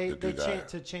of heart to do that.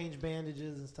 To change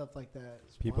bandages and stuff like that.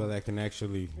 It's people that can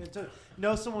actually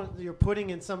know someone, you're putting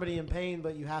in somebody in pain,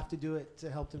 but you have to do it to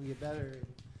help them get better.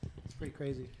 It's pretty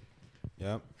crazy.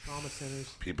 Yep. Trauma centers.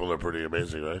 People are pretty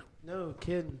amazing, right? No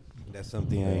kidding. That's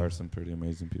something. There are some pretty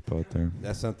amazing people out there.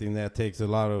 That's something that takes a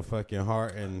lot of fucking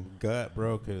heart and gut,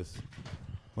 bro, because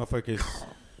motherfuckers,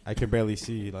 I can barely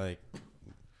see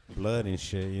blood and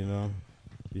shit, you know,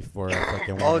 before I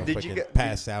fucking want to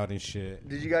pass out and shit.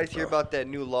 Did you guys hear about that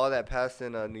new law that passed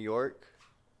in New York?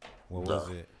 What was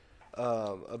it?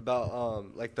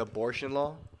 About the abortion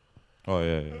law. Oh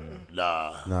yeah.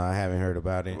 No, I haven't heard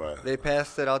about it. Right. They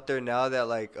passed it out there now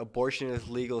that abortion is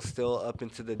legal still up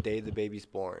until the day the baby's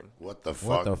born. What the fuck?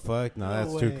 What the fuck? No,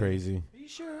 that's too crazy. Are you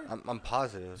sure? I'm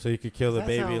positive. So you could kill the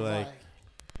baby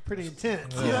pretty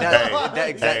intense.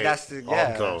 That's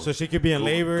the So she could be in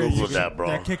labor. Google that, bro.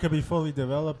 That kid could be fully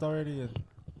developed already.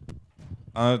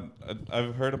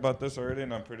 I've heard about this already,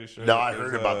 and I'm pretty sure. No, I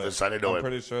heard about this. I didn't know. I'm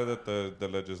pretty sure that the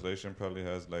legislation probably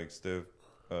has stiff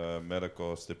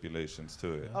medical stipulations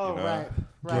to it. Oh, you know? right.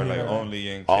 Where only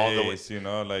in case, you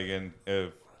know,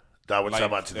 if. That would talk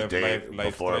about to the day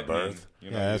before birth.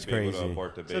 You know, that's crazy. To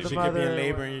abort the baby. So she could be in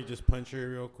labor and you just punch her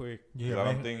real quick. Yeah, I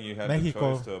don't think you had the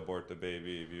choice to abort the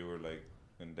baby if you were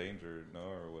endangered,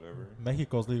 or whatever.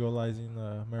 Mexico's legalizing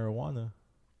marijuana.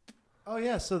 Oh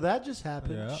yeah, so that just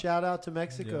happened. Yeah. Shout out to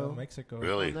Mexico. Yeah, Mexico.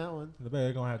 Really? On that one.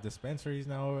 They're gonna have dispensaries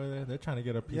now over there. They're trying to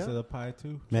get a piece of the pie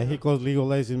too. Mexico's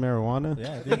legalizing marijuana.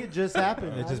 Yeah, I think it just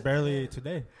happened. It just barely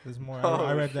today. There's more. Oh,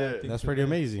 I read that. That's pretty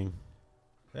amazing.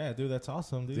 Yeah, dude, that's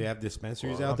awesome, dude. Do they have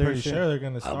dispensaries out I'm there? pretty sure they're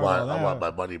gonna start all that. I want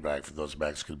my money back from those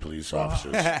Mexican police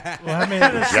officers Well, I mean,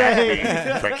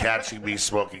 for catching me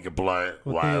smoking a blunt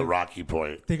while at Rocky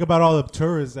Point. Think about all the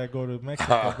tourists that go to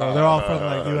Mexico, bro. They're all from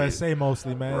like USA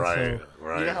mostly, man. Right, so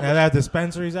right. You know and they have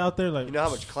dispensaries out there. Like, You know how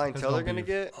much clientele they're gonna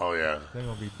get? Oh yeah, they're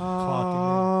gonna be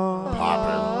clocking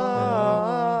popping.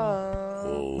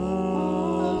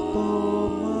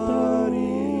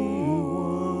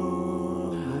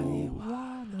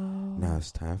 Now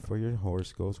it's time for your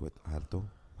horoscopes with Alto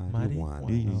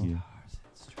Marijuana. Yeah.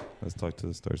 Let's talk to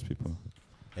the stars, people.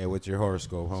 Hey, what's your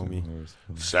horoscope, homie?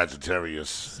 Sagittarius.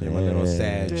 Say my little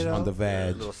Sag Ditto. on the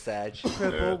vag. Little Sag.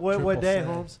 Triple. What day, Sag.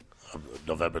 Holmes?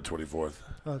 November 24th.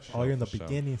 Okay. Oh, you're in the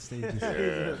beginning stages.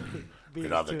 Yeah. Beat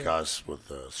Get on the to it. cusp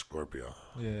with Scorpio.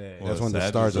 Yeah. That's when the Sag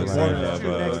stars is are the right. sign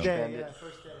of, Next day, yeah,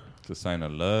 first day. the sign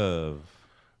of love.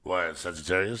 What,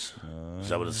 Sagittarius? Is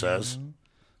that what it says?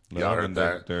 Y'all Love, heard and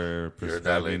that? they're You heard that,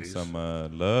 prescribing ladies? some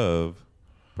love.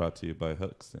 Brought to you by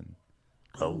Huxton.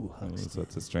 Oh. So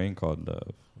it's a strain called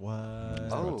Love. What?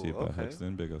 Brought to you by okay.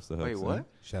 Huxton. Big ups to Huxton. Wait, what?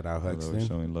 Shout out They're always Huxton.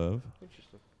 showing love.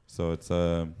 So it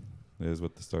is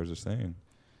what the stars are saying.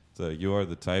 So you are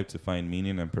the type to find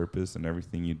meaning and purpose in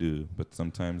everything you do, but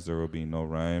sometimes there will be no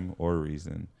rhyme or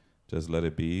reason. Just let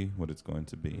it be what it's going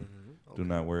to be. Do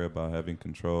not worry about having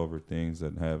control over things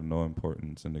that have no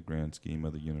importance in the grand scheme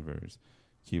of the universe.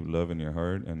 Keep love in your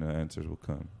heart, and the answers will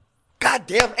come.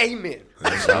 Goddamn amen.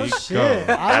 Oh, shit.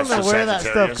 I don't know where that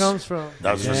stuff comes from.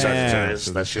 That was for Yeah. Sagittarius.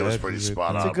 That shit was pretty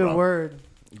spot It's on. a good bro. word.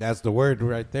 That's the word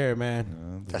right there,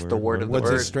 man. That's the word of the What's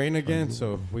bird. his strain again?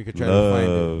 So we could try to find it.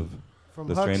 Love. From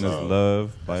The strain is Huxton.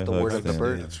 Love by That's the word of the Huxton.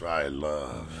 bird. That's right,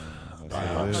 love.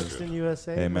 Huxton,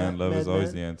 USA. Hey man, love is always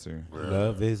MedMen. the answer.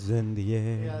 Love is in the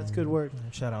air. Yeah, that's a good word.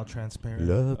 Shout out Transparent.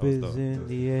 Love That was is dope. in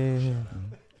the air.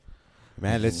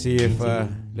 Man, let's see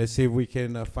if we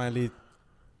can finally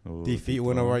Oh, defeat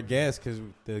one of our guests, because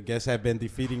the guests have been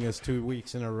defeating us 2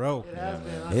 weeks in a row. It has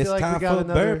been. I It's feel like time we got for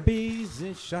another. burpees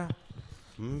and shot.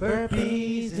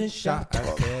 Burpees and shot.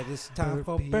 I said it's time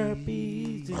for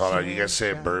burpees and Hold on, you shot. guys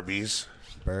say burpees?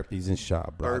 Burpees and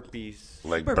shot, bro. Burpees.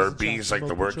 Like burpees, like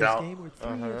the workout?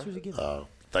 Uh-huh. I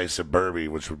thought you said Burby,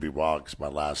 which would be wrong because my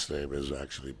last name is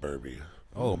actually Burby.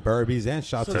 Oh, burpees and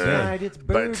shots So today. tonight it's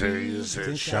Burpees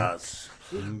and shots.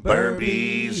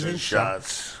 Burpees and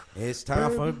shots. It's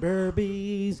time for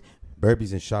burpees.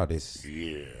 Burpees and shot is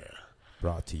Yeah.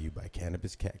 brought to you by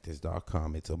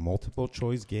CannabisCactus.com. It's a multiple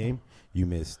choice game. You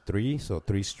miss 3, so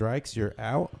 3 strikes, you're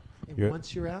out. And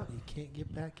once you're out, you can't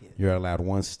get back in. You're allowed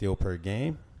 1 steal per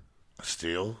game.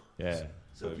 Steal? Yeah.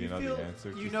 So if you you know feel the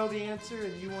answer, you know the answer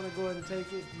and you want to go ahead and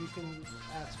take it, you can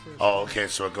ask first. Oh, okay,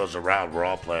 so it goes around. We're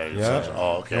all playing. Yeah.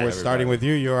 Oh, okay. And we're starting with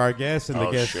you. You're our guest, and the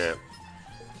Oh, guest. shit.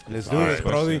 Let's do All this, right.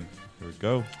 Brody. Here we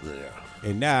go. Yeah.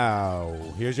 And now,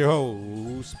 here's your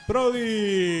host,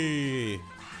 Brody.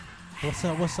 What's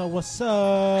up? What's up? What's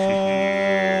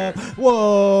up?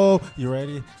 Whoa! You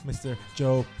ready, Mr.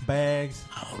 Joe Bags?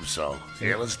 I hope so.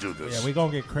 Yeah, let's do this. Yeah, we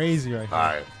gonna get crazy right here. All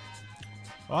right.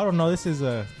 I don't know. This is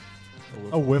a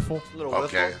whiffle. Little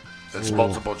Okay. It's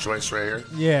multiple choice right here.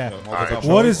 Yeah. All right.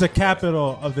 What is the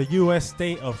capital of the U.S.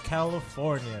 state of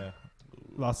California?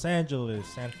 Los Angeles,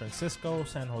 San Francisco,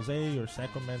 San Jose, or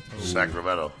Sacramento?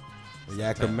 Sacramento.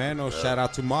 Sacramento. Shout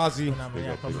out to Mozzie.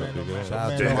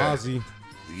 Shout out to Yeah. Mozzie.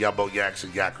 Yumbo Yaks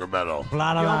and Yacramento.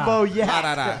 Blah, blah, blah. Jumbo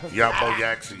Yak. Yumbo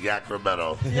Yaks and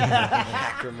Yacramento.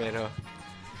 Sacramento.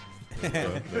 There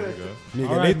we go.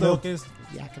 All right, Miguelito, Lucas.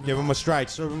 give him a strike.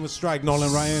 Serve him a strike,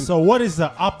 Nolan Ryan. So, what is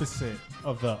the opposite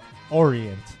of the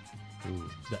Orient?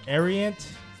 The Orient,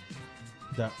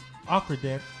 the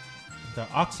Occident, the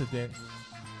Occident,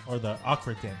 or the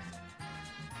Occident?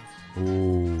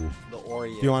 Ooh. The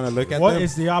Orient. Do you want to look at What them?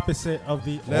 is the opposite of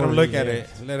the Let him Orient? look at it.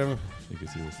 Let him. You can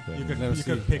see the spelling. You could, Let us you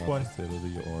could see. pick one. Opposite of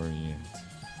the Orient.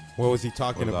 What was he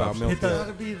talking What about, option? Milton? Hit the-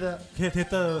 Gotta be the Hit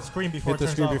the screen before Hit the it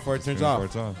turns screen off. before it turns Before off.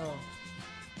 it's on.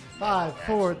 5,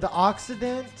 4. The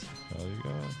Occident. There you go.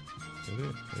 Hit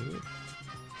it. Hit it.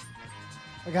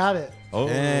 I got it. Oh,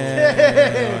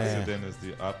 Yeah. Occident is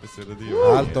the opposite of the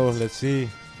Orient. Alto, let's see.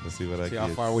 Let's see what I See get. how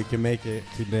far we can make it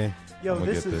today. Yo, I'ma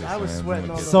this get is. this, I was man. sweating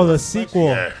I'ma all get over. So the this. sequel,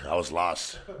 Yeah, I was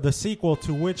lost. the sequel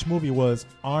to which movie was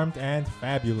Armed and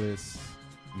Fabulous?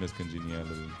 Miss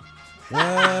Congeniality.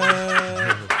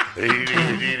 He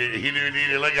didn't need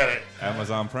it. Look at it.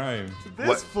 Amazon Prime.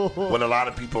 This fool. What a lot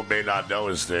of people may not know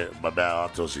is that my man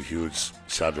Alto's a huge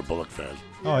Sandra Bullock fan.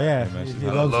 Oh yeah, man, he she's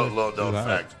Little loves it. known Right.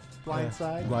 fact.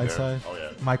 Blindside. Blindside. Oh,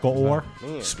 yeah. Michael Orr.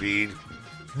 Speed.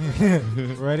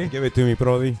 Ready? Give it to me,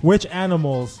 Brody. Which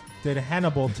animals did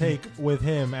Hannibal take with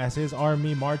him as his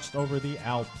army marched over the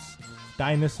Alps?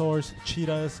 dinosaurs,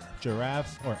 cheetahs,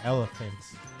 giraffes, or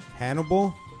elephants?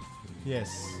 Hannibal?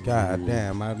 Yes. God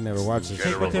damn, I've never watched this.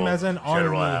 Take with him as an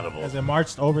army as it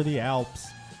marched over the Alps.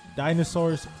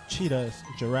 Dinosaurs, cheetahs,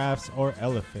 giraffes, or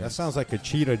elephants? That sounds like a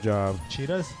cheetah job.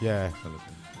 Cheetahs? Yeah.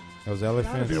 Those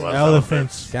elephants?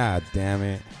 Elephants. God damn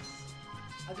it.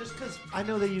 Just because I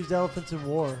know they used elephants in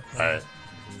war. All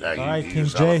right, King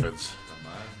J. Elephants.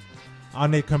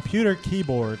 On a computer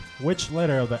keyboard, which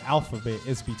letter of the alphabet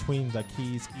is between the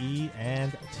keys E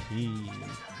and T?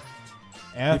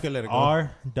 F, R,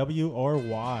 W, or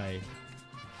Y?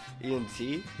 E and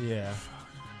T? Yeah.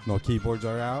 No keyboards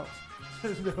are out?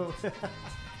 No.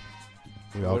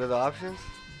 What are the options?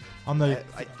 On the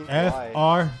I think F, Y.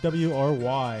 R, W, or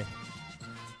Y?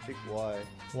 I think Y.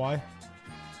 Y?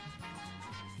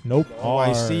 Nope. Oh,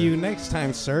 I see you next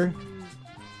time, sir.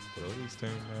 Brody's turn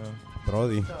now.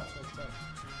 Brody.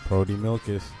 Brody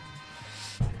Milkus.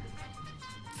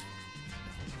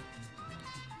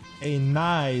 A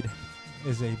nide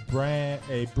is a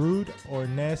brood or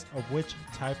nest of which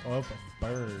type of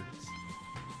birds?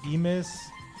 Emus,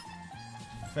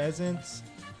 pheasants,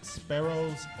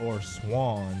 sparrows, or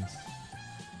swans?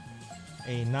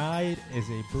 A nide is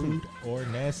a brood or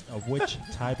nest of which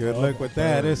type Good of luck with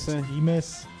birds? that,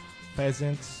 Emus,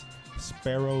 pheasants,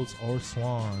 sparrows, or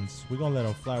swans? We're going to let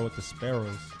them fly with the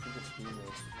sparrows.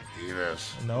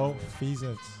 Venus. No,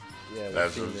 pheasants. Yeah,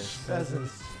 Pheasants.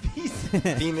 Pheasants.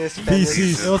 Venus.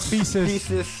 Feces. It was feces.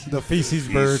 Feces. The feces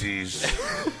bird. Feces.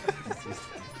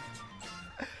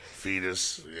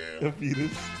 Fetus. Yeah. The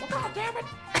fetus. God damn it.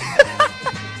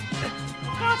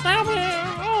 God damn it.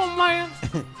 Oh, man.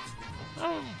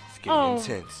 It's getting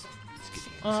intense.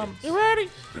 You ready?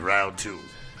 Round 2.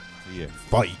 Yeah.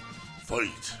 Fight.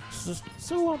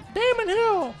 So, Damon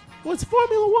Hill was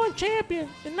Formula One champion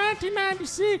in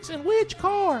 1996 in which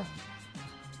car?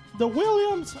 The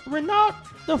Williams, Renault,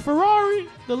 the Ferrari,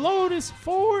 the Lotus,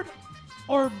 Ford,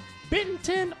 or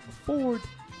Benetton Ford?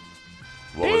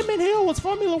 Damon Hill was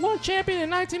Formula One champion in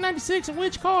 1996 in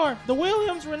which car? The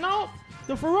Williams, Renault,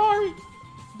 the Ferrari,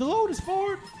 the Lotus,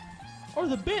 Ford, or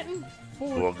the Benton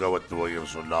Ford? We'll go with the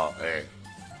Williams Renault. Hey.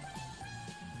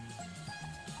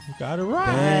 You got it right.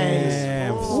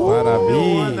 Damn,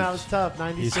 That was tough.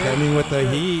 96. He's coming with the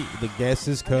heat. The guest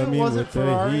is coming with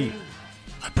Ferrari. the heat.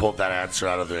 I pulled that answer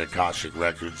out of the Akashic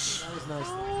Records. That was nice.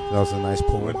 That was a nice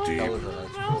pull. Went deep.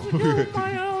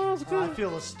 I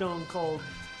feel a stone cold.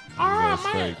 All right,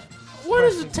 man. What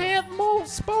is the 10th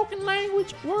most spoken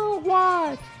language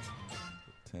worldwide?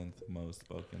 10th most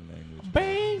spoken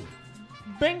language.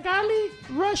 Bengali,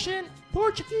 Russian,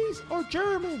 Portuguese, or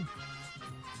German?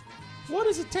 What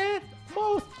is the 10th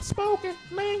most spoken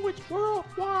language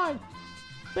worldwide?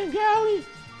 Bengali,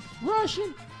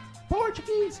 Russian,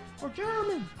 Portuguese, or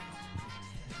German?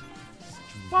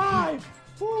 5,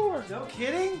 4. No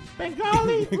kidding?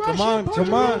 Bengali, Russian, Come on, Portuguese.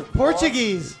 come on.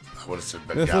 Portuguese. I would have said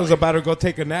Bengali. This one's about to go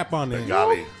take a nap on it.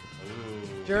 Bengali.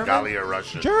 German. Bengali or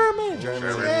Russian? German.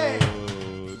 Hey.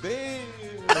 Damn.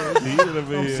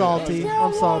 I'm salty.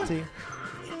 I'm salty.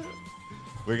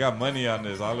 We got money on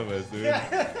this, all of us, dude.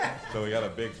 So we got a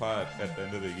big pot at the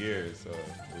end of the year. So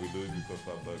we lose, we put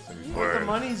 $5 every time. The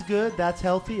money's good. That's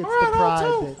healthy. It's All right, the pride.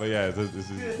 Alto. that- But yeah, this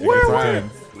is Where pride.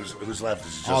 Who's left?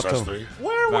 Is it just us three?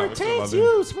 Where Nah, were what's up, tanks Aldo?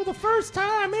 used for the first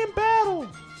time in battle?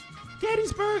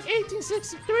 Gettysburg,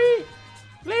 1863.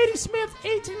 Ladysmith,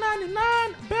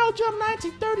 1899. Belgium,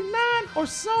 1939. Or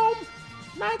Somme,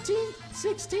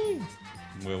 1916.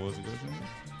 What was it?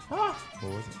 Huh?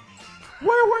 What was it?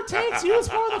 Where were tanks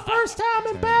used for the first time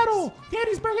in battle?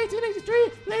 Gettysburg,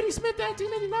 1883. Ladysmith,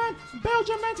 1989.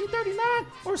 Belgium, 1939.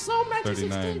 Or Somme,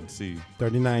 1916.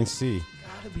 39C. 39C.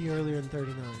 Gotta be earlier than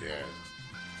 39. Yeah.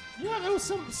 Yeah, it was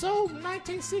Somme,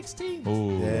 1916.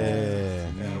 Oh.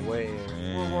 Yeah. Way.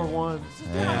 World War One.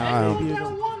 Yeah, We're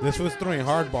down one This right was now. throwing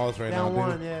hard balls right Down now,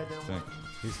 one. dude. Yeah, down one.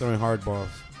 He's throwing hard balls.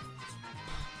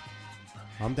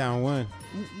 I'm down one.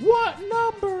 What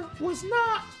number was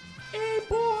not a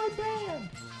boy band?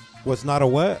 Was not a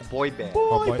what? Boy band.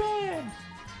 Boy boy. band.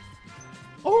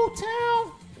 Old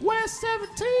Town, West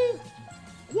 17,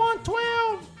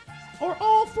 112, or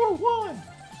All for One?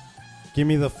 Give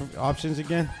me the options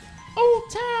again. Old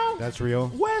Town, That's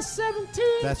real. West 17,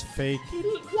 That's fake.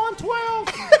 112,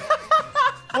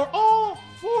 or All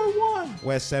for One?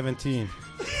 West 17.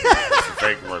 It's a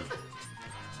fake one.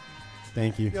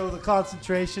 Thank you. Yo, the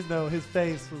concentration though, his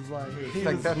face was like. He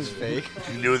Like was- that's fake.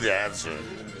 You knew the answer.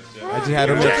 I just had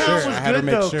to make O-Town sure. was I had to good,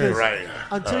 make though, sure. 'cause Right.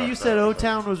 Until you said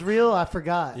O-Town was real, I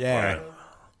forgot. Yeah. Right.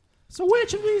 So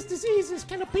which of these diseases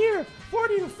can appear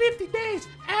 40 to 50 days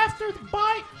after the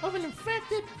bite of an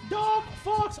infected dog,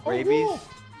 fox, or Rabies.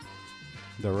 wolf?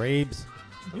 The rabes.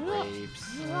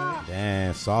 Grapes.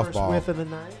 Damn, softball. First whiff of the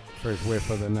night. First whiff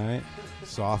of the night.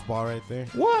 Softball right there.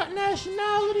 What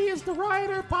nationality is the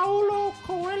writer Paulo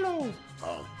Coelho?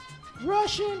 Oh.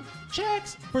 Russian,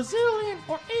 Czechs, Brazilian,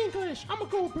 or English? I'm gonna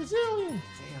go with Brazilian.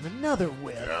 Damn, another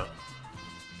whiff. Yeah.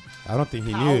 I don't think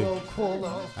he knew. Paulo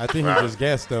Coelho. I think he just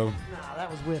guessed though. Nah, that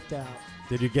was whiffed out.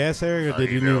 Did you guess, Eric, or did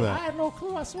you you know know. I that? had no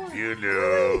clue. I swear. You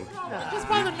knew. No, just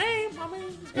by the name. I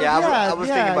mean, Yeah, I was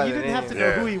thinking about you the didn't have to name. know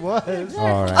Yeah. who he was.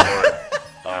 All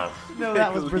right. No,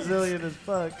 that was Brazilian as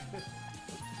fuck.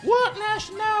 what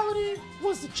nationality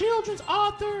was the children's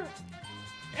author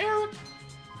Eric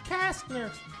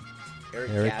Kastner?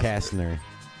 Eric Kastner.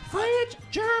 French,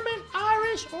 German,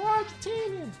 Irish, or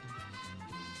Argentinian?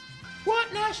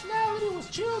 What nationality was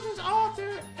children's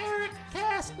author Eric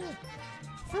Kastner?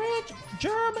 French,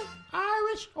 German,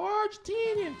 Irish, or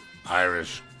Argentinian?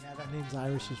 Irish. Yeah, that name's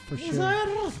Irish is for Is sure. that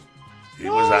He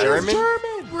was Irish. German?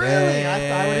 German. Really?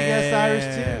 I would have guessed Irish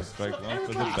Yeah. too. Strike one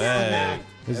for the Everybody- bag.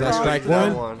 Is that strike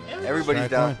one? Everybody's Strike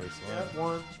down. one. Yep,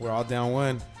 one. We're all down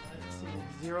one.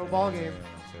 0 ball game.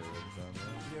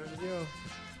 Yeah, 0-0.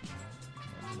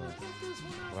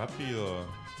 Rápido.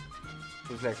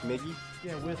 Who's next, Miggy?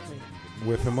 Yeah, with me.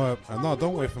 Whiff him up. No,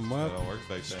 don't whiff him up. Don't work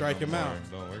like that Strike no him more.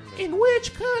 out. Don't work like In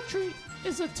which country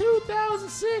is a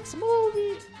 2006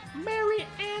 movie Marie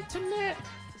Antoinette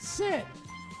set?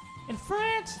 In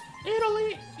France,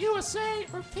 Italy, USA,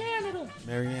 or Canada?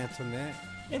 Marie Antoinette.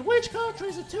 In which country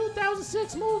is a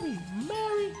 2006 movie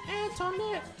Marie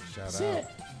Antoinette Shout set?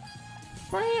 out.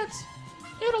 France,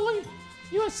 Italy,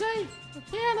 USA, or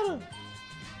Canada?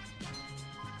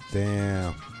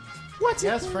 Damn. What's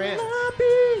Yes, it France. gonna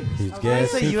be? He's I was gonna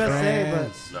say guessing USA,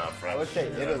 France. No, French. I would say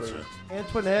Italy. but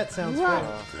Antoinette sounds Right.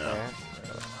 French.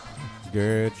 Yeah.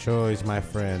 Good choice, my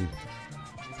friend.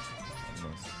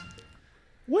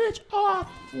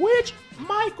 Which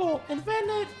Michael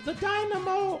invented the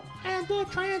dynamo and the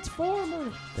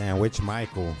transformer? Damn, which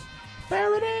Michael?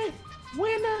 Faraday,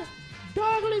 Winner,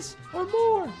 Douglas, or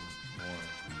Moore?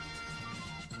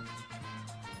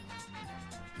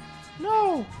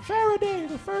 No, Faraday,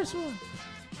 the first one.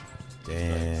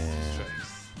 Damn.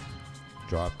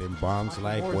 Dropping bombs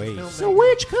like Moore's waves. filming. So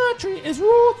which country is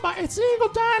ruled by a single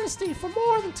dynasty for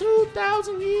more than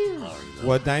 2,000 years?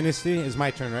 What dynasty? It's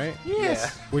my turn, right?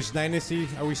 Yes. Which dynasty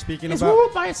are we speaking It's about?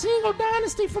 ruled by a single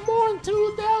dynasty for more than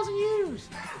 2,000 years.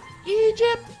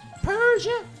 Egypt,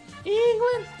 Persia,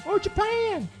 England, or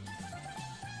Japan?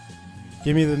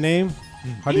 Give me the name.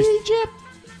 How do you Egypt.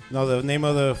 know the name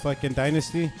of the fucking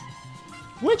dynasty?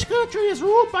 Which country is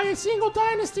ruled by a single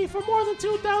dynasty for more than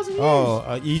 2,000 years?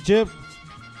 Oh, Egypt.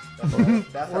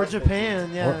 Or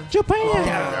Japan, yeah. Japan.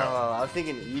 Oh, I was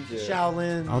thinking Egypt.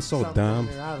 Shaolin. I'm so something dumb.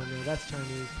 there. I don't know. That's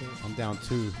Chinese. Too. I'm down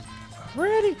 2.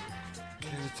 Ready?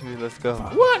 Give it to me. Let's go.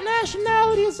 What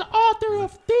nationality is the author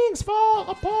of Things Fall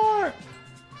Apart?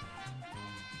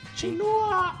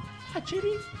 Chinua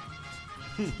Achebe?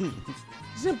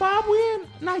 Zimbabwean,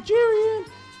 Nigerian,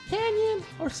 Kenyan,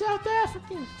 or South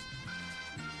African?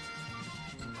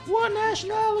 What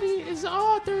nationality is the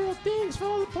author of Things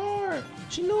Fall Apart?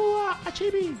 Chinua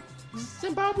Achebe?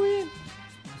 Zimbabwean,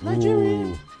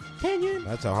 Nigerian, Ooh. Kenyan,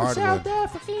 That's a or hard South one.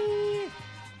 African?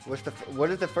 What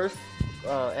is the first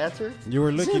answer? You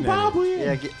were looking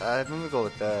Zimbabwean. Yeah, I'm gonna go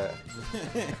with that. I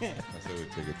say we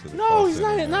take it to the No, call he's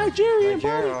center not now. Nigerian,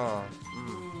 buddy. Nigeria.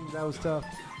 That was tough.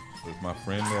 With my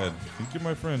friend Ed. Thank you,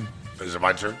 my friend. Is it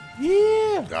my turn? Yeah.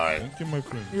 All right. Thank you, my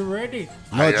friend. You ready?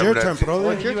 No, it's I your am turn, ready.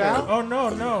 brother. Your turn. Oh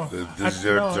no. This is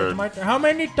your No, it's turn. my turn. How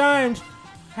many times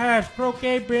has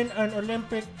croquet been an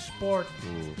Olympic sport?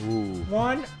 Ooh,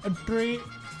 1, 3,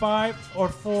 5, or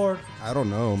 4? I don't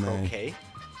know, man. Okay.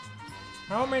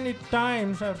 How many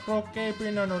times has croquet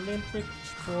been an Olympic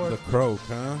sport? The croak,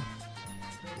 huh?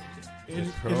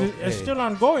 It's still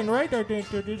ongoing, right? I think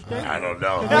to this day. I don't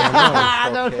know. I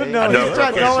don't Okay. know. I know He's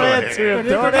trying to croquet's don't right answer here. him.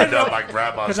 Because I know my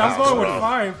grandma's Because I'm house, going with bro.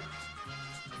 5.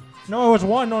 No, it was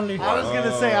 1 only. I was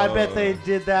gonna say, I bet they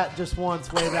did that just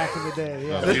once way back in the day.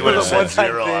 Yeah. If you would have said one-time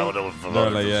 0, I thing. would have They're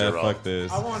voted like, for yeah, 0. fuck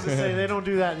this. I wanted to say they don't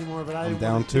do that anymore, but I didn't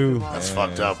down want to two. tip them off. That's Yeah,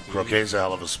 fucked up. it's- Croquet's a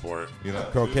hell of a sport. You know,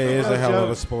 Croquet is a hell of a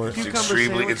joke. sport. It's Cucumber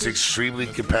extremely,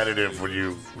 sandwiches. competitive when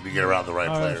you get around the right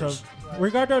Alright, players. so we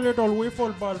got a little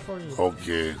wiffle ball for you.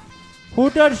 Okay. Who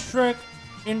does Shrek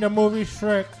in the movie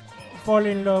Shrek fall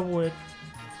in love with?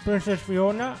 Princess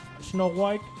Fiona, Snow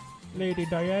White, Lady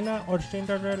Diana, or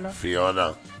Cinderella?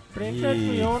 Fiona. Princess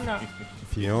Fiona.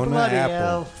 Fiona Bloody Apple.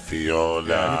 hell. He threw him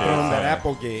that Fiona.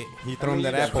 Applegate. He threw him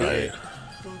that Right. Applegate.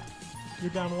 You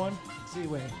down 1?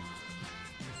 Seaway.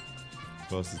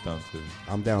 Close is down 2.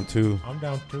 I'm down 2. I'm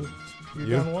down 2. You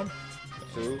You? down 1?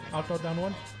 2. Alto down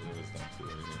 1? It was down 2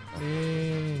 right here.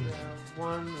 We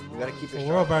gotta keep it.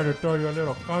 We're about to throw you a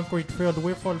little concrete-filled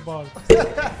wiffle ball,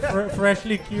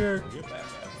 freshly cured.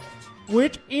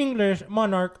 Which English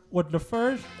monarch was the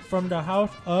first from the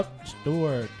House of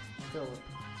Stuart? Philip.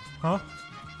 Huh?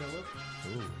 Philip.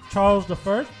 Charles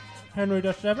I, Henry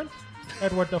VII,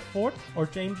 Edward IV, or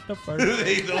James I?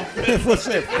 What's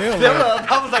that,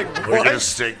 Philip. I was like, what? We're gonna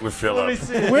stick with Philip.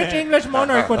 Which English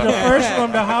monarch was the first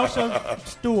from the House of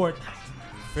Stuart?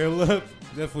 Philip.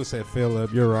 That fool said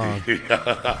Philip. You're wrong.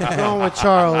 I'm going with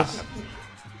Charles.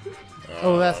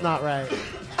 Oh, that's not right.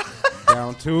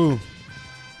 Down 2.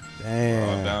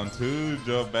 Damn. Down 2.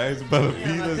 Joe Bags about to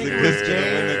beat us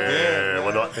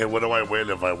again. Hey, what do I win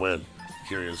if I win?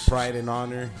 Curious. Pride and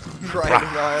honor. Pride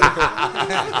and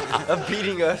honor of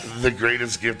beating us. The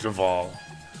greatest gift of all.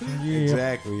 Yeah.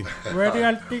 Exactly. Ready,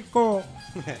 Altico.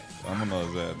 I'm gonna know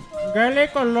that. Gale,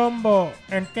 Colombo,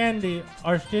 and Kandy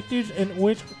are cities in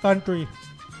which country?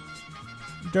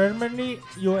 Germany,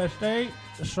 USA,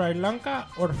 Sri Lanka,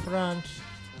 or France?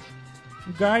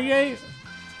 Gale,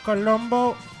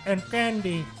 Colombo, and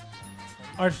Kandy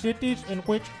are cities in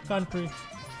which country?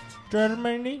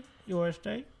 Germany,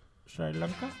 USA, Sri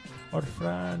Lanka, or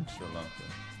France?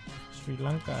 Sri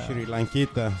Lanka. Sri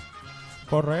Lankita.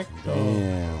 Correct.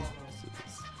 Damn.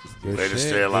 Good Way to shit,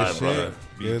 stay alive, good brother.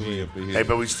 shit. Hey,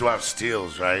 but we still have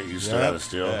steals, right? You still have a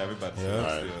steal? Yeah, everybody still has a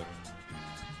Alright. steal.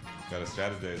 Gotta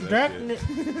strategize that shit.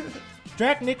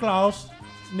 Jack Nicklaus.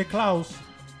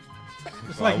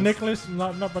 It's like Nicholas,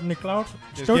 not but Nicklaus.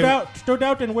 Stood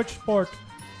out in which sport?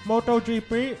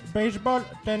 MotoGP, baseball,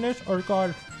 tennis, or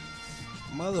golf?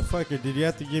 Motherfucker, did you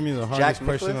have to give me the hardest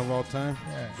question of all time?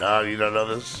 No, you don't know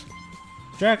this?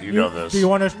 Jack, you know this. Do you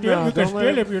want to steal? No, you can don't steal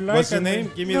let- if you like. What's the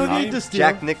name? Give me the name.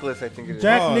 Jack Nicklaus, I think it is.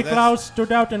 Jack Nicklaus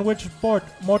stood out in which sport?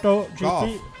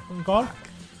 MotoGP, golf.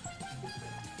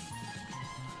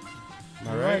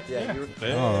 All right. Yeah.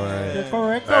 All right. You're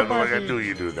correct. I don't know what I do.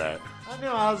 You do that. I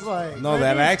know. I was like, No,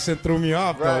 that accent threw me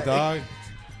off, Right. though, dog.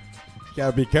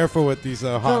 Gotta be careful with these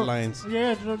hotlines.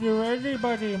 Yeah, so you ready,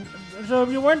 buddy? So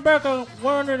you went back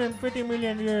 150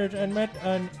 million years and met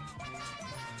an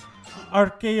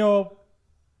Archaeopteryx.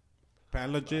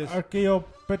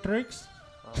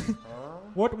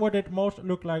 What would it most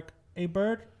look like? A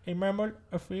bird, a mammal,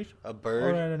 a fish, A or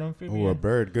bird. an amphibian? Ooh, a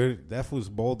bird. Good. That fool's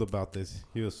bold about this.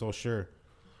 He was so sure.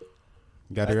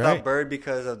 Got I it thought right? bird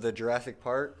because of the Jurassic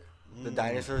Park. The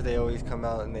dinosaurs, they always come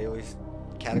out and they always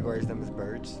categorize them as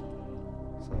birds.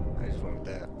 So I just went with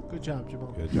that. good job,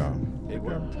 Jamal. Good job. Big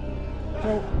one.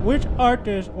 So, which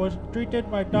artist was treated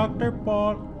by Dr.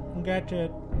 Paul Gachet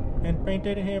and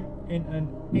painted him in an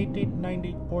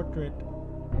 1890 portrait?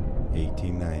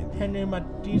 1890. Henry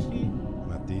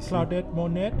Matisse, Claudette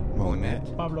Monet,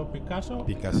 Pablo Picasso,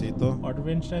 Picasso, or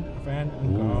Vincent Van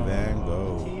Ooh, Gogh? Van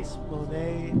Gogh. Matisse,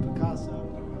 Monet, Picasso.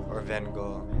 Or Van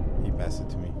Gogh. He passed it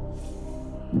to me.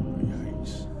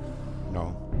 Yikes.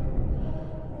 No.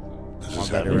 This I is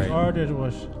got it heavy. This right. artist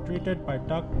was treated by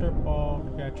Dr. Paul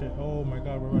Gachet. Oh my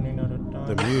God, we're running out of time.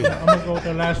 The music. I'm gonna go with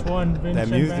the last one, Vincent That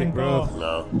music, Van bro. Gogh.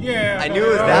 No. Yeah, I knew it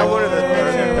was that one or the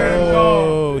Vincent Van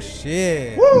Gogh. Oh,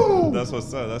 shit. That's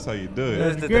what's up. That's how you do It it.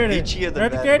 was the Da Get it. Vinci of the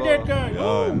Let's Van get Gogh. that guy.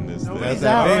 Yo, and this Nobody's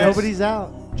that out. Bags. Nobody's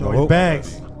out. Joey Nope.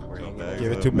 Bags.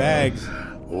 Give it to Bags.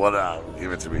 What up?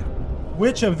 Give it to me.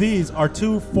 Which of these are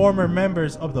two former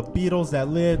members of the Beatles that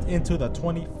lived into the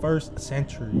 21st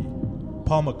century?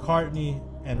 Paul McCartney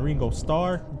and Ringo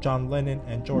Starr, John Lennon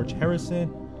and George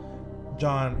Harrison,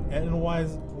 John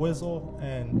Entwistle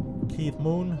and Keith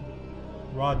Moon,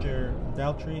 Roger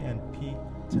Daltrey and Pete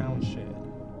Townshend.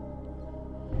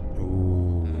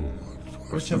 Ooh.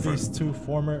 Which of these two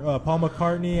former Paul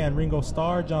McCartney and Ringo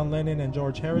Starr, John Lennon and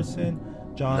George Harrison,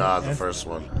 John? Nah, the first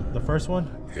one. The first one.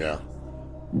 Yeah.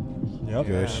 Yep.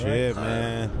 Good shit,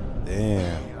 man.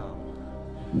 Damn.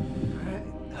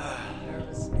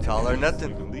 It's all or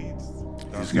nothing.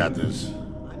 He's got this.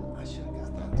 I should have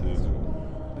got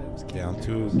that. Down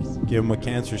 2. Give him a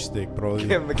cancer stick, bro. Give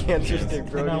him a cancer stick,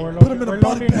 bro. Now we're loading, we're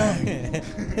loading now.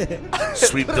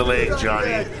 Sweep the leg,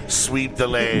 Johnny. Sweep the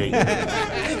leg.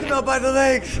 Take him out by the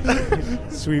legs.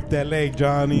 Sweep that leg,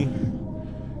 Johnny.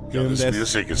 Give Yo, him this that.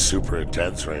 music is super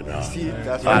intense right now. See,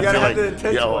 that's why you gotta have the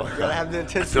intense one. You gotta have the I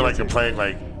intense feel like one. I'm playing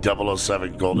like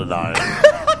 007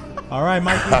 GoldenEye. All right,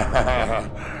 Mikey.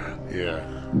 Yeah.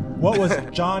 What was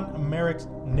John Merrick's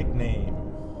nickname?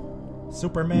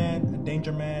 Superman,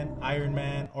 Danger Man, Iron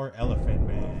Man, or Elephant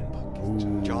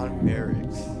Man? John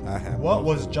Merrick's. I have What no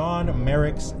was clue. John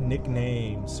Merrick's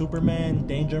nickname? Superman,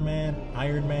 Danger Man,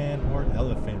 Iron Man, or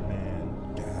Elephant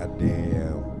Man? God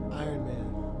damn. Iron Man.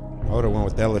 I would have went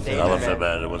with Elephant. Elephant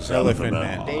Man. It was Elephant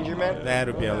Man. Danger Man? That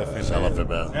would be Elephant Man. Elephant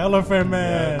Man. Elephant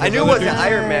Man. I knew it wasn't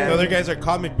Iron Man. The other guys are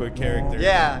comic book characters.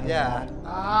 Yeah.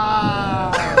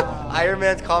 Iron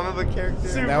Man's comic book character.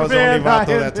 That was only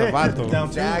Vato. That's a Vato.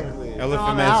 Exactly.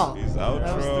 Elephant Man. He's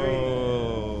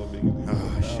outro.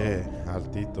 Oh, shit.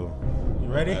 Altito. You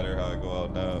ready? No matter how I go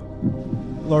out now.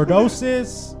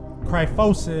 Lordosis,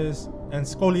 kyphosis, and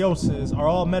scoliosis are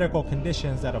all medical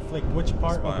conditions that afflict which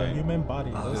part of the human body?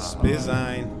 The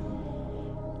Spizine.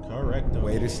 Correct.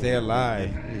 Way to stay alive.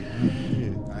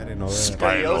 I didn't know that.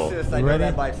 Scoliosis, I know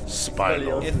that by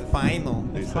Spinal. It's final.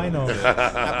 It's final.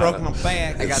 I broke my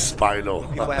back. I got spinal.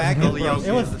 People back have is broken. scoliosis.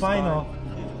 It was final.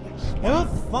 It was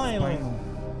final.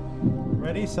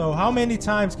 Ready? So how many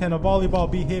times can a volleyball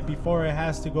be hit before it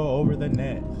has to go over the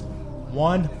net?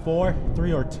 1, 4,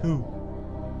 3, or 2?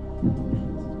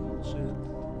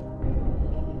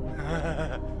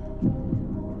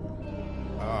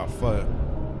 Oh, fuck.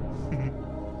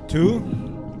 2?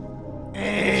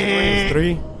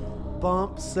 3?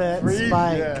 Bump, set,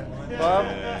 spike. Yeah. Bump,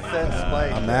 set,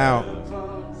 spike. I'm out.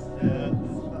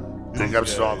 Big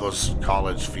ups to all those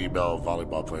college female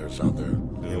volleyball players out there.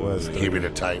 It was keeping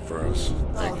it tight for us.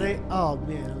 Thank you. Man, I love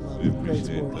it. Great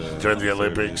sport. During the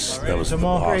Olympics, that was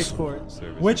Jamal. awesome. Great sport.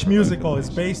 Which musical is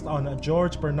based on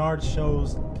George Bernard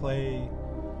Shaw's play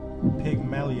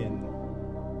Pygmalion?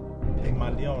 A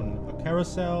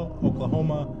Carousel,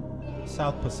 Oklahoma,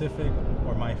 South Pacific,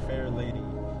 or My Fair Lady?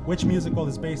 Which musical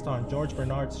is based on George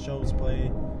Bernard Shaw's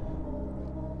play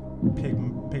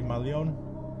Pygmalion?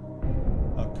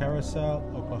 A Carousel,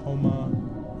 Oklahoma,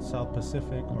 South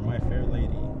Pacific, or My Fair Lady?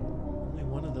 Only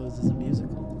one of those is a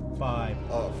musical. 5,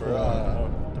 Oh, for 4,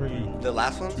 3, the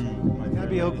last one? 2. My Gotta Fair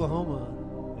be Lady. Oklahoma.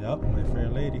 Yep, My Fair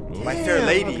Lady. My Fair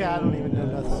Lady. Okay, I don't even know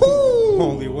nothing.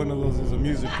 Only one of those is a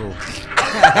musical.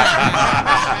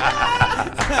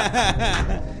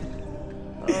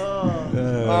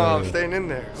 Oh, I'm staying in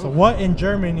there. So what in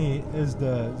Germany is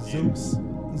the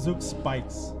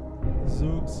Zugspitz?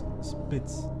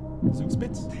 Zugspitz.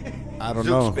 I don't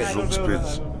know.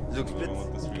 Zugspitz.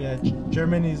 Zugspitz. Yeah,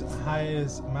 Germany's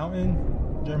highest mountain,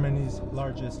 Germany's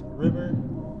largest river,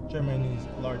 Germany's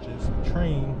largest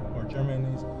train, or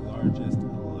Germany's largest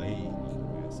lake.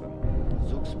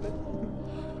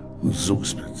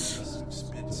 Zugspitz.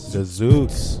 The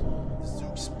Zooks.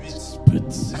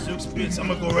 Zugspitz. I'm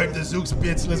gonna go right to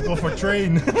Zugspitz. Let's go for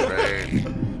train.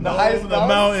 The highest the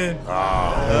mountain. The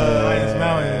highest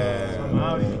mountain.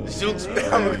 mountain.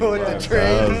 Zugspitz. I'm gonna go with the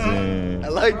train. I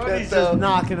like that He's though. just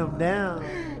knocking them down.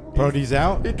 Brody's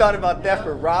out. He thought about that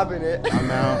for robbing it. I'm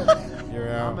out. You're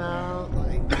I'm out. out.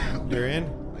 Like, You're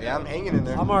in. Yeah, I'm hanging in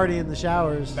there. I'm already in the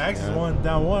showers. Max is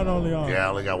down one only on. Yeah, I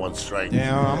only got one strike.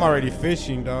 Damn, I'm already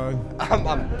fishing, dog.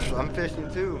 I'm fishing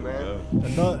too, man.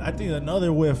 I think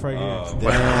another whiff right here.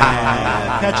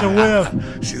 Damn. Catch a whiff.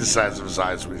 See the size of his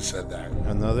eyes when he said that.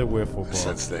 Another wiffle I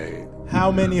said ball. stay.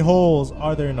 How many holes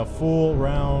are there in a full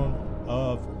round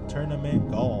of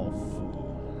tournament golf?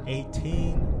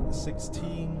 18,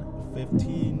 16,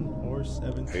 15, or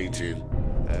 17? 18.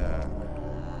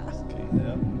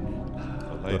 Yep.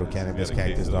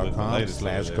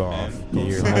 LittleCannabisCactus.com/golf. Get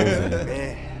your holes in.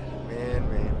 Man.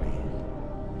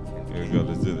 Here we go.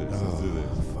 Let's do this. Let's do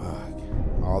this. Fuck.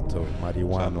 Alto, Chop my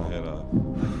marijuana. head off.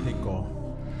 Pico.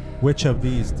 Which of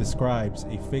these describes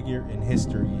a figure in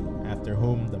history after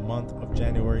whom the month of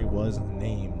January was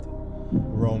named?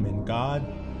 Roman god,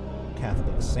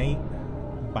 Catholic saint,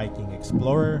 Viking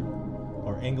explorer,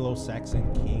 or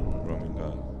Anglo-Saxon king? Roman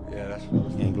God. Yeah, that's what I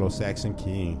was Anglo-Saxon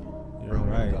king. You're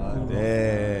right.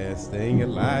 Yeah, staying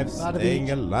alive, Lot of staying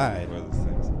each. alive. Brother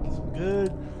Saints.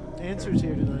 Good answers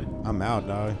here tonight. I'm out,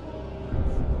 dog.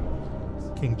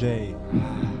 King J.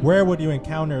 Where would you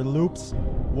encounter loops,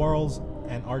 whorls,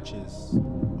 and arches?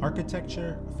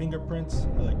 Architecture, fingerprints,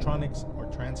 electronics, or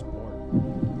transport?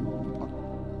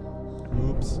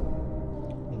 Loops,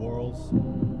 whorls,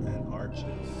 and arches.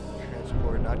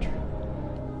 transport, not true.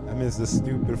 I missed the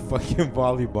stupid fucking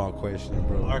volleyball question,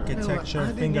 bro. Architecture, I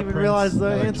didn't fingerprints, even realize the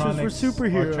answers were electronics,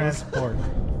 superheroes. or transport.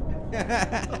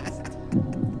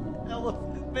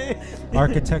 Elephant man.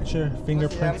 Architecture, Yeah, I'm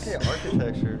fingerprints. saying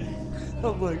architecture.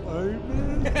 I'm like,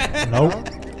 Iron Man. Nope.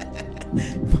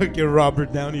 Fucking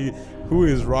Robert Downey. Who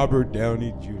is Robert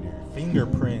Downey Jr.?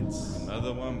 Fingerprints.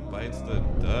 Another one bites the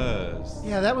dust.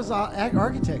 Yeah, that was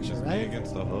architecture, Just me right?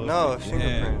 against the whole No, thing.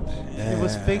 fingerprints. It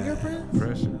was fingerprints?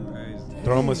 Pressure. Nice.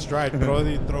 Throw him a strike,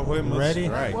 Brody. Throw him a Ready?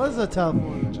 strike. Was a tough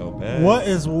one. Joe Bad. What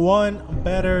is one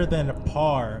better than a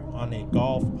par on a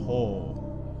golf hole?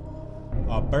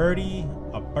 A birdie,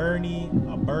 a Bernie,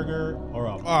 a burger, or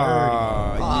a birdie?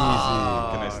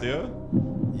 Ah, Can I steal?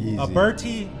 easy. Easy. A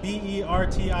Bertie,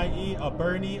 B-E-R-T-I-E, a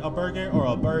Bernie, a burger, or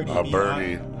a birdie? A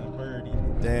birdie. A birdie.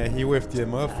 Damn, he whiffed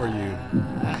him up for you.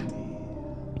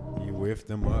 He whiffed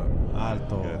him up.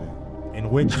 Alto. In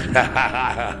which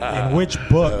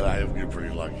book I am getting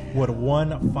pretty lucky. would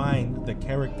one find the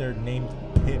character named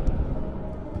Pip?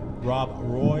 Rob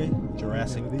Roy,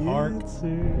 Jurassic Park,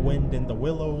 Wind in the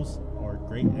Willows, or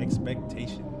Great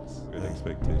Expectations? Great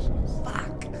Expectations.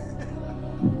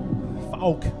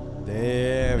 Fuck.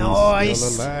 Damn, Nice.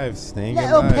 he's still alive. Staying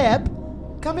Little alive. Pep.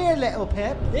 Come here, little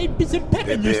Pep. Hey, bit some pep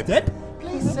in your step.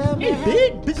 Please,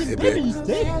 Hey, bit, bit some pep in your May I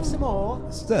step. have some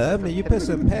more? Sir, may you put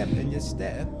some pep in your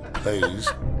step? Please.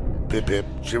 Pip, pip.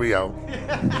 Cheerio.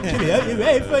 Jimmy, are you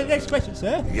ready for the next question,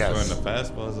 sir? Yes. Throwing the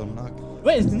fastballs, I'm knocking.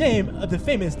 What is the name of the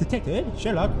famous detective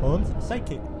Sherlock Holmes'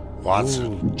 sidekick?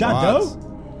 Watson. John Watts.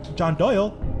 Doe, John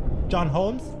Doyle, John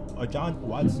Holmes, or John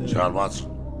Watson? John Watson.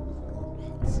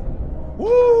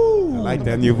 Woo! I like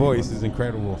that new voice. It's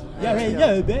incredible. Yeah, man,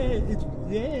 yeah, man.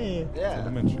 Yeah.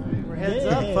 Elementary. Heads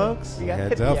Yeah. up, folks.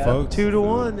 Heads up, folks.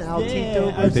 2-1. Yeah,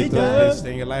 Altito Altito. They've been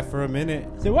staying alive for a minute.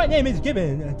 So what name is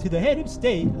given to the head of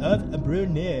state of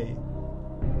Brunei?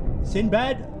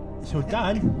 Sinbad,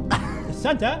 Sultan,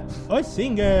 Santa, or I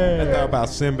Singer? thought about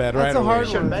Sinbad right That's a hard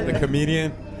away. one. The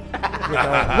comedian.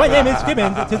 What name is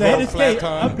given to the head of Flat state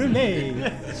tongue. of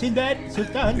Brunei? Sinbad,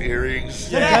 Sultan, Earrings.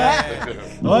 Santa,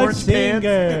 or Orange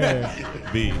Singer?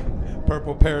 B.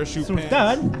 Purple parachute pants.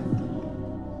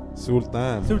 Sultan,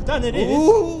 Sultan. Sultan it is.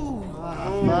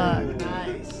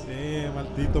 Nice. Damn,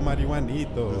 maldito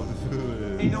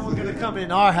marihuanito. Ain't no one gonna come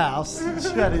in our house.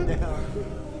 Shut it down.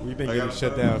 We've been getting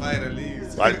shut down.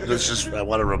 I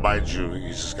want to remind you, you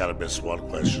just got to miss one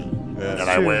question. Yeah. And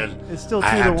I True. win. It's still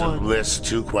I 2 to have to 1. list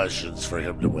 2 questions for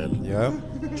him to win.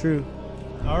 Yep. True.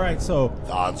 All right, so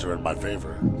The odds are in my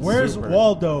favor. Where's Super.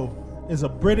 Waldo is a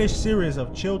British series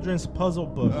of children's puzzle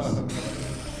books.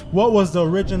 What was the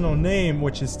original name,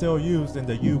 which is still used in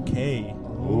the UK?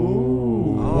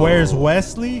 Where's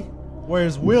Wesley?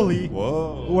 Where's Willie?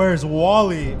 Whoa. Where's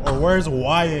Wally? Or where's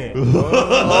Wyatt?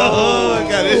 Oh, I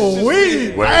got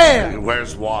it.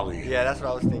 Where's Wally? Yeah, that's what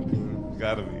I was thinking.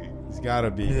 Gotta be. It's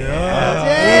gotta be. That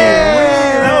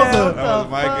That was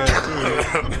my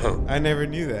guess too. I never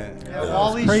knew that.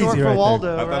 Wally's crazy short for right there.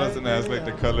 Waldo. I thought it right? was an aspect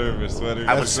the color of his sweater.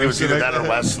 I was, it was either that or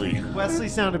Wesley. Wesley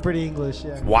sounded pretty English,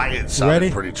 yeah. Wyatt sounded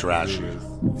Ready? pretty trashy.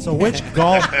 So which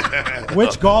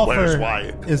Where's golfer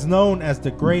Wyatt? is known as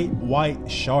the Great White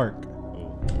Shark?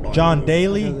 John I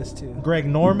Daly, know this too. Greg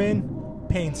Norman,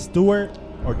 Payne Stewart,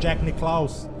 or Jack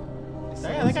Nicklaus?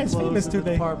 That guy's Closed famous at the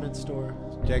today. Department store.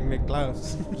 Jack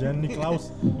Nicklaus. Jack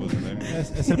Nicklaus. What's his name?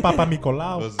 Es el Papa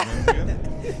Nicolau. What's his name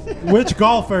again? Which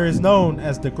golfer is known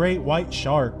as the Great White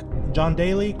Shark? John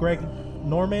Daly, Greg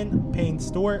Norman, Payne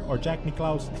Stewart, or Jack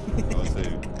Nicklaus? I'll say,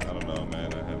 I don't know,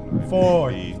 man. I have no idea. 4,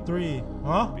 B. 3,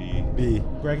 huh? B. B.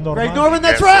 Greg Norman. Greg Norman,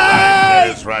 that's Yes, right!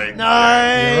 That is right.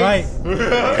 Nice! You're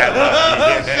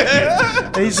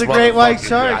right. He's the Great White Motherfucker,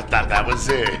 Shark. I thought that was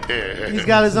it. He's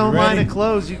got his own line Ready? of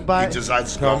clothes. You can buy He it.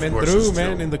 designs golf Coming courses through,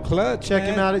 man, too. in the clutch. Check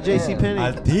him out at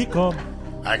JCPenney. Altico.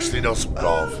 I actually know some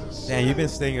golf. Damn, you've been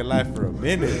staying alive for a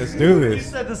minute. Let's do You this.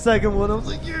 said the second one. I was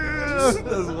like, yeah!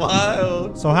 That's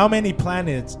wild. So how many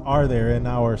planets are there in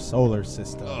our solar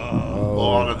system?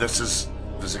 Oh, this is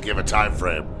a given time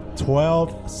frame.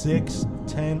 12, 6,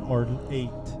 10, or 8?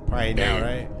 Right now,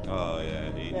 right? Oh, yeah.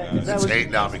 8, Yeah, 'cause 9. that It's was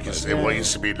 8 now because it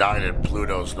used to be 9 and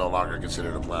Pluto's no longer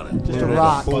considered a planet. just Yeah, a they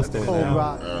rock. busted it Cold now.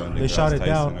 rock. They shot it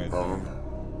down. Right Um,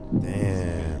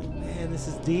 Damn. Man, this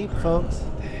is deep, folks.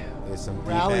 There's some deep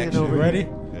Rallying action. over You ready?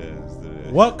 yeah, let's do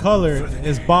it. What color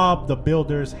is Bob the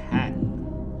Builder's hat?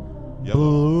 Yellow.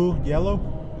 Blue, yellow?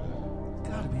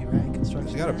 Gotta be right. Construction.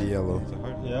 It's gotta be yellow. It's a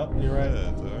hard Yep, you're right. Yeah,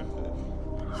 it's a hard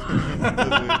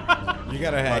You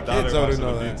gotta My have daughter kids so watched to it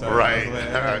a know few that. times. Right. I was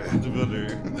like, all right, the builder.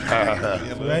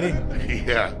 Ready?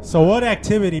 yeah. So what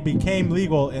activity became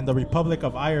legal in the Republic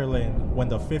of Ireland when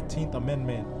the 15th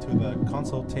Amendment to the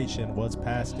Constitution was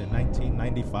passed in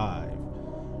 1995?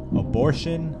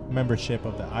 Abortion, membership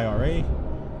of the IRA,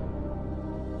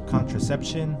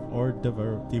 contraception, or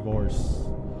divorce?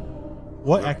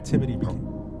 What activity became,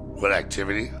 What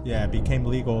activity? became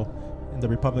legal in the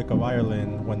Republic of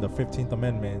Ireland when the 15th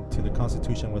Amendment to the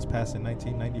Constitution was passed in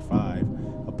 1995?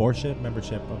 Abortion,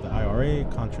 membership of the IRA,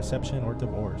 contraception, or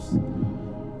divorce?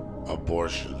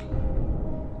 Abortion.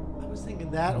 I was thinking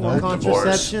that No. or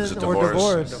contraception Divorce. Is it or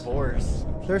divorce? divorce.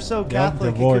 They're so Yeah,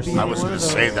 Catholic. divorce. It could be I any was one going of to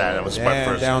those. say that. That was my Damn,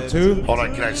 first. down 2. Hold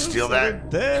on, can I steal that?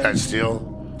 Can I steal?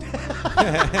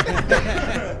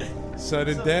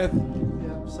 Sudden death.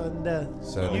 Yep, sudden death.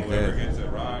 Sudden Whoever death. gets it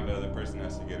wrong, the other person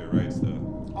has to get it right. So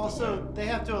Also, they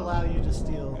have to allow you to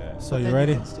steal. Yeah. So you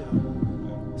ready?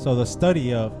 So the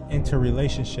study of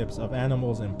interrelationships of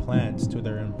animals and plants to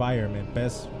their environment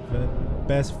best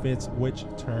fits which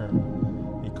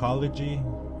term? Ecology,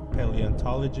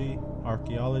 paleontology,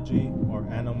 archaeology, or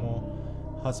animal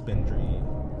husbandry?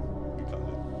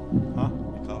 Huh?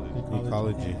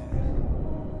 Ecology.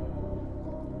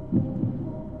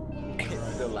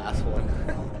 The last one.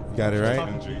 Got it right?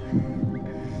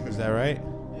 Is that right?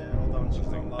 Yeah, hold on. She's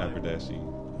like haberdashy.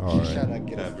 All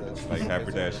right. Like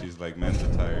haberdashy's like men's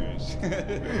attire and shit.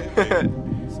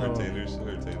 Her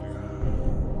tailor.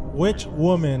 Which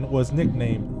woman was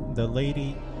nicknamed the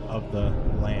Lady of the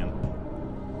Lamp?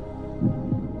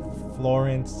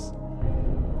 Florence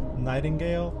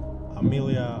Nightingale,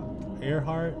 Amelia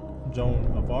Earhart,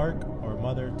 Joan of Arc, or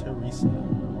Mother Teresa?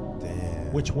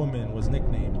 Damn. Which woman was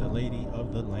nicknamed the Lady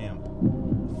of the Lamp?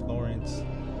 Florence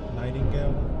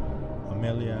Nightingale,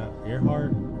 Amelia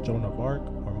Earhart, Joan of Arc,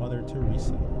 or Mother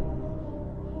Teresa?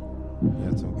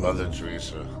 Mother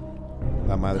Teresa.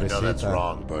 La I Madrecita. know that's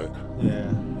wrong, but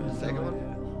Yeah. The second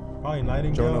one? Probably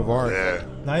Nightingale. Joan of Arc. yeah.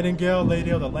 Nightingale,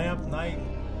 Lady of the Lamp, Night.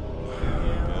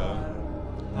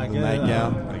 I The get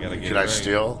nightgown. I gotta get Can it I right.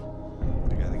 steal?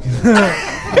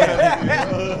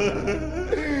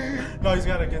 No, he's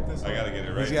gotta get this. I gotta get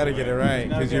it right. He's got to get it right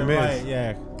because you missed. Right,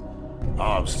 yeah. Oh,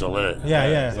 I'm still in it.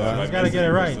 Yeah. So if He's I gotta miss get it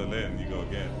you right. still in, you go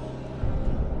again.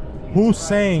 Who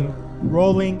sang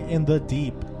 "Rolling in the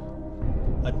Deep"?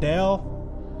 Adele,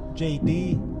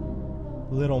 JD,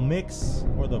 Little Mix,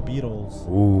 or the Beatles?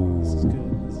 This is Ooh.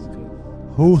 good. This is good.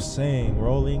 Who sang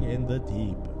 "Rolling in the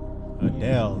Deep"?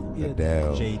 Adele,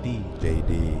 Adele. JD,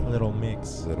 JD. Little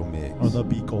Mix, Little Mix. or the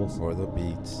Beatles? Or the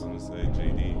Beats. I'm gonna say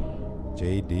JD.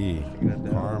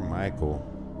 JD. Carmichael.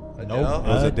 Nope, It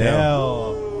was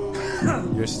Adele.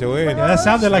 You're still in. Yeah, that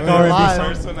sounded like Still R&B alive. song.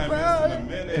 First one I missed in a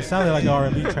minute. It sounded like an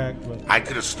R&B track, but I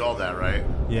could have stole that, right?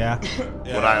 yeah.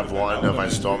 Would I have won if I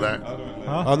stole that?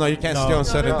 Huh? Oh, no, you can't No. steal on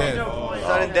sudden No, death. no.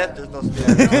 Sudden death, there's no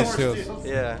No stealing. steals.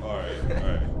 Yeah. Alright.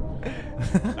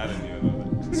 I didn't even know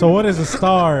that. So what is a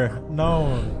star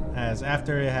known as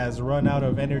after it has run out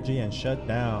of energy and shut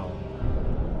down?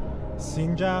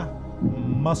 Sinja,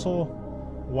 Muscle,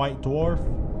 White Dwarf,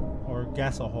 or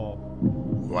Gasahol?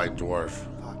 White dwarf.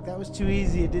 Fuck, that was too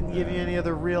easy. It didn't give you any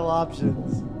other real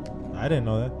options. I didn't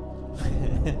know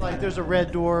that. Like there's a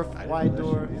red dwarf, white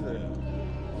dwarf.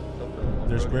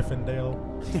 There's Gryffindor.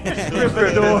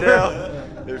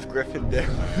 Gryffindor. There's Gryffindor.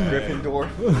 Gryffindor.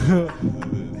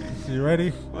 You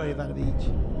ready? Oh, you've out of each.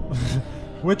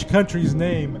 Which country's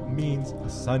name means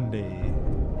Sunday?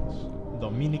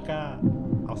 Dominica,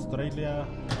 Australia,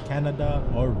 Canada,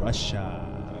 or Russia?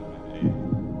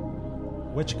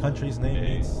 Which country's name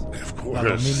means? Of La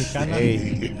course.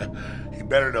 Dominicana? You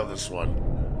better know this one.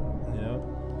 Yep.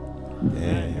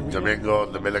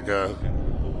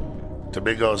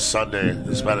 Domingo is Sunday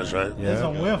in Spanish, right? There's a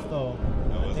whiff though.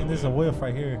 I think there's a whiff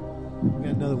right here. We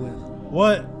got another whiff.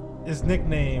 What is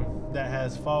nickname that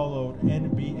has followed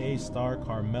NBA star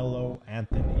Carmelo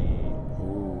Anthony?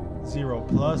 0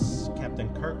 plus,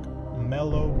 Captain Kirk,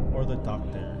 Melo, or the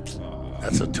Doctor?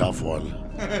 That's a tough one.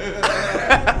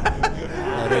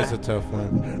 That is a tough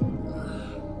one.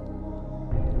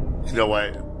 You know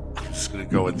what? I'm just gonna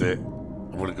go with it.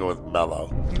 I'm gonna go with Mello.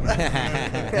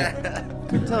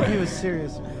 Couldn't tell if he was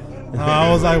serious. I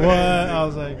was like, what? I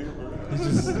was like, he's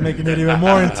just making it even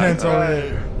more intense over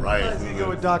there. Right. He's gonna go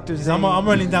with Dr. I'm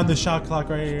running down the shot clock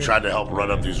right here. Trying to help run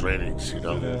up these ratings, you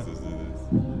know?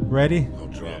 Ready? No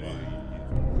drama.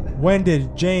 When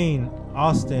did Jane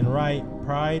Austen write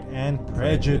Pride and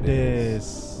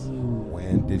Prejudice?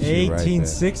 When did she write that?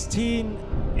 1816,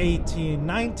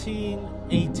 1819,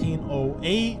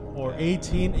 1808, or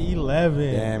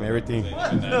 1811? Damn, everything.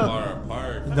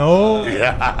 No.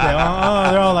 Yeah.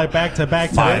 They're all like back to back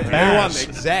to They back. want the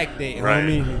exact date, Right.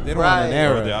 homie. They don't want an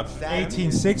era.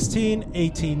 1816,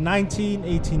 1819,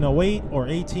 1808, or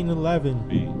 1811?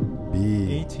 B.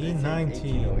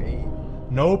 1819.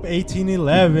 Nope,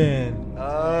 1811.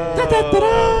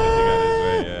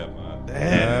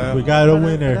 Damn. We got a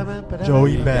winner,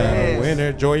 Joey Bags.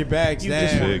 Winner, Joey Bags. You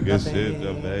just Damn. Good shit,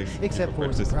 the Bags. Except for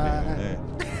Participating.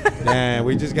 surprise. Damn,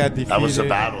 we just got defeated. That was a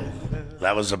battle.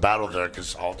 That was a battle there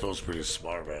because Alto's pretty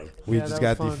smart, man. We Yeah, just that got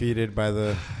was fun. defeated by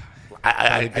the.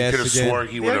 I guess could have again. swore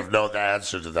he would have known the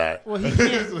answer to that. Well,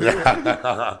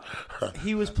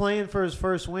 he was playing for his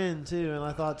first win too, and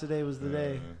I thought today was the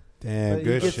day. Damn, But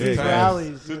good he gets shit. these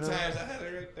rallies. You know?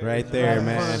 Right there, Having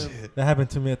man. fun. That happened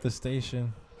to me at the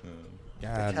station.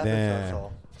 God damn.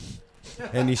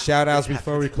 Any shout outs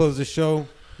before we close the show,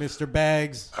 Mr.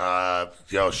 Bags?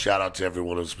 Yo, shout out to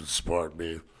everyone who's been supporting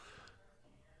me.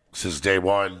 since day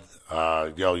one.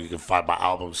 You can find my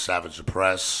album Savage the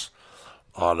Press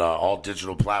on all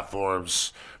digital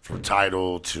platforms, from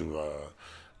Tidal to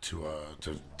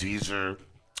Deezer.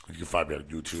 You can find me on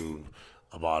YouTube.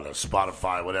 I'm on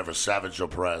Spotify, whatever. Savage Joe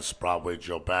Press, Broadway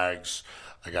Joe Bags.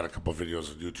 I got a couple videos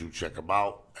on YouTube. Check them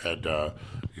out. And,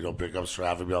 big ups for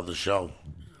having me on the show.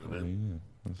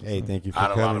 Hey, thank you for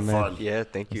coming, man. Yeah,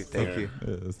 thank you.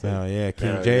 Yeah,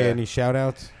 King J, any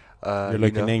shout-outs? You're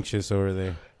looking anxious over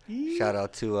there. Shout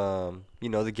out to,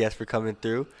 the guests for coming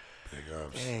through.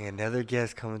 Dang, another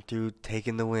guest coming through,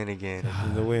 taking the win again.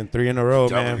 Taking the win, 3 in a row,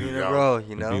 man. 3 in a row,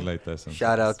 Like that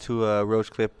shout out to Roach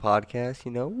Clip Podcast,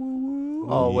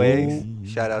 always.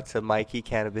 Shout out to Mikey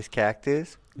Cannabis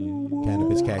Cactus.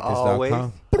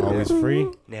 CannabisCactus.com. Always free.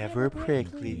 Never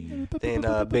prickly.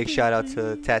 Then big shout out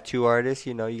to Tattoo Artists.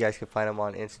 You guys can find them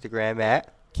on Instagram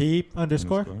at Keep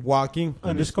walking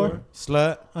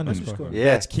slut Yeah.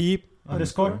 That's keep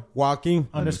walking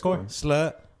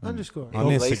slut on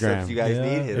Instagram. If you guys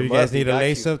need, if you guys need a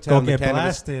lace up, tell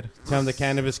them the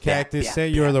Cannabis Cactus. Say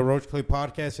you're the Roach Clip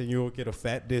Podcast, and you will get a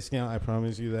fat discount. I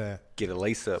promise you that. Get a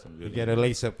lace up. You get a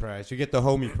lace up price. You get the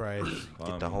homie price.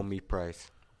 Get the homie price.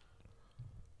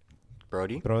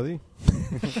 Brody. Is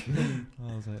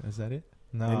that it?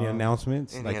 No. Any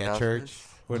announcements? At church?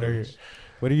 What are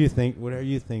you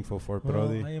thankful for,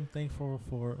 Brody? I am thankful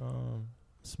for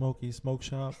Smokey Smoke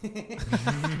Shop.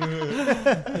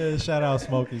 Shout out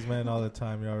Smokies, man, all the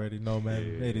time. You already know,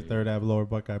 man. 83rd Ave Lower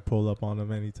Buckeye, pull up on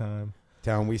them anytime.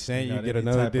 Tell them we sent you, get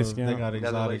another discount. They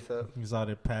got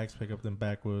exotic packs. Pick up them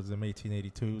backwoods, them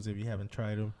 1882s. If you haven't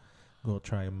tried them, go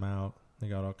try them out. They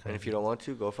got all kinds. And if you don't want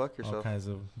to, go fuck yourself. All kinds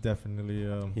of definitely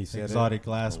exotic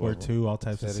glassware too. All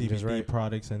types of CBD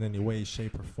products in any way,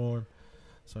 shape, or form.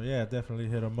 So yeah, definitely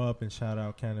hit them up and shout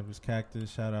out Cannabis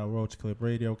Cactus. Shout out Roach Clip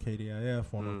Radio,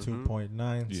 KDIF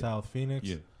 102.9 South Phoenix.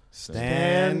 Yeah.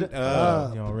 Stand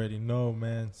up. You already know,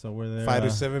 man. So we're there 5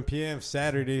 to 7 p.m.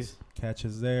 Saturdays. Catch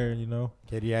us there,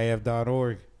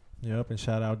 KDIF.org. Yep, and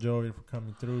shout out Joey for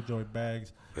coming through. Joey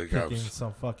Bags. Picking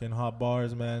some fucking hot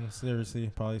bars, man.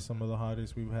 Seriously, probably some of the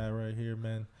hottest we've had right here,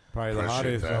 man. Probably the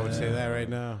hottest. I would say that right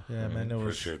now. Yeah, man. There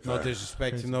was no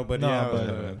disrespect to nobody else.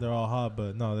 But they're all hot,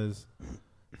 but no, there's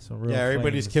some real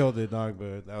everybody's killed it, dog,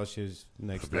 but that was just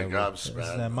next level. It's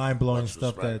that mind-blowing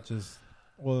stuff that just,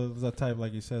 that type,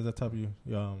 like you said, that type you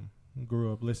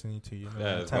grew up listening to,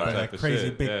 that type of that crazy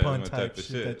shit. Big Pun type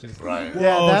shit that just,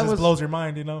 that just blows your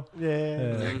mind, Yeah.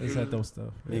 It's that those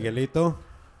stuff. Miguelito?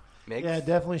 Yeah,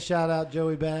 definitely shout out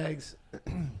Joey Bags.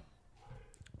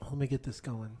 Let me get this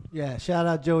going. Yeah, shout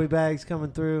out Joey Bags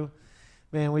coming through.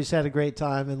 Man, we just had a great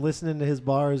time. And listening to his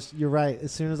bars, you're right.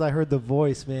 As soon as I heard the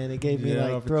voice, man, it gave me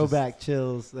throwback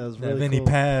chills. That was really cool. Vinny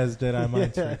Paz did I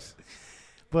mind tricks.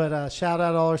 But shout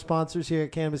out all our sponsors here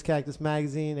at Cannabis Cactus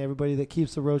Magazine, everybody that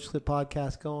keeps the Roach Clip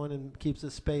podcast going and keeps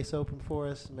this space open for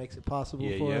us and makes it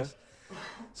possible for us.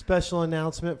 Special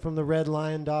announcement from the Red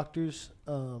Lion Doctors.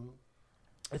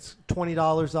 It's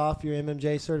 $20 off your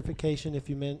MMJ certification if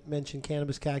you mention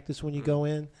Cannabis Cactus when you go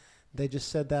in. They just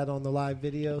said that on the live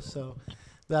video, so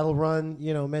that'll run.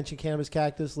 Mention Cannabis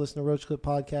Cactus, listen to Roach Clip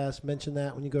Podcast, mention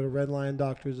that when you go to Red Lion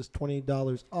Doctors. It's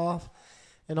 $20 off,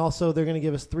 and also they're going to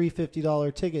give us 3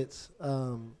 $50 tickets,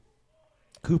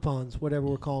 coupons, whatever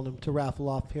we're calling them, to raffle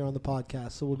off here on the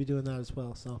podcast. So we'll be doing that as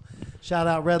well. So shout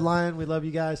out Red Lion. We love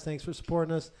you guys. Thanks for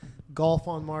supporting us. Golf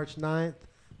on March 9th.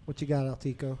 What you got,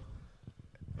 Altico?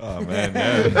 Oh, man,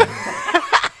 yeah.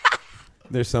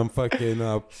 There's some fucking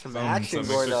some action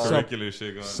going on. Extracurricular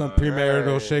shit going on. Some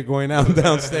premarital shit going on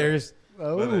downstairs.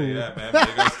 But, yeah, man.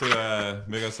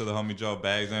 Big ups to the homie Joe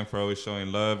Bags, man, for always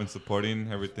showing love and supporting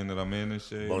everything that I'm in and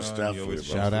shit. Most definitely.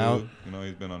 Shout out.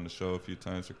 He's been on the show a few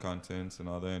times for contents and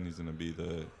all that, and he's gonna be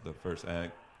the first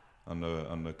act on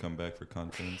the comeback for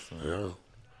content. So. Yeah.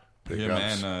 Big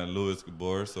ups. Man, Louis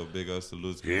Gabor, so big ups to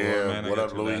Louis Gabor, man. What I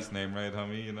got up, your Louis? last name right,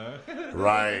 homie,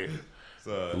 Right.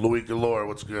 So, Louis Galore,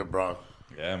 what's good, bro?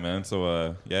 Yeah, man.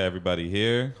 So, everybody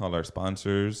here, all our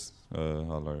sponsors,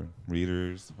 all our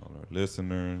readers, all our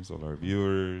listeners, all our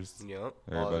viewers,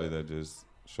 everybody that just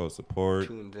shows support.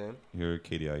 Tuned in. Here at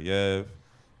KDIF,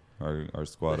 our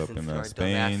squad up in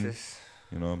Spain.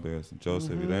 Big ups to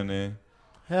Joseph, Irene.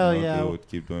 Hell yeah.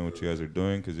 Keep doing what you guys are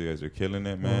doing because you guys are killing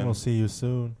it, man. We'll see you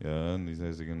soon. Yeah, and these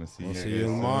guys are going to see you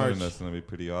in March. And that's going to be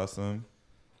pretty awesome.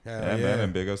 Yeah, man,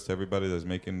 and big ups to everybody that's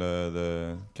making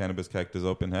the Cannabis Cactus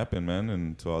Open happen, man,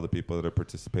 and to all the people that are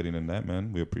participating in that,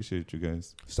 man. We appreciate you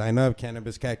guys. Sign up,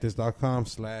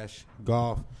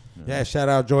 CannabisCactus.com/golf. Yeah, shout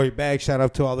out Joey Bag. Shout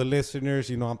out to all the listeners.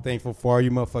 I'm thankful for all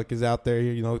you motherfuckers out there,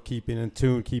 keeping in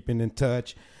tune, keeping in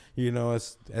touch. you know,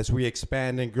 as we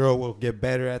expand and grow, we'll get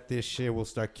better at this shit. We'll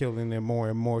start killing them more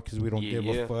and more because we don't give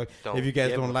a fuck. If you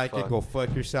guys don't like it, go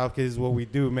fuck yourself because it's what we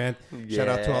do, man. Shout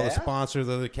out to all the sponsors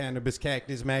of the Cannabis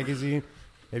Cactus magazine.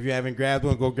 If you haven't grabbed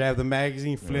one, go grab the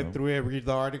magazine, flip through it, read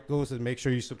the articles, and make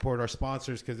sure you support our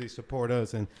sponsors because they support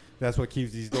us. And that's what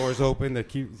keeps these doors open, that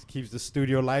keeps the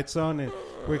studio lights on, and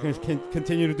we can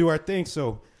continue to do our thing.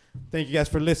 So thank you guys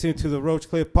for listening to the Roach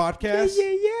Clip Podcast.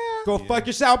 Yeah. Go fuck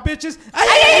yourself, bitches.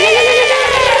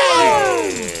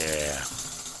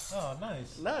 Oh,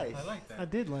 nice. Nice. I like that. I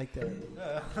did like that.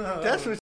 That's what